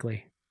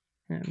 unironically?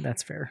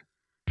 That's fair.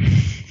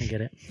 I get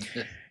it.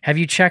 Have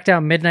you checked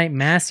out Midnight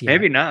Mass yet?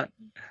 Maybe not.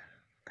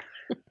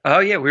 Oh,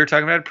 yeah, we were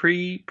talking about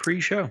it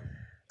pre-show.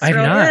 I've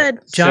not. Good.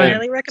 John,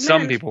 highly recommend.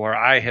 Some people are.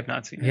 I have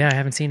not seen it. Yeah, I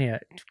haven't seen it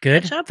yet.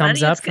 Good.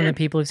 Thumbs up from the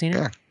people who've seen it.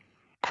 Yeah.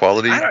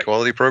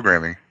 Quality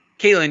programming.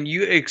 Caitlin,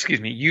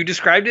 you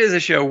described it as a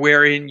show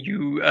wherein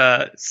you,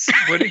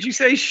 what did you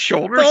say?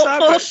 Shoulder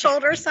sop? Full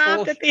shoulder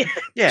sop at the end.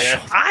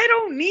 Yeah. I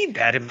don't need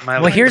that in my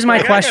life. Well, here's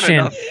my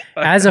question.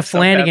 As a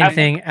Flanagan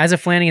thing,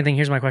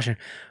 here's my question.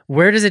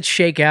 Where does it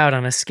shake out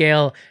on a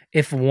scale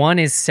if 1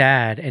 is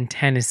sad and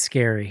 10 is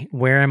scary?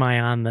 Where am I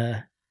on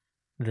the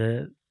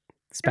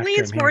spectrum? It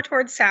leans more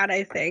towards sad,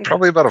 I think.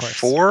 Probably about a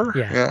 4.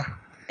 Yeah.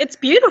 It's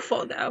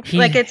beautiful though.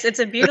 It's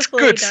a beautiful.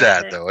 It's good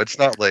sad though. It's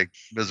not like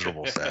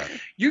miserable sad.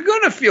 You're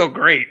gonna feel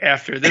great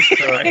after this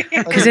story.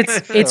 Because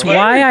it's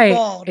why I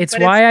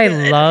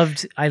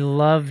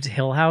loved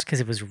Hill House, because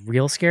it was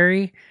real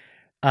scary.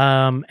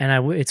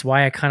 It's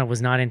why I kind of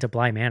was not into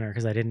Bly Manor,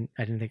 because I didn't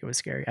think it was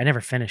scary. I never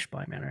finished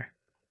Bly Manor.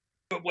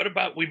 But what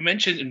about, we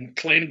mentioned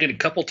Flanagan a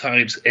couple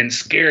times and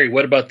scary.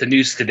 What about the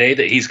news today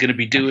that he's going to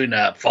be doing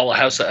Fall of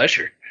House of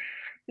Usher?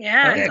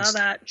 Yeah, I saw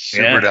that.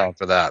 Super down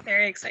for that.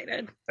 Very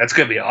excited. That's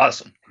going to be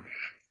awesome.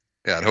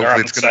 Yeah, and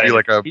hopefully it's going to be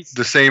like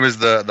the same as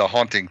the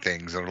haunting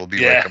things, and it'll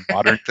be like a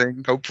modern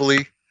thing,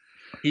 hopefully.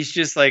 He's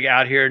just like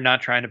out here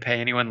not trying to pay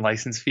anyone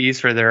license fees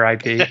for their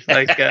IP.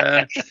 Like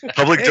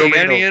public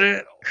domain.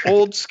 Any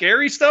old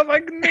scary stuff I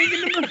can make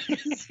into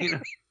movies.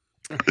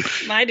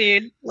 My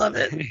dude, love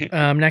it.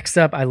 Next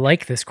up, I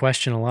like this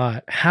question a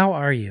lot. How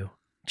are you?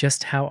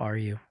 Just how are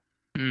you?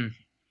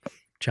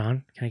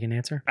 John, can I get an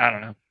answer? I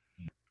don't know.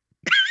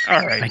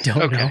 All right. I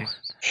don't know.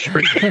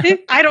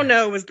 I don't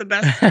know was the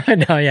best.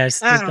 No, yeah,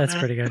 that's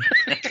pretty good.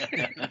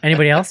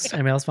 Anybody else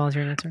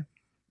volunteer an answer?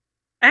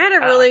 I had a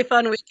really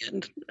fun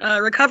weekend,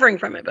 recovering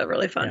from it, but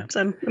really fun. Yeah.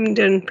 So I'm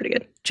doing pretty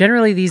good.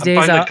 Generally these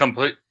days,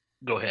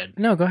 go ahead.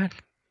 No, go ahead.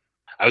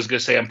 I was going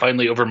to say I'm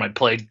finally over my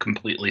plague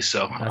completely,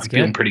 so I'm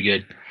feeling pretty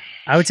good.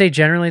 I would say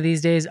generally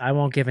these days, I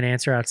won't give an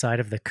answer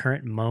outside of the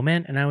current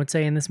moment, and I would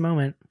say in this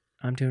moment,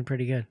 I'm doing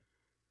pretty good.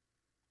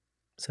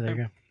 So there you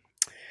go.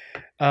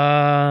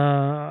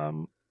 I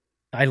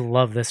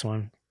love this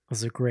one. This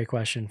is a great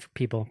question for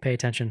people. Pay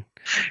attention.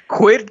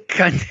 Quit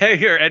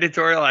you're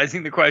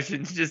editorializing the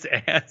questions. Just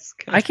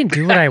ask. I can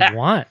do what I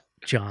want,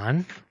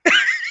 John.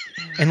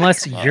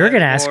 Unless you're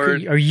going to ask. Are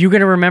you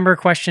going to remember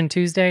Question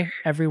Tuesday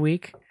every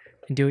week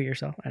and do it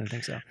yourself? I don't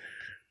think so.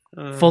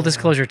 Full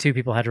disclosure, 2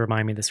 people had to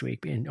remind me this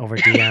week over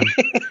DM.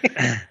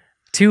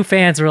 2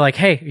 fans were like,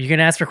 hey, are you going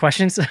to ask for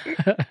questions?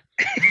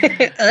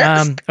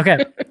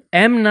 Okay.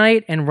 M.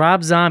 Night and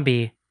Rob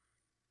Zombie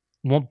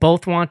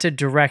both want to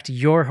direct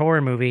your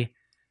horror movie.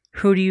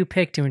 Who do you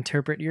pick to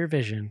interpret your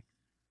vision?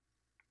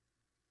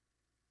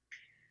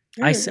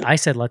 I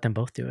said let them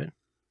both do it.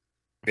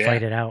 Yeah.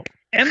 Fight it out.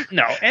 M.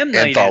 Night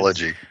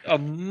Anthology. Is a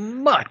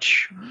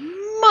much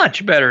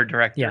better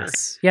director.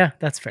 Yes. Yeah,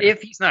 that's fair.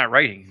 If he's not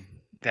writing,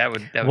 that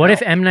would What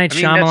if M. Night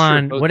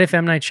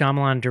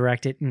Shyamalan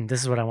directed?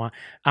 This is what I want.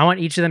 I want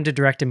each of them to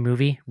direct a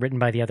movie written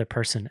by the other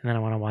person, and then I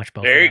want to watch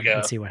both of them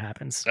and see what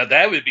happens. Now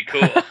that would be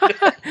cool.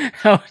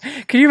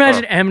 Can you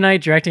imagine M.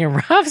 Night directing a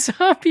Rob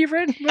Zombie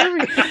written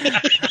movie?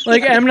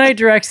 Like M. Night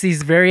directs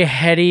these very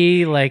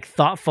heady, like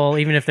thoughtful,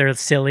 even if they're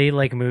silly,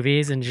 like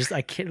movies, and just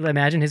I can't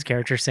imagine his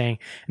character saying,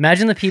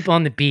 "Imagine the people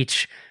on the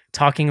beach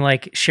talking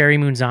like Sherry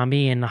Moon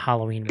Zombie in the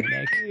Halloween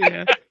remake."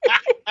 Yeah.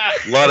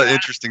 A lot of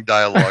interesting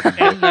dialogue.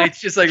 M. Night's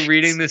just like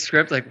reading the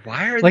script, like,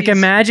 why are like these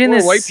imagine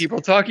this white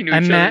people talking to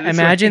each other?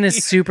 Imagine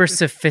this super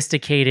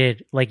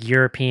sophisticated, like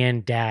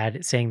European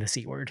dad saying the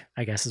C word,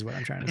 I guess is what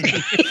I'm trying to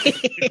say.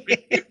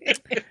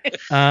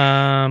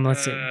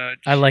 Let's see.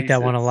 I like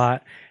that one a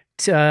lot.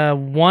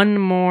 One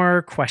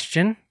more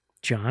question,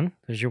 John.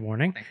 There's your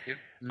warning. Thank you.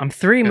 I'm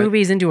 3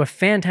 movies into a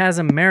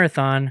Phantasm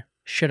marathon.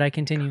 Should I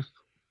continue?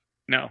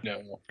 No.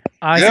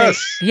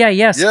 Yes.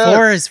 Yes.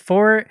 4 is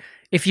 4.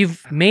 If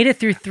you've made it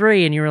through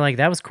 3 and you were like,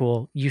 that was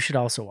cool, you should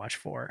also watch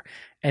 4.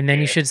 And then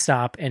you should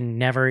stop and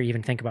never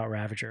even think about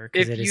Ravager,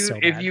 because it is so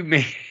bad. If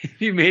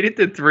you made it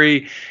to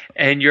 3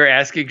 and you're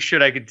asking,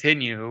 should I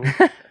continue?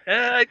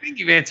 I think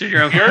you've answered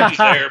your own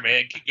question there,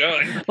 man. Keep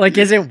going. Like,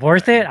 is it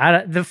worth it?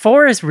 The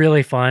 4 is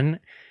really fun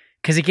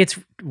because it gets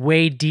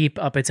way deep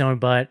up its own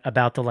butt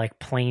about the like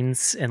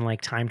planes and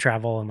like time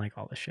travel and like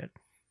all this shit.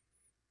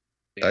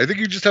 I think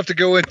you just have to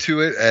go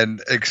into it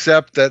and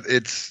accept that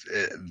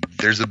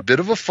there's a bit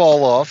of a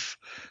fall off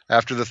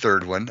after the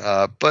 3rd one,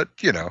 but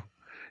you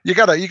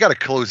gotta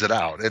close it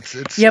out.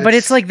 But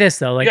it's like this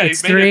though. Like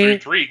it's 3.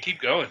 3.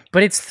 Keep going.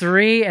 But it's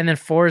 3, and then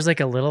 4 is like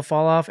a little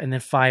fall off, and then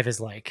 5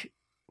 is like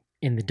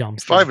in the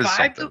dumpster. 5 is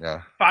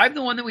something. 5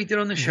 the one that we did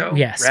on the show.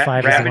 Yes,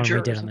 5 is the one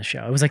we did on the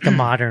show. It was like the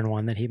modern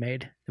one that he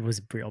made. It was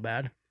real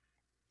bad.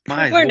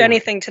 I learned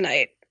anything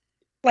tonight.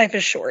 Life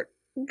is short.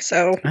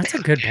 So that's a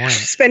good point.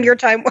 Spend your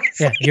time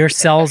wisely. Yeah, your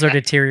cells are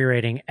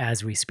deteriorating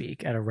as we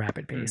speak at a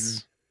rapid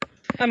pace.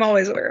 I'm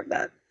always aware of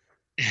that.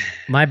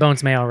 My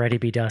bones may already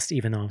be dust,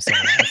 even though I'm still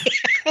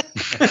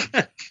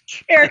alive.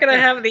 Eric and I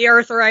have the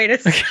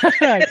arthritis.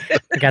 I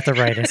got the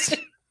rightest.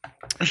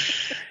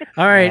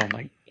 All right. Oh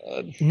my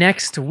God.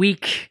 Next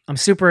week, I'm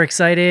super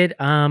excited.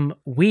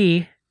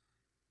 We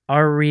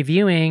are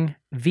reviewing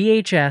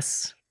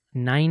VHS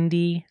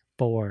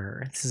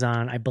 94. This is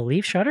on, I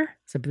believe, Shudder.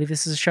 I believe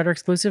this is a Shudder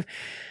exclusive.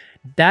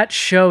 That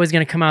show is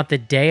going to come out the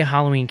day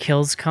Halloween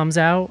Kills comes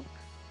out.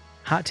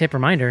 Hot tip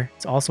reminder,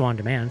 it's also on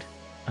demand.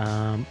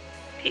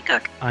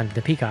 Peacock. On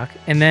the Peacock.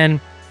 And then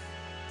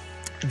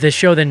the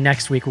show the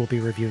next week we'll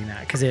be reviewing that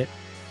because the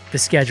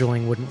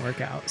scheduling wouldn't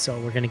work out. So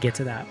we're going to get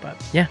to that. But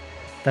yeah,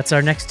 that's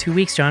our next 2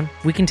 weeks, John.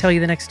 We can tell you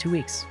the next 2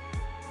 weeks.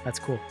 That's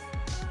cool.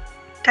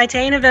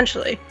 Titan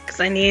eventually, because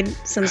I need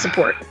some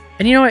support.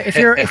 And you know what? If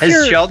you're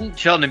Sheldon,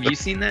 have you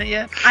seen that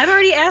yet? I've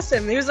already asked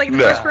him. He was like the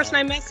first person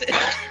I messaged.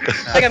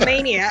 Like a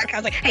maniac. I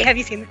was like, hey, have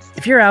you seen this?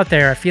 If you're out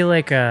there, I feel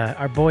like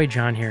our boy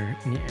John here,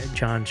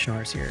 John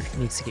Schnorrs here,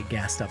 needs to get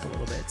gassed up a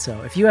little bit.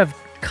 So if you have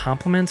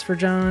compliments for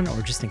John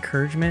or just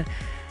encouragement,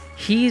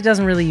 he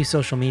doesn't really use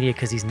social media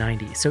because he's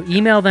 90. So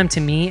email them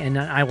to me and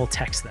I will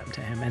text them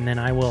to him. And then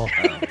I will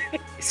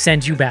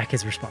send you back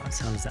his response.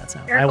 How does that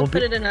sound? I will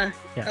put it in a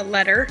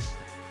letter.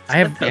 I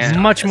have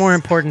much more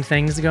important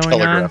things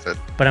going on,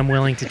 but I'm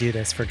willing to do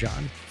this for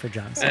John. For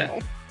John's sake.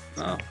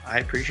 Oh, I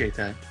appreciate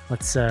that.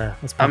 Let's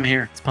I'm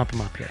here. Let's pump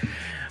him up here.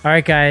 All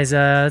right, guys.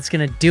 That's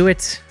gonna do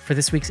it for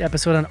this week's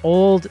episode on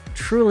Old.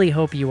 Truly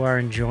hope you are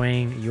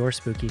enjoying your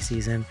spooky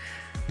season.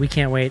 We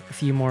can't wait. A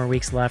few more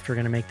weeks left. We're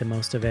gonna make the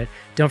most of it.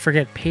 Don't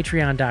forget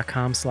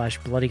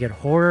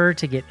patreon.com/bloodygoodhorror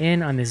to get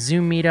in on the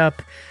Zoom meetup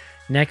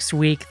next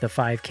week. The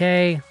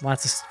 5K.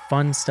 Lots of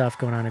fun stuff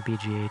going on at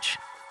BGH.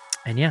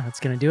 And yeah,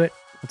 that's gonna do it.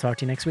 We'll talk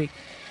to you next week.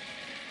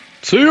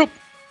 See you.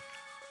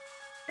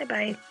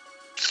 Bye-bye.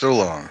 So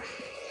long.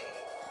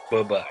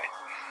 Bye-bye.